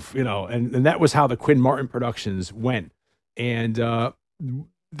of, and that was how the Quinn Martin productions went. And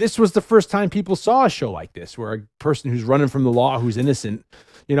this was the first time people saw a show like this, where a person who's running from the law, who's innocent,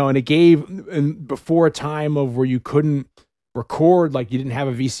 and it gave, and before a time of where you couldn't record, like you didn't have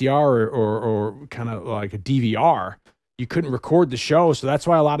a VCR or kind of like a DVR, you couldn't record the show. So that's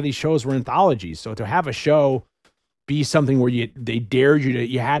why a lot of these shows were anthologies. So to have a show be something where they dared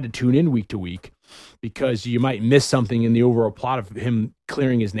you had to tune in week to week because you might miss something in the overall plot of him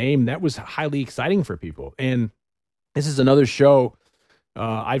clearing his name, that was highly exciting for people. And this is another show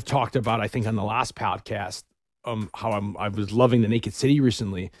I've talked about, I think, on the last podcast, how I was loving the Naked City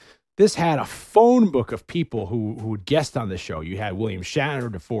recently. This had a phone book of people who would guest on the show. You had William Shatner,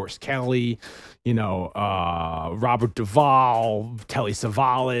 DeForest Kelley, Robert Duvall, Telly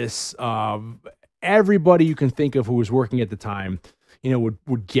Savalas, everybody you can think of who was working at the time,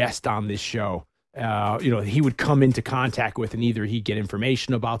 would guest on this show. He would come into contact with, and either he'd get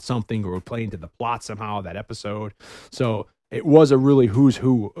information about something or would play into the plot somehow of that episode. So it was a really who's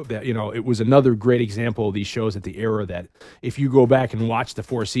who that, it was another great example of these shows at the era that if you go back and watch the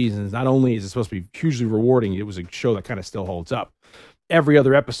 4 seasons, not only is it supposed to be hugely rewarding, it was a show that kind of still holds up. Every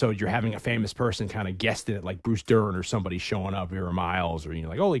other episode, you're having a famous person kind of guest in it, like Bruce Dern or somebody showing up, Vera Miles, or,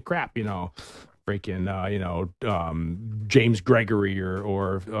 like, holy crap, freaking, James Gregory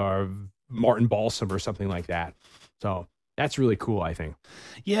or Martin Balsam or something like that. So that's really cool, I think.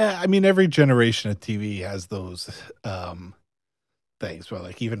 Yeah, I mean, every generation of TV has those things. Well,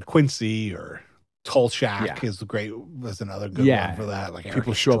 like even Quincy or Tolshak was another good one for that. Like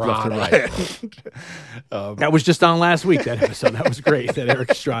people Eric show up left and right. That was just on last week, that episode. That was great, that Eric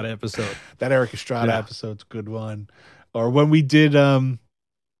Estrada episode. That Eric Estrada episode's a good one. Or when we did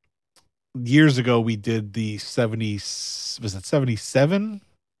years ago, we did the 77?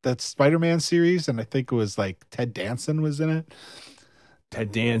 That Spider-Man series, and I think it was like Ted Danson was in it.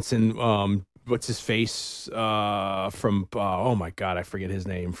 Ted Danson, what's his face from oh my god, I forget his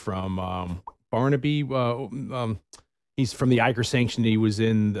name, from Barnaby. He's from the Iker Sanction. He was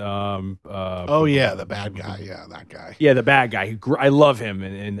in the bad guy. Yeah, that guy. Yeah, the bad guy. I love him,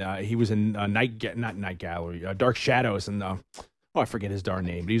 and he was in Night Gallery, Dark Shadows, and I forget his darn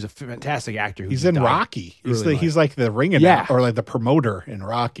name, but he's a fantastic actor. He's in Rocky. He's like the ring announcer, or like the promoter in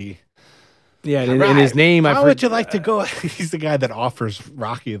Rocky. Yeah, and his name. How would you like to go? He's the guy that offers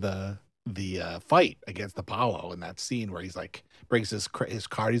Rocky the fight against Apollo in that scene where he's like brings his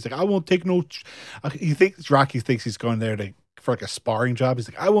card. He's like, I won't take no. Rocky thinks he's going there for like a sparring job. He's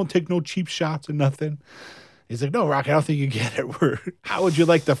like, I won't take no cheap shots or nothing. He's like, no, Rocky, I don't think you get it. How would you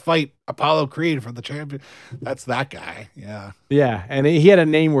like to fight Apollo Creed for the champion? That's that guy. Yeah. Yeah. And he had a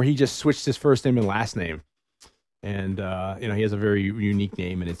name where he just switched his first name and last name. And, he has a very unique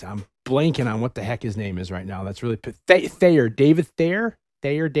name. And I'm blanking on what the heck his name is right now. That's really Thayer. David Thayer?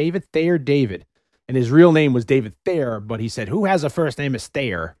 David. And his real name was David Thayer, but he said, who has a first name as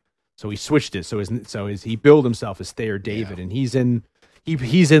Thayer? So he switched it. So he billed himself as Thayer David. Yeah. And he's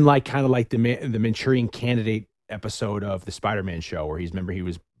in like kind of like the Manchurian Candidate episode of the Spider-Man show where he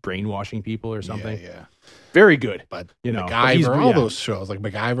was brainwashing people or something. Yeah. Very good. But MacGyver, all those shows like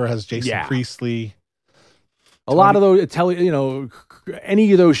MacGyver has Jason Priestley. A lot of those,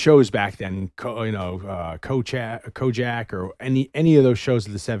 any of those shows back then, Kojak or any of those shows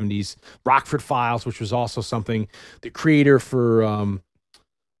of the 70s, Rockford Files, which was also something. The creator for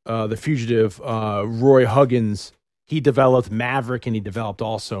The Fugitive, Roy Huggins, he developed Maverick, and he developed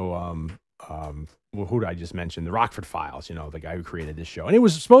also who did I just mention? The Rockford Files, the guy who created this show. And it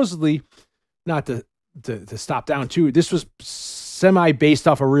was supposedly, not to stop down too, this was semi based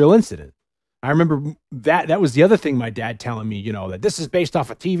off a real incident. I remember that was the other thing my dad telling me, that this is based off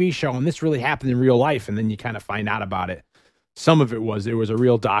a TV show and this really happened in real life. And then you kind of find out about it. Some of it there was a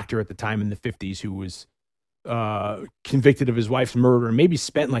real doctor at the time in the 50s who was convicted of his wife's murder and maybe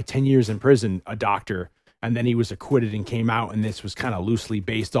spent like 10 years in prison, a doctor. And then he was acquitted and came out, and this was kind of loosely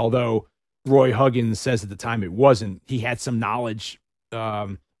based, although Roy Huggins says at the time it wasn't. He had some knowledge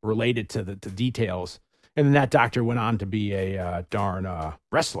related to the details. And then that doctor went on to be a darn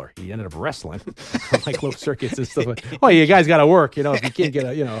wrestler. He ended up wrestling like low circuits and stuff. You guys got to work, if you can't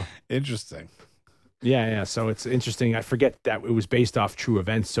get Interesting. Yeah. So it's interesting. I forget that it was based off true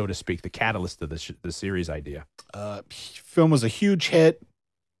events, so to speak, the catalyst of the series idea. Film was a huge hit.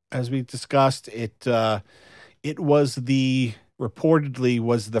 As we discussed, it reportedly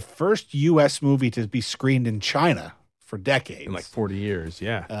was the first U.S. movie to be screened in China for decades. In like 40 years,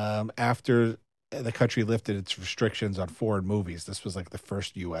 yeah. After the country lifted its restrictions on foreign movies, this was like the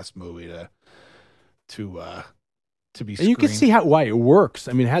first U.S. movie to be screened. And you can see why it works.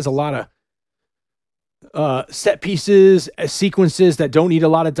 I mean, it has a lot of set pieces, sequences that don't need a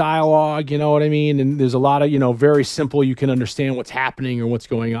lot of dialogue, you know what I mean? And there's a lot of, very simple, you can understand what's happening or what's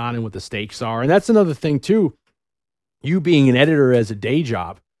going on and what the stakes are. And that's another thing too. You being an editor as a day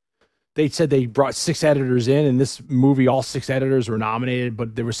job, they said they brought 6 editors in, and this movie, all 6 editors were nominated,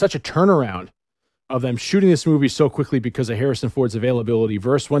 but there was such a turnaround of them shooting this movie so quickly because of Harrison Ford's availability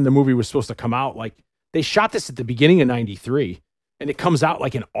versus when the movie was supposed to come out. Like, they shot this at the beginning of 93. And it comes out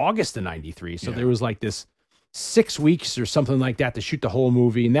like in August of 93. So there was like this 6 weeks or something like that to shoot the whole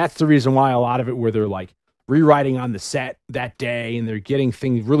movie. And that's the reason why a lot of it where they're like rewriting on the set that day and they're getting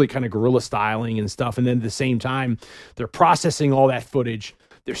things really kind of guerrilla styling and stuff. And then at the same time, they're processing all that footage.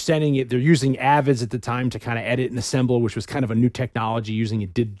 They're sending it. They're using Avids at the time to kind of edit and assemble, which was kind of a new technology, using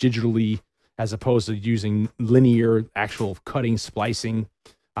it digitally as opposed to using linear actual cutting, splicing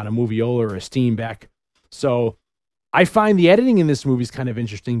on a Moviola or a Steenbeck. So I find the editing in this movie is kind of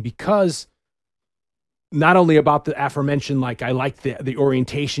interesting because not only about the aforementioned, like I like the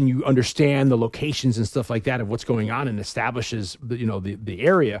orientation, you understand the locations and stuff like that of what's going on and establishes the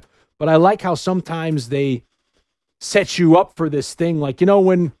area, but I like how sometimes they set you up for this thing, like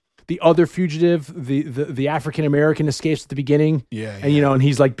when the other fugitive, the African American escapes at the beginning, and and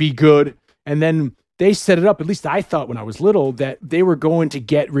he's like, be good, and then they set it up, at least I thought when I was little, that they were going to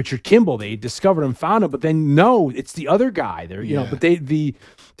get Richard Kimball. They discovered him, found him, but then no, it's the other guy there, but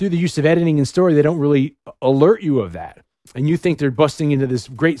through the use of editing and story, they don't really alert you of that. and you think they're busting into this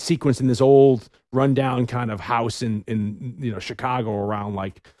great sequence in this old rundown kind of house in Chicago around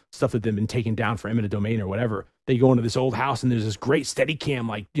like stuff that they've been taken down for eminent domain or whatever. They go into this old house and there's this great steady cam,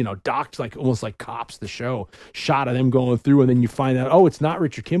 like, docked, like almost like Cops, the show, shot of them going through. And then you find out, oh, it's not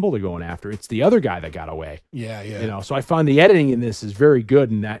Richard Kimball they're going after. It's the other guy that got away. Yeah. So I find the editing in this is very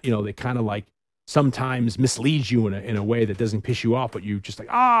good in that, they kind of like sometimes misleads you in a way that doesn't piss you off, but you just like,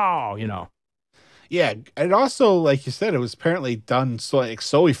 oh. Yeah. And also, like you said, it was apparently done so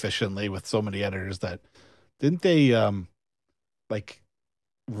efficiently with so many editors that didn't they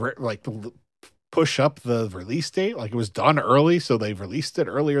push up the release date? Like it was done early, so they released it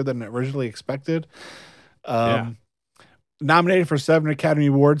earlier than originally expected. Nominated for 7 Academy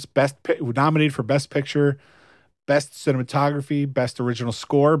Awards, nominated for Best Picture, Best Cinematography, Best Original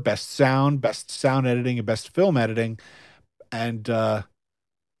Score, Best Sound Editing, and Best Film Editing. And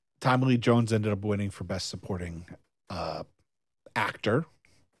Tommy Lee Jones ended up winning for Best Supporting Actor.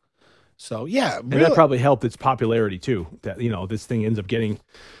 So yeah, and that probably helped its popularity too. That this thing ends up getting,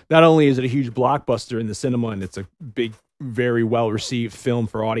 not only is it a huge blockbuster in the cinema, and it's a big, very well received film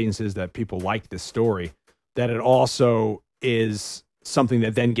for audiences that people like this story, that it also is something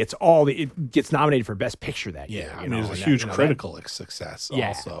that then gets it gets nominated for Best Picture that year. Yeah, it was a huge critical success. Yeah.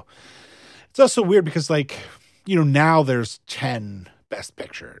 Also, it's also weird because now there's 10 Best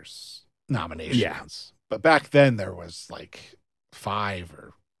Pictures nominations. Yeah. But back then there was like 5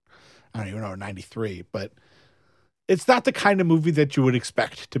 or I don't even know, 93, but it's not the kind of movie that you would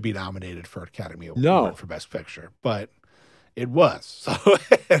expect to be nominated for Academy Award for Best Picture, but it was. So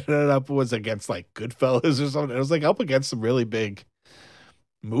it was against like Goodfellas or something. It was like up against some really big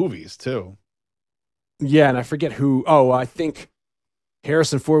movies too. Yeah, and I forget who. Oh, I think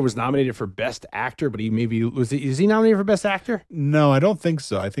Harrison Ford was nominated for Best Actor, but is he nominated for Best Actor? No, I don't think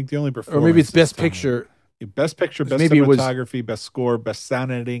so. I think the only performance, or maybe it's Best Picture. Best Picture, Best Cinematography, Best Score, Best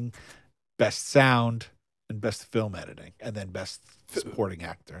Sound Editing, Best Sound, and Best Film Editing, and then Best Supporting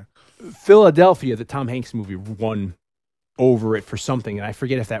Actor. Philadelphia, the Tom Hanks movie, won over it for something, and I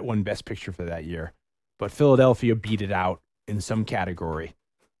forget if that won Best Picture for that year. But Philadelphia beat it out in some category.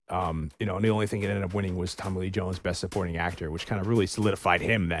 And the only thing it ended up winning was Tommy Lee Jones Best Supporting Actor, which kind of really solidified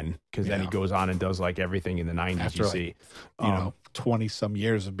him then, because then he goes on and does like everything in the 90s. After, you see, 20 some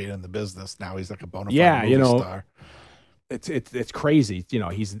years of being in the business, now he's like a bona fide movie star. It's crazy.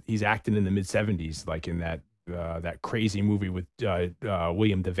 He's acting in the mid 70s, like in that crazy movie with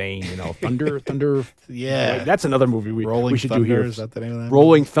William Devane. Thunder. Yeah, that's another movie we should do here. Is that the name of that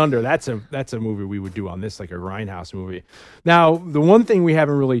Rolling Thunder. That's a movie we would do on this, like a Grindhouse movie. Now, the one thing we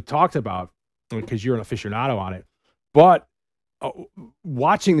haven't really talked about, because you're an aficionado on it, but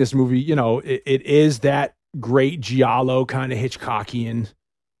watching this movie, it is that great giallo kind of Hitchcockian.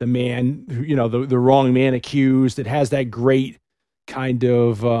 The man who, the wrong man accused. It has that great kind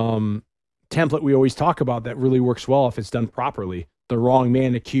of template we always talk about that really works well if it's done properly. The wrong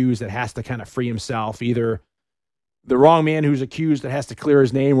man accused that has to kind of free himself, either the wrong man who's accused that has to clear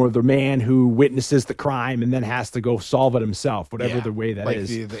his name, or the man who witnesses the crime and then has to go solve it himself, whatever the way that like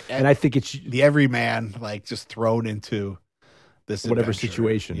is. And I think it's the everyman, like just thrown into this whatever adventure.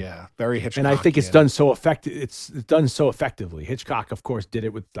 Situation. Yeah, very Hitchcock. And I think it's done so It's done so effectively. Hitchcock, of course, did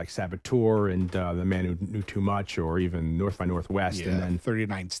it with like Saboteur and The Man Who Knew Too Much, or even North by Northwest. Yeah, and then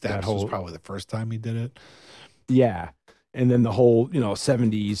 39 Steps was probably the first time he did it. Yeah. And then the whole,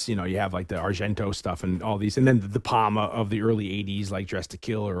 70s, you have like the Argento stuff and all these, and then the De Palma of the early 80s, like Dress to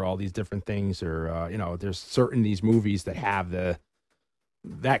Kill, or all these different things, or, there's certain these movies that have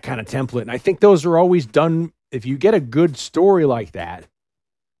that kind of template. And I think those are always done. If you get a good story like that,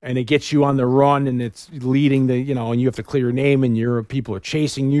 and it gets you on the run, and it's leading and you have to clear your name, and people are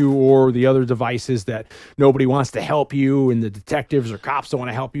chasing you, or the other devices that nobody wants to help you, and the detectives or cops don't want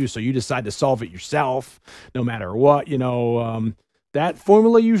to help you, so you decide to solve it yourself, no matter what. That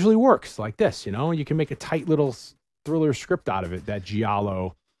formula usually works like this. You can make a tight little thriller script out of it. That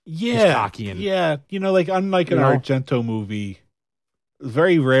giallo, Hitchcockian. Yeah, like unlike an Argento movie,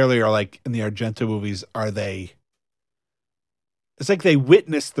 very rarely are like in the Argento movies are they. It's like they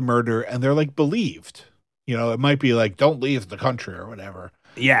witnessed the murder and they're like believed. It might be like, don't leave the country or whatever.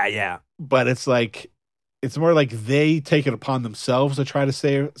 Yeah, yeah. But it's like, it's more like they take it upon themselves to try to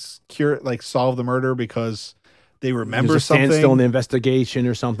solve the murder because they remember something. Standstill in the investigation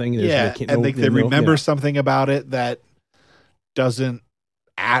or something. They remember something about it that doesn't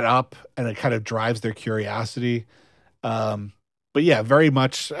add up, and it kind of drives their curiosity. But yeah, very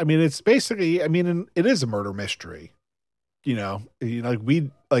much. I mean, it's basically, it is a murder mystery. We know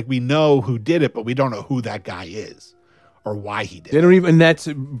who did it, but we don't know who that guy is or why he did it. They don't even, and that's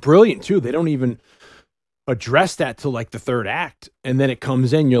brilliant too. They don't even, address that till like the third act, and then it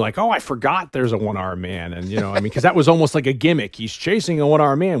comes in, you're like, oh, I forgot there's a one-armed man. And I mean, because that was almost like a gimmick. He's chasing a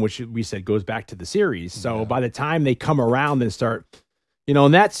one-armed man, which we said goes back to the series. So by the time they come around and start,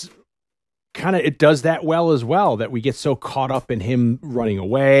 and that's kind of, it does that well as well, that we get so caught up in him running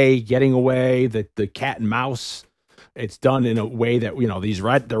away, getting away, the cat and mouse. It's done in a way that,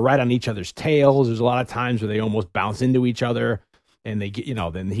 they're right on each other's tails. There's a lot of times where they almost bounce into each other. And they get,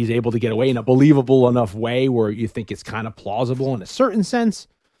 then he's able to get away in a believable enough way where you think it's kind of plausible in a certain sense.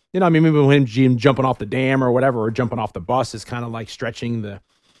 I mean, maybe when him jumping off the dam or whatever, or jumping off the bus is kind of like stretching the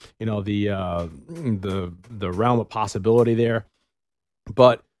realm of possibility there.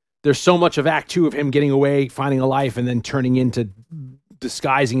 But there's so much of Act 2 of him getting away, finding a life, and then turning into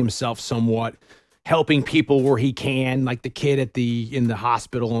disguising himself somewhat, helping people where he can, like the kid in the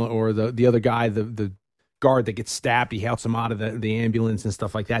hospital, or the other guy, the guard that gets stabbed, he helps him out of the ambulance and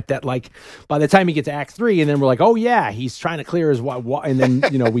stuff like that. That, like, by the time he gets to Act 3, and then we're like, oh yeah, he's trying to clear his and then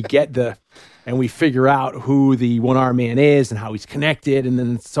we get and we figure out who the one-armed man is and how he's connected, and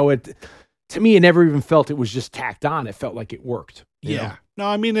then to me, it never even felt it was just tacked on. It felt like it worked. Yeah. No,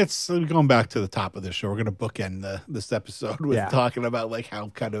 I mean, it's going back to the top of the show. We're going to bookend this episode with talking about like how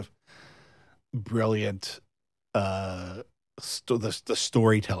kind of brilliant the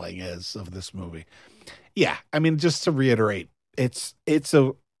storytelling is of this movie. Yeah, I mean, just to reiterate, it's a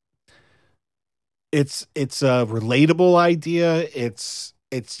relatable idea. It's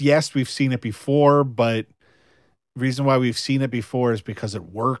yes, we've seen it before, but the reason why we've seen it before is because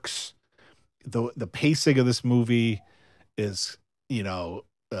it works. The pacing of this movie is,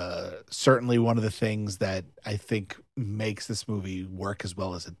 certainly one of the things that I think makes this movie work as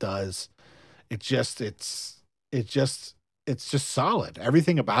well as it does. It's just solid.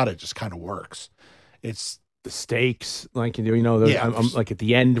 Everything about it just kind of works. It's the stakes, like, I'm like at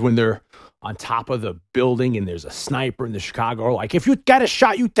the end when they're on top of the building and there's a sniper in the Chicago, like, if you got a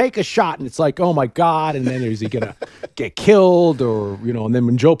shot, you take a shot. And it's like, oh my God. And then is he going to get killed? Or, and then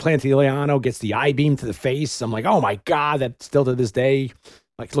when Joe Pantoliano gets the I-beam to the face, I'm like, oh my God, that still to this day,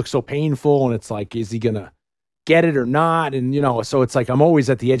 like, looks so painful. And it's like, is he going to get it or not? And, so it's like, I'm always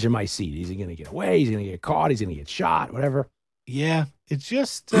at the edge of my seat. Is he going to get away? He's going to get caught. He's going to get shot, whatever. Yeah. It's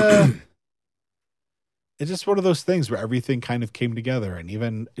just, it's just one of those things where everything kind of came together. And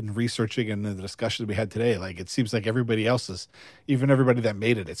even in researching and the discussion we had today, like, it seems like everybody that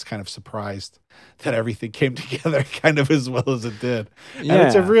made it, it's kind of surprised that everything came together kind of as well as it did. Yeah. And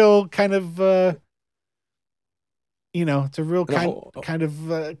it's a real kind of, kind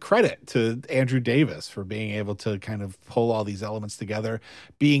of credit to Andrew Davis for being able to kind of pull all these elements together,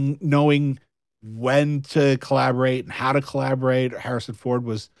 knowing when to collaborate and how to collaborate. Harrison Ford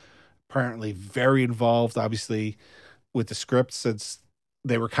was apparently very involved, obviously, with the script, since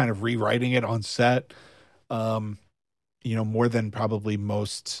they were kind of rewriting it on set, more than probably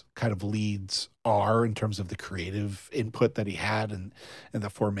most kind of leads are in terms of the creative input that he had and the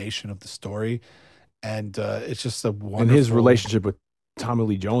formation of the story. And it's just a wonderful... And his relationship with Tommy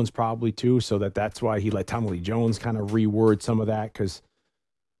Lee Jones probably too, so that's why he let Tommy Lee Jones kind of reword some of that, because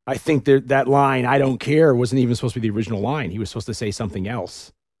I think that line, "I don't care," wasn't even supposed to be the original line. He was supposed to say something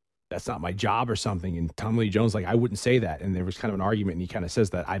else. "That's not my job," or something. And Tommy Lee Jones, like, I wouldn't say that. And there was kind of an argument, and he kind of says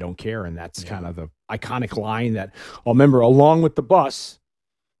that, "I don't care." And that's kind of the iconic line that, remember, along with the bus,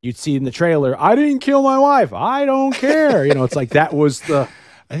 you'd see in the trailer, "I didn't kill my wife. I don't care." It's like, that was the...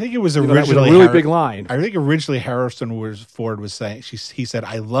 I think it was originally a really big line. I think originally Harrison Ford was saying, he said,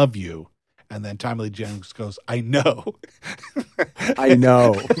 "I love you." And then Tommy Lee Jones goes, "I know." I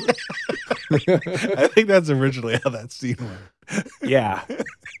know. I think that's originally how that scene went. Yeah.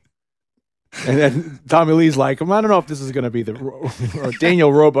 And then Tommy Lee's like, I don't know if this is going to be or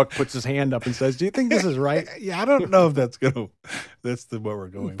Daniel Roebuck puts his hand up and says, "Do you think this is right?" Yeah, I don't know if that's what we're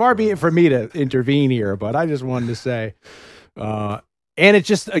going Far be it for me to intervene here, but I just wanted to say, and it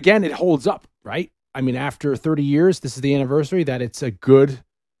just, again, it holds up, right? I mean, after 30 years, this is the anniversary that it's a good,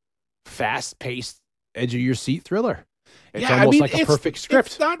 fast-paced, edge-of-your-seat thriller. It's almost like a perfect script.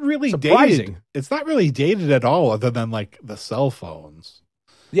 It's not really surprising. Dated. It's not really dated at all, other than like the cell phones.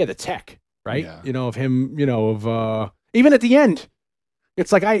 Yeah, the tech, right? Yeah. Of him, even at the end,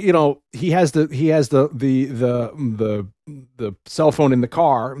 it's like he has the cell phone in the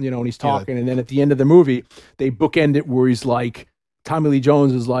car, and he's talking, and then at the end of the movie, they bookend it where he's like, Tommy Lee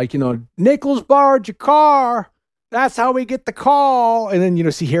Jones is like, "Nichols borrowed your car. That's how we get the call." And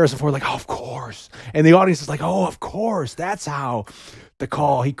then, see Harrison Ford like, "Oh, of course." And the audience is like, "Oh, of course. That's how the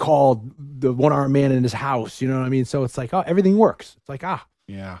call. He called the one-armed man in his house." You know what I mean? So it's like, oh, everything works. It's like,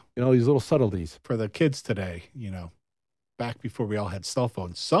 yeah. These little subtleties. For the kids today, back before we all had cell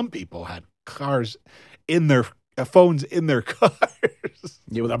phones, some people had cars in their phones in their cars.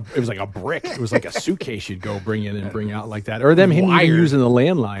 Yeah, it was like a brick. It was like a suitcase you'd go bring in and bring out like that. Or him even using the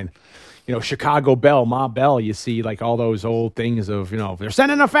landline. You know, Chicago Bell, Ma Bell, you see like all those old things of, you know, they're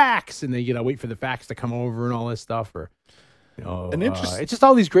sending a fax and they, you know, wait for the fax to come over and all this stuff. Or, you know, it's just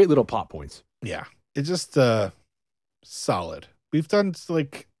all these great little plot points. Yeah. It's just solid. We've done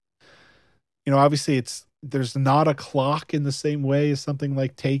like, you know, obviously there's not a clock in the same way as something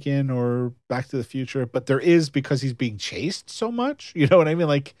like Taken or Back to the Future, but there is because he's being chased so much. You know what I mean?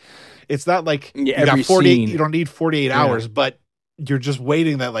 Like, it's not like you got 48, you don't need 48 hours, but you're just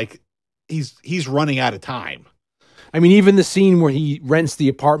waiting that like he's running out of time. I mean, even the scene where he rents the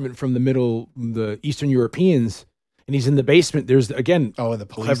apartment from the Eastern Europeans and he's in the basement, there's again, the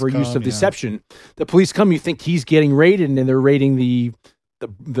police clever use of deception. The police come, you think he's getting raided, and they're raiding the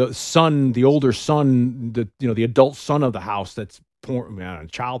son, the older son, the adult son of the house that's porn,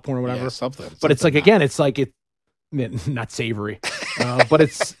 child porn or whatever. Yeah, something. But it's like, again, it's like not savory, but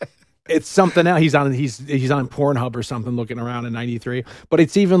it's something else. He's on Pornhub or something looking around in 93. But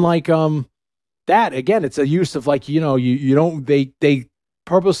it's even like that again. It's a use of like, you know, you don't, they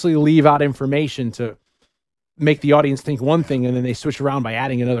purposely leave out information to make the audience think one thing, and then they switch around by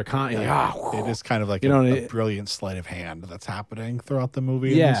adding another content. It is kind of like a brilliant sleight of hand that's happening throughout the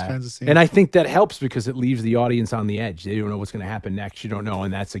movie. In these kinds of scenes. And I think that helps because it leaves the audience on the edge. They don't know what's going to happen next. You don't know,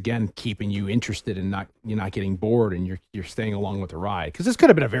 and that's again keeping you interested and you're not getting bored, and you're staying along with the ride. Because this could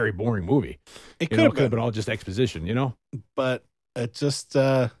have been a very boring movie. It could have been all just exposition, you know. But it just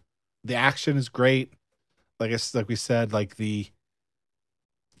the action is great. Like we said, like the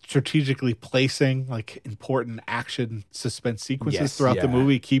strategically placing like important action suspense sequences throughout the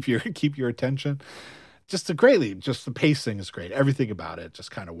movie keep your attention. Just the pacing is great. Everything about it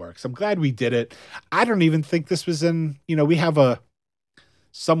just kind of works. I'm glad we did it. I don't even think this was in, you know, we have a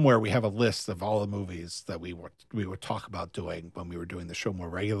list of all the movies that we would talk about doing when we were doing the show more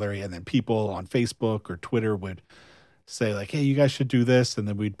regularly, and then people on Facebook or Twitter would say like, hey, you guys should do this, and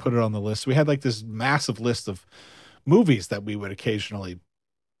then we'd put it on the list. We had like this massive list of movies that we would occasionally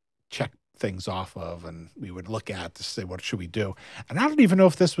check things off of, and we would look at to say, what should we do? And I don't even know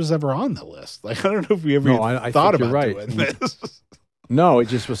if this was ever on the list. Like, I don't know if we ever thought about doing this. No, it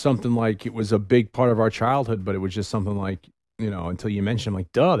just was something like, it was a big part of our childhood, but it was just something like, you know, until you mentioned,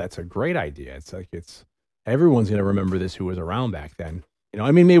 like, duh, that's a great idea. It's like, everyone's going to remember this who was around back then. You know,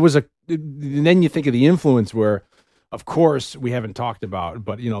 I mean, and then you think of the influence where, of course, we haven't talked about,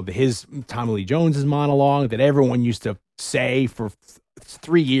 but, you know, his Tommy Lee Jones's monologue that everyone used to say for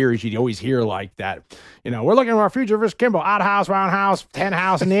 3 years, you'd always hear like that, you know, we're looking for our future Rich Kimball, odd house, round house, 10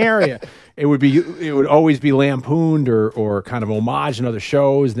 house in the area. It would always be lampooned or kind of homage in other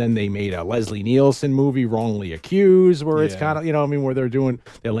shows. Then they made a Leslie Nielsen movie, Wrongly Accused, where it's kind of, you know, I mean, where they're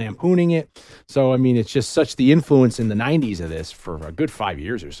lampooning it. So, I mean, it's just such the influence in the 90s of this for a good 5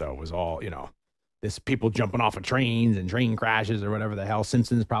 years or so was all, you know, this people jumping off of trains and train crashes or whatever the hell.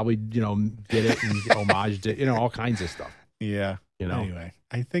 Simpsons probably, you know, did it and homaged it, you know, all kinds of stuff. Yeah. You know. Anyway,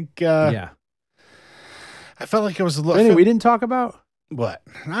 I think I felt like it was a little. Anyway, we didn't talk about what?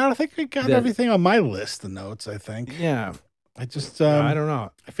 I don't think we got everything on my list of notes. I think. Yeah. I just I don't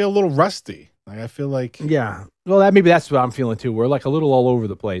know. I feel a little rusty. Like I feel like Well, maybe that's what I'm feeling too. We're like a little all over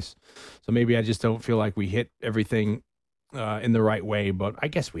the place. So maybe I just don't feel like we hit everything in the right way. But I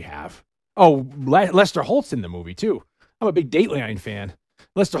guess we have. Oh, Lester Holt's in the movie too. I'm a big Dateline fan.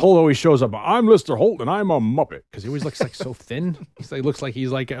 Lester Holt always shows up. I'm Lester Holt, and I'm a Muppet, because he always looks like so thin. He looks like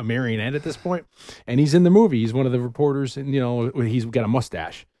he's like a marionette at this point. And he's in the movie. He's one of the reporters, and you know he's got a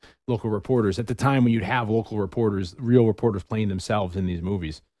mustache. Local reporters at the time when you'd have local reporters, real reporters playing themselves in these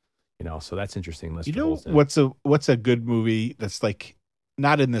movies. You know, so that's interesting. Lester Holt's in it. what's a good movie that's like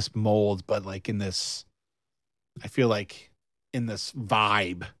not in this mold, but like in this? I feel like in this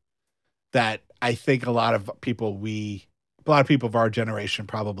vibe that I think a lot of people of our generation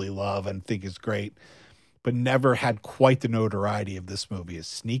probably love and think is great, but never had quite the notoriety of this movie is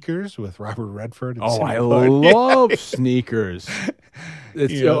Sneakers with Robert Redford. And I love Sneakers.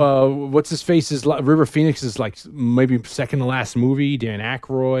 It's what's his face is River Phoenix is like maybe second to last movie. Dan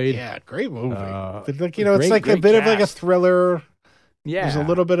Aykroyd. Yeah, great movie. But like it's like a bit of like a thriller. Yeah, there's a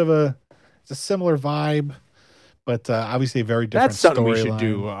little bit of it's a similar vibe. But obviously a very different That's something we should storyline.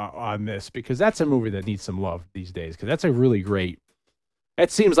 do on this, because that's a movie that needs some love these days, because that's a really great...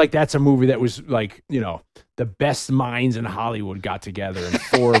 It seems like that's a movie that was like, you know, the best minds in Hollywood got together and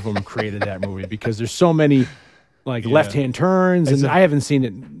 4 of them created that movie, because there's so many like left-hand turns, and I haven't seen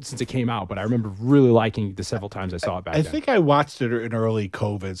it since it came out, but I remember really liking it the several times I saw it back then. I think I watched it in early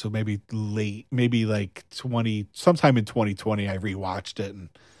COVID, so maybe like sometime in 2020 I rewatched it, and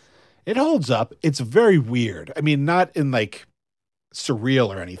It holds up. It's very weird. I mean, not in like surreal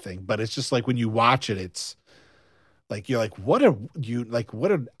or anything, but it's just like when you watch it, it's like you're like, what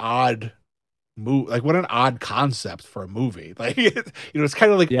an odd move, like what an odd concept for a movie. Like it's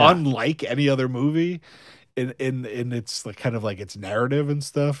kind of like unlike any other movie in its like kind of like its narrative and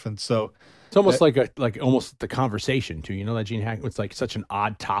stuff. And so it's almost like almost the conversation too. You know that Gene Hackman. It's like such an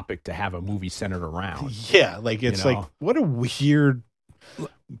odd topic to have a movie centered around. Yeah, like it's like what a weird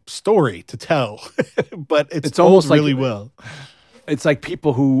story to tell, but it's almost really well. It's like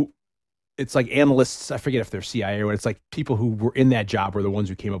people who, it's like analysts. I forget if they're CIA or what. It's like people who were in that job were the ones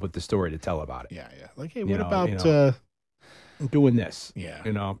who came up with the story to tell about it. Yeah. Like, hey, what about doing this?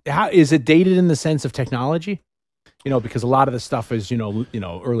 Yeah. How is it dated in the sense of technology? Because a lot of the stuff is,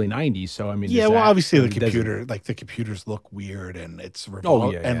 early 90s. So, I mean, obviously the computers look weird and it's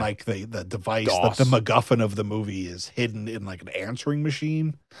and like the device, the MacGuffin of the movie is hidden in like an answering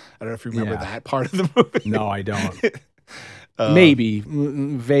machine. I don't know if you remember that part of the movie. No, I don't. Maybe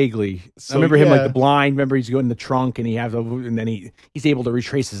vaguely. So, I remember him like the blind. Remember he's going in the trunk and and then he's able to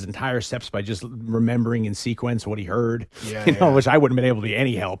retrace his entire steps by just remembering in sequence what he heard. Which I wouldn't have been able to be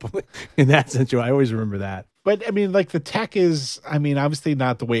any help in that sense. I always remember that. But I mean, like the tech is, I mean, obviously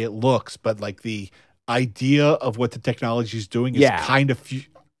not the way it looks, but like the idea of what the technology is doing is kind of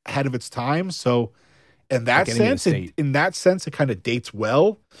ahead of its time. So in that sense, it kind of dates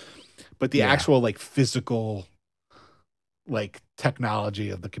well. But the actual like physical like technology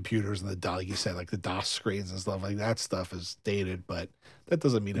of the computers and like you said, like the DOS screens and stuff like that stuff is dated, but that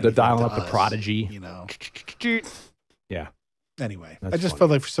doesn't mean anything. The dialing up the Prodigy, Yeah. Anyway, I just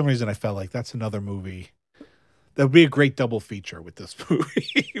felt like for some reason I felt like that's another movie that would be a great double feature with this movie.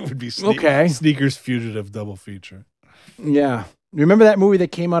 It would be Sneakers Fugitive double feature. Yeah. Remember that movie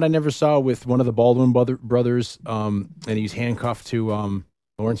that came out I never saw with one of the Baldwin brothers, and he's handcuffed to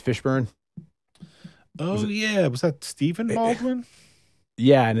Lawrence Fishburne? Oh, was that Stephen Baldwin?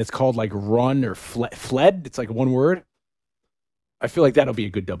 Yeah, and it's called like Run or Fled. It's like one word. I feel like that'll be a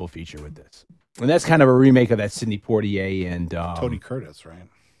good double feature with this. And that's kind of a remake of that Sidney Poitier and Tony Curtis, right?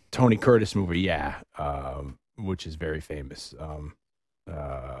 Tony Curtis movie, which is very famous.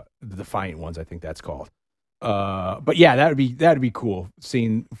 The Defiant Ones, I think that's called. But yeah, that'd be cool.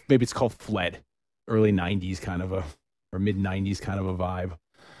 Seeing maybe it's called Fled, early '90s kind of or mid '90s kind of a vibe.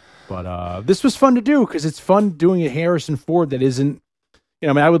 But this was fun to do because it's fun doing a Harrison Ford that isn't.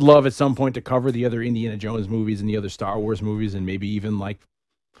 I would love at some point to cover the other Indiana Jones movies and the other Star Wars movies and maybe even like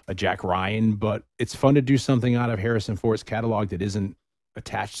a Jack Ryan. But it's fun to do something out of Harrison Ford's catalog that isn't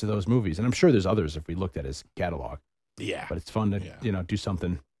attached to those movies. And I'm sure there's others if we looked at his catalog. Yeah. But it's fun to, do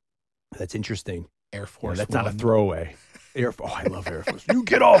something that's interesting. Air Force that's not a throwaway. I love Air Force. You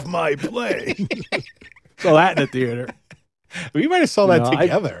get off my plane. Saw that in the theater. We might have saw that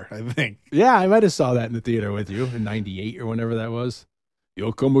together, I think. Yeah, I might have saw that in the theater with you in 98 or whenever that was.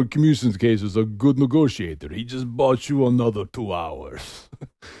 You'll come with Commuson's case is a good negotiator. He just bought you another 2 hours.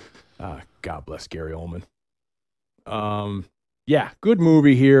 God bless Gary Oldman. Good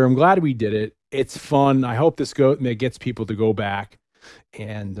movie here. I'm glad we did it. It's fun. I hope this gets people to go back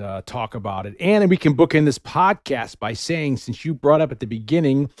and talk about it. And we can book in this podcast by saying, since you brought up at the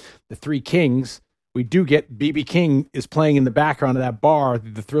beginning the Three Kings, we do get B.B. King is playing in the background of that bar.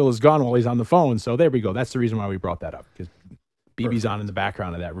 The thrill is gone while he's on the phone. So there we go. That's the reason why we brought that up, because BB's on in the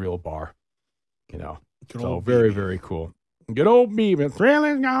background of that real bar. So very, very cool. Good old BB. The thrill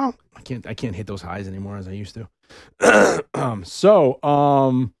is gone. I can't hit those highs anymore as I used to.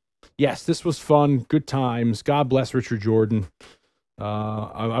 Yes, this was fun. Good times. God bless Richard Jordan.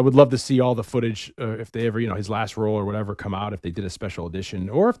 I would love to see all the footage if they ever, his last role or whatever come out, if they did a special edition,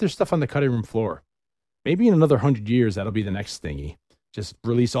 or if there's stuff on the cutting room floor. Maybe in another 100 years, that'll be the next thingy. Just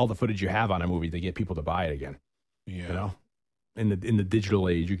release all the footage you have on a movie to get people to buy it again. Yeah. In the digital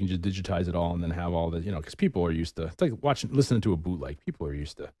age, you can just digitize it all and then have all the, because people are used to, it's like listening to a bootleg. People are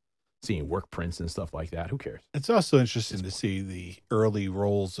used to seeing work prints and stuff like that. Who cares? It's also interesting to see the early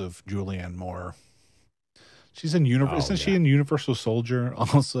roles of Julianne Moore. She's in Isn't she in Universal Soldier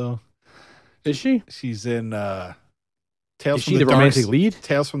also? Is she? She's in Tales Is she the romantic lead?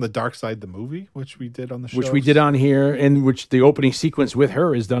 Tales from the Dark Side, the movie, which we did on the show. Which we did on here, and which the opening sequence with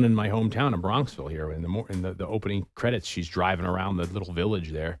her is done in my hometown of Bronxville here. In the opening credits, she's driving around the little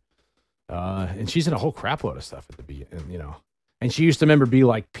village there. And she's in a whole crap load of stuff at the beginning, And she used to be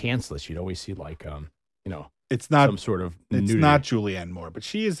like pantsless. You'd always see like, it's not some sort of nudity. It's not Julianne Moore, but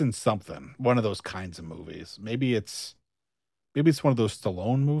she is in something. One of those kinds of movies. Maybe it's one of those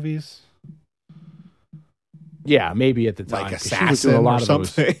Stallone movies. Yeah, maybe at the time. Like Assassin or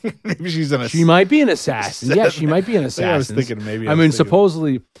something. Maybe she's an assassin. She might be an assassin. Yeah, she might be an assassin. I was thinking maybe.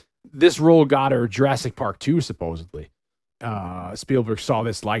 Supposedly, this role got her Jurassic Park 2, supposedly. Spielberg saw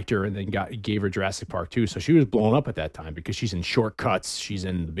this, liked her, and then gave her Jurassic Park 2. So she was blown up at that time because she's in Shortcuts, she's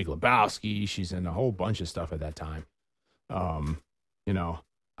in The Big Lebowski, she's in a whole bunch of stuff at that time. You know,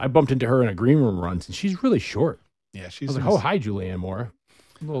 I bumped into her in a green room once, and she's really short. Yeah, I was like, hi, Julianne Moore.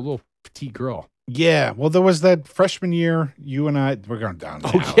 Little petite girl. Yeah, well, there was that freshman year, you and I, we're going down the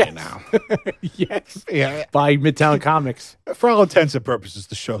alley now. Yes. Yeah. By Midtown Comics. For all intents and purposes,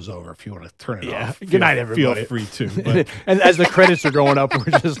 the show's over. If you want to turn it off. Good night, everybody. Feel free to. But. And as the credits are going up,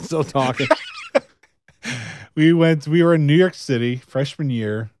 we're just still talking. We were in New York City, freshman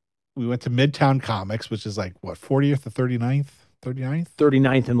year. We went to Midtown Comics, which is like, what, 40th or 39th? 39th?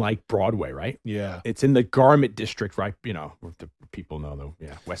 39th and like Broadway, right? Yeah. It's in the Garment District, right? You know, the people know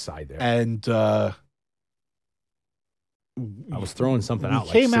the West Side there. And I was throwing something out.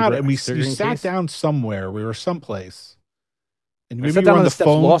 We came out and we sat down somewhere. We were someplace. And maybe I sat down on the steps,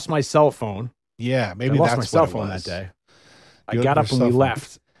 lost my cell phone. Yeah, maybe I lost that's my cell what it phone was. that day. I got up and we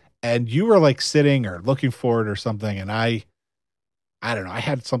left. And you were like sitting or looking for it or something. And I don't know. I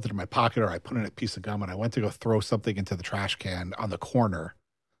had something in my pocket or I put in a piece of gum and I went to go throw something into the trash can on the corner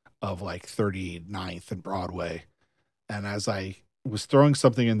of like 39th and Broadway. And as I was throwing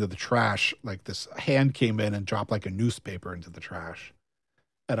something into the trash, like this hand came in and dropped like a newspaper into the trash.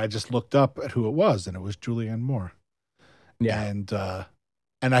 And I just looked up at who it was and it was Julianne Moore. Yeah. And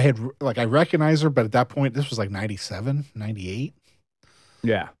I had like, I recognized her, but at that point, this was like 97, 98.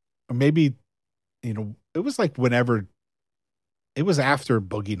 Yeah. Or maybe, you know, it was like whenever. It was after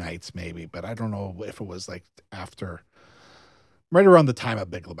Boogie Nights, maybe, but I don't know if it was like after, right around the time of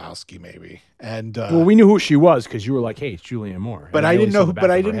Big Lebowski, maybe. And well, we knew who she was because you were like, "Hey, it's Julianne Moore." But I didn't know.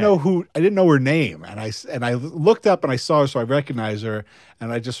 I didn't know her name. And I looked up and I saw her, so I recognized her.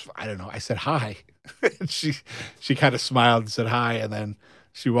 And I don't know. I said hi. And she kind of smiled and said hi, and then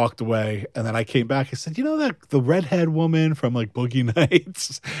she walked away. And then I came back. I said, you know that the redhead woman from like Boogie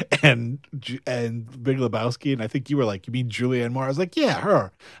Nights and Big Lebowski? And I think you were like, you mean Julianne Moore? I was like, yeah,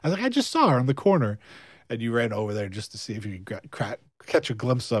 her. I was like, I just saw her on the corner. And you ran over there just to see if you could catch a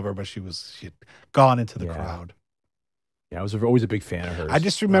glimpse of her, but she had gone into the crowd. Yeah, I was always a big fan of hers. I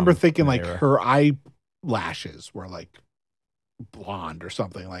just remember thinking like her eyelashes were like blonde or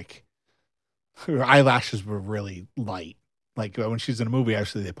something. Like her eyelashes were really light. Like when she's in a movie,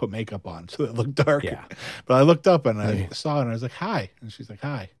 actually, they put makeup on, so it looked dark. Yeah. But I looked up and I saw it and I was like, hi. And she's like,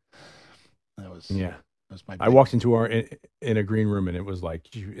 hi. That was my I walked into her in a green room and it was like,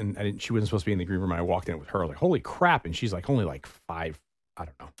 she wasn't supposed to be in the green room. And I walked in with her, like, holy crap. And she's like, only like 5, I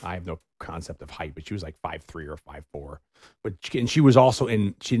don't know. I have no concept of height, but she was like 5'3" or 5'4". And she was also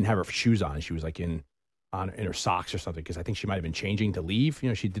she didn't have her shoes on. She was like in her socks or something, because I think she might have been changing to leave. You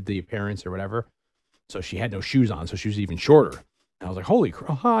know, she did the appearance or whatever. So she had no shoes on, so she was even shorter. And I was like, holy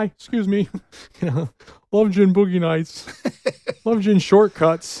crap, hi, excuse me. You know, loved you in Boogie Nights. Loved you in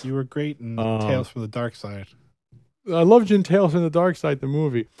Shortcuts. You were great in Tales from the Dark Side. I loved you in Tales from the Dark Side, the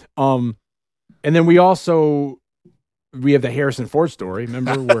movie. And then we have the Harrison Ford story.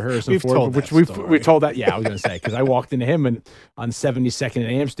 Remember where Harrison Ford, which we told that. Yeah, I was going to say, because I walked into him and on 72nd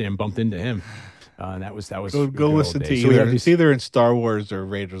and Amsterdam, bumped into him. And that was go listen to it's either in Star Wars or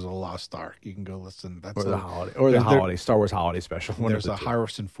Raiders of the Lost Ark. You can go listen. That's the holiday Star Wars holiday special. There's a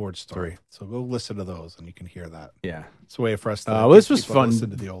Harrison Ford story, so go listen to those and you can hear that. Yeah, it's a way for us to. This was fun. Listen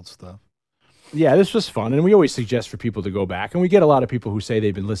to the old stuff. Yeah, this was fun, and we always suggest for people to go back. And we get a lot of people who say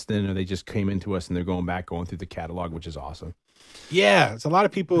they've been listening or they just came into us and they're going through the catalog, which is awesome. Yeah, it's a lot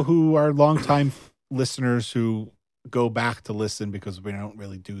of people who are longtime listeners who go back to listen because we don't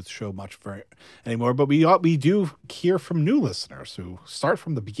really do the show much for it anymore. But we do hear from new listeners who start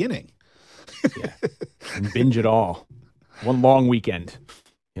from the beginning. Yeah, and binge it all. One long weekend.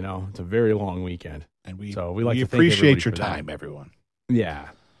 You know, it's a very long weekend. And we appreciate your time, everyone. Yeah.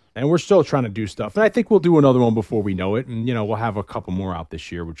 And we're still trying to do stuff. And I think we'll do another one before we know it. And, you know, we'll have a couple more out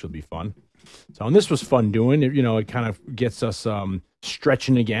this year, which will be fun. So, and this was fun doing it. You know, it kind of gets us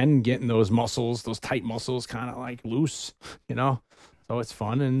stretching again, getting those muscles, those tight muscles kind of like loose, you know. So it's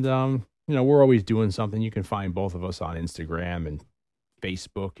fun. And, you know, we're always doing something. You can find both of us on Instagram and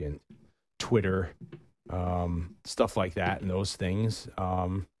Facebook and Twitter, stuff like that and those things.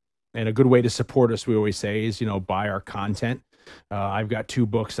 And a good way to support us, we always say, is, you know, buy our content. I've got 2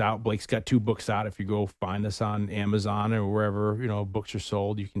 books out. Blake's got 2 books out. If you go find us on Amazon or wherever, you know, books are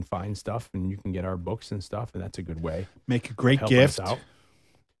sold, you can find stuff and you can get our books and stuff. And that's a good way. Make a great gift.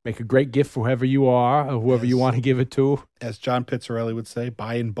 Make a great gift for whoever you are or whoever you want to give it to. As John Pizzarelli would say,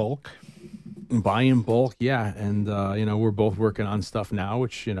 buy in bulk. Buy in bulk, yeah. And, you know, we're both working on stuff now,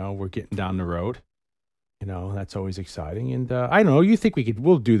 which, you know, we're getting down the road. That's always exciting. And I don't know. You think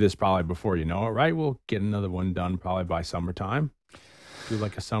we'll do this probably before you know it, right? We'll get another one done probably by summertime. Do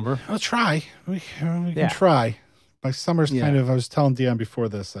like a summer. I'll try. We can try. My summer's kind of, I was telling Dion before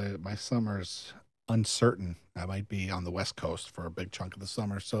this, my summer's uncertain. I might be on the West Coast for a big chunk of the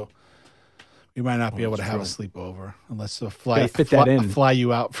summer. So we might not be able to have a sleepover unless fly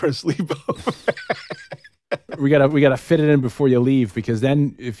you out for a sleepover. We gotta fit it in before you leave, because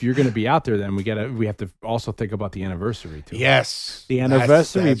then if you're gonna be out there, then we have to also think about the anniversary too. Yes, the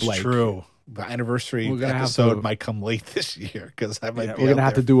anniversary. That's true. The anniversary episode might come late this year because we're gonna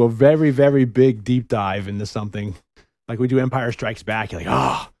have to do a very, very big deep dive into something like we do Empire Strikes Back. You're like,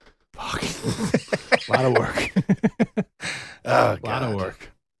 oh, fuck, a lot of work. A lot of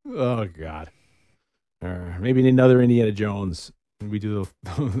work. Oh God. Maybe another Indiana Jones. We do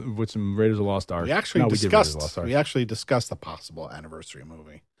with some Raiders of the Lost Ark. We actually discussed the possible anniversary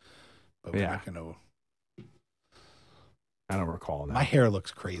movie. But we're not going to. I don't recall now. My hair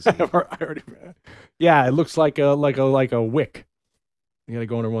looks crazy. It looks like a wick. You got to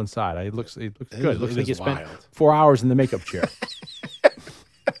go on one side. It looks good. It looks like you spent 4 hours in the makeup chair.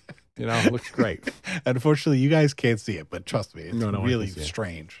 It looks great. Unfortunately, you guys can't see it, but trust me, it's really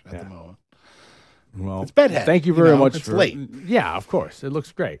strange at the moment. Well, it's bedhead. Thank you very much. It's late. Yeah, of course. It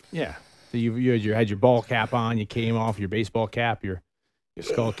looks great. Yeah. So you had your ball cap on. You came off your baseball cap, your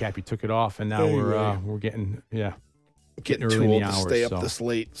skull cap. You took it off, and now we're getting getting too old to stay up this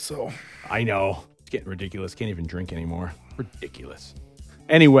late. So I know it's getting ridiculous. Can't even drink anymore. Ridiculous.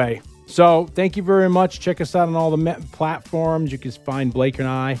 Anyway, so thank you very much. Check us out on all the platforms. You can find Blake and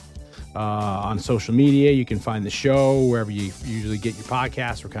I on social media. You can find the show wherever you usually get your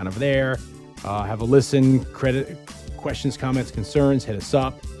podcasts. We're kind of there. Have a listen, questions, comments, concerns, hit us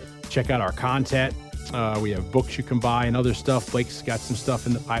up. Check out our content. We have books you can buy and other stuff. Blake's got some stuff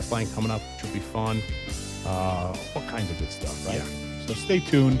in the pipeline coming up, which will be fun. All kinds of good stuff, right? Yeah. So stay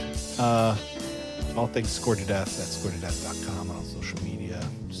tuned. All things Score to Death at scoretodeath.com and on social media.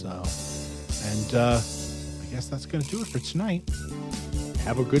 And I guess that's going to do it for tonight.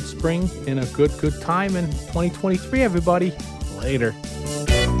 Have a good spring and a good time in 2023, everybody. Later.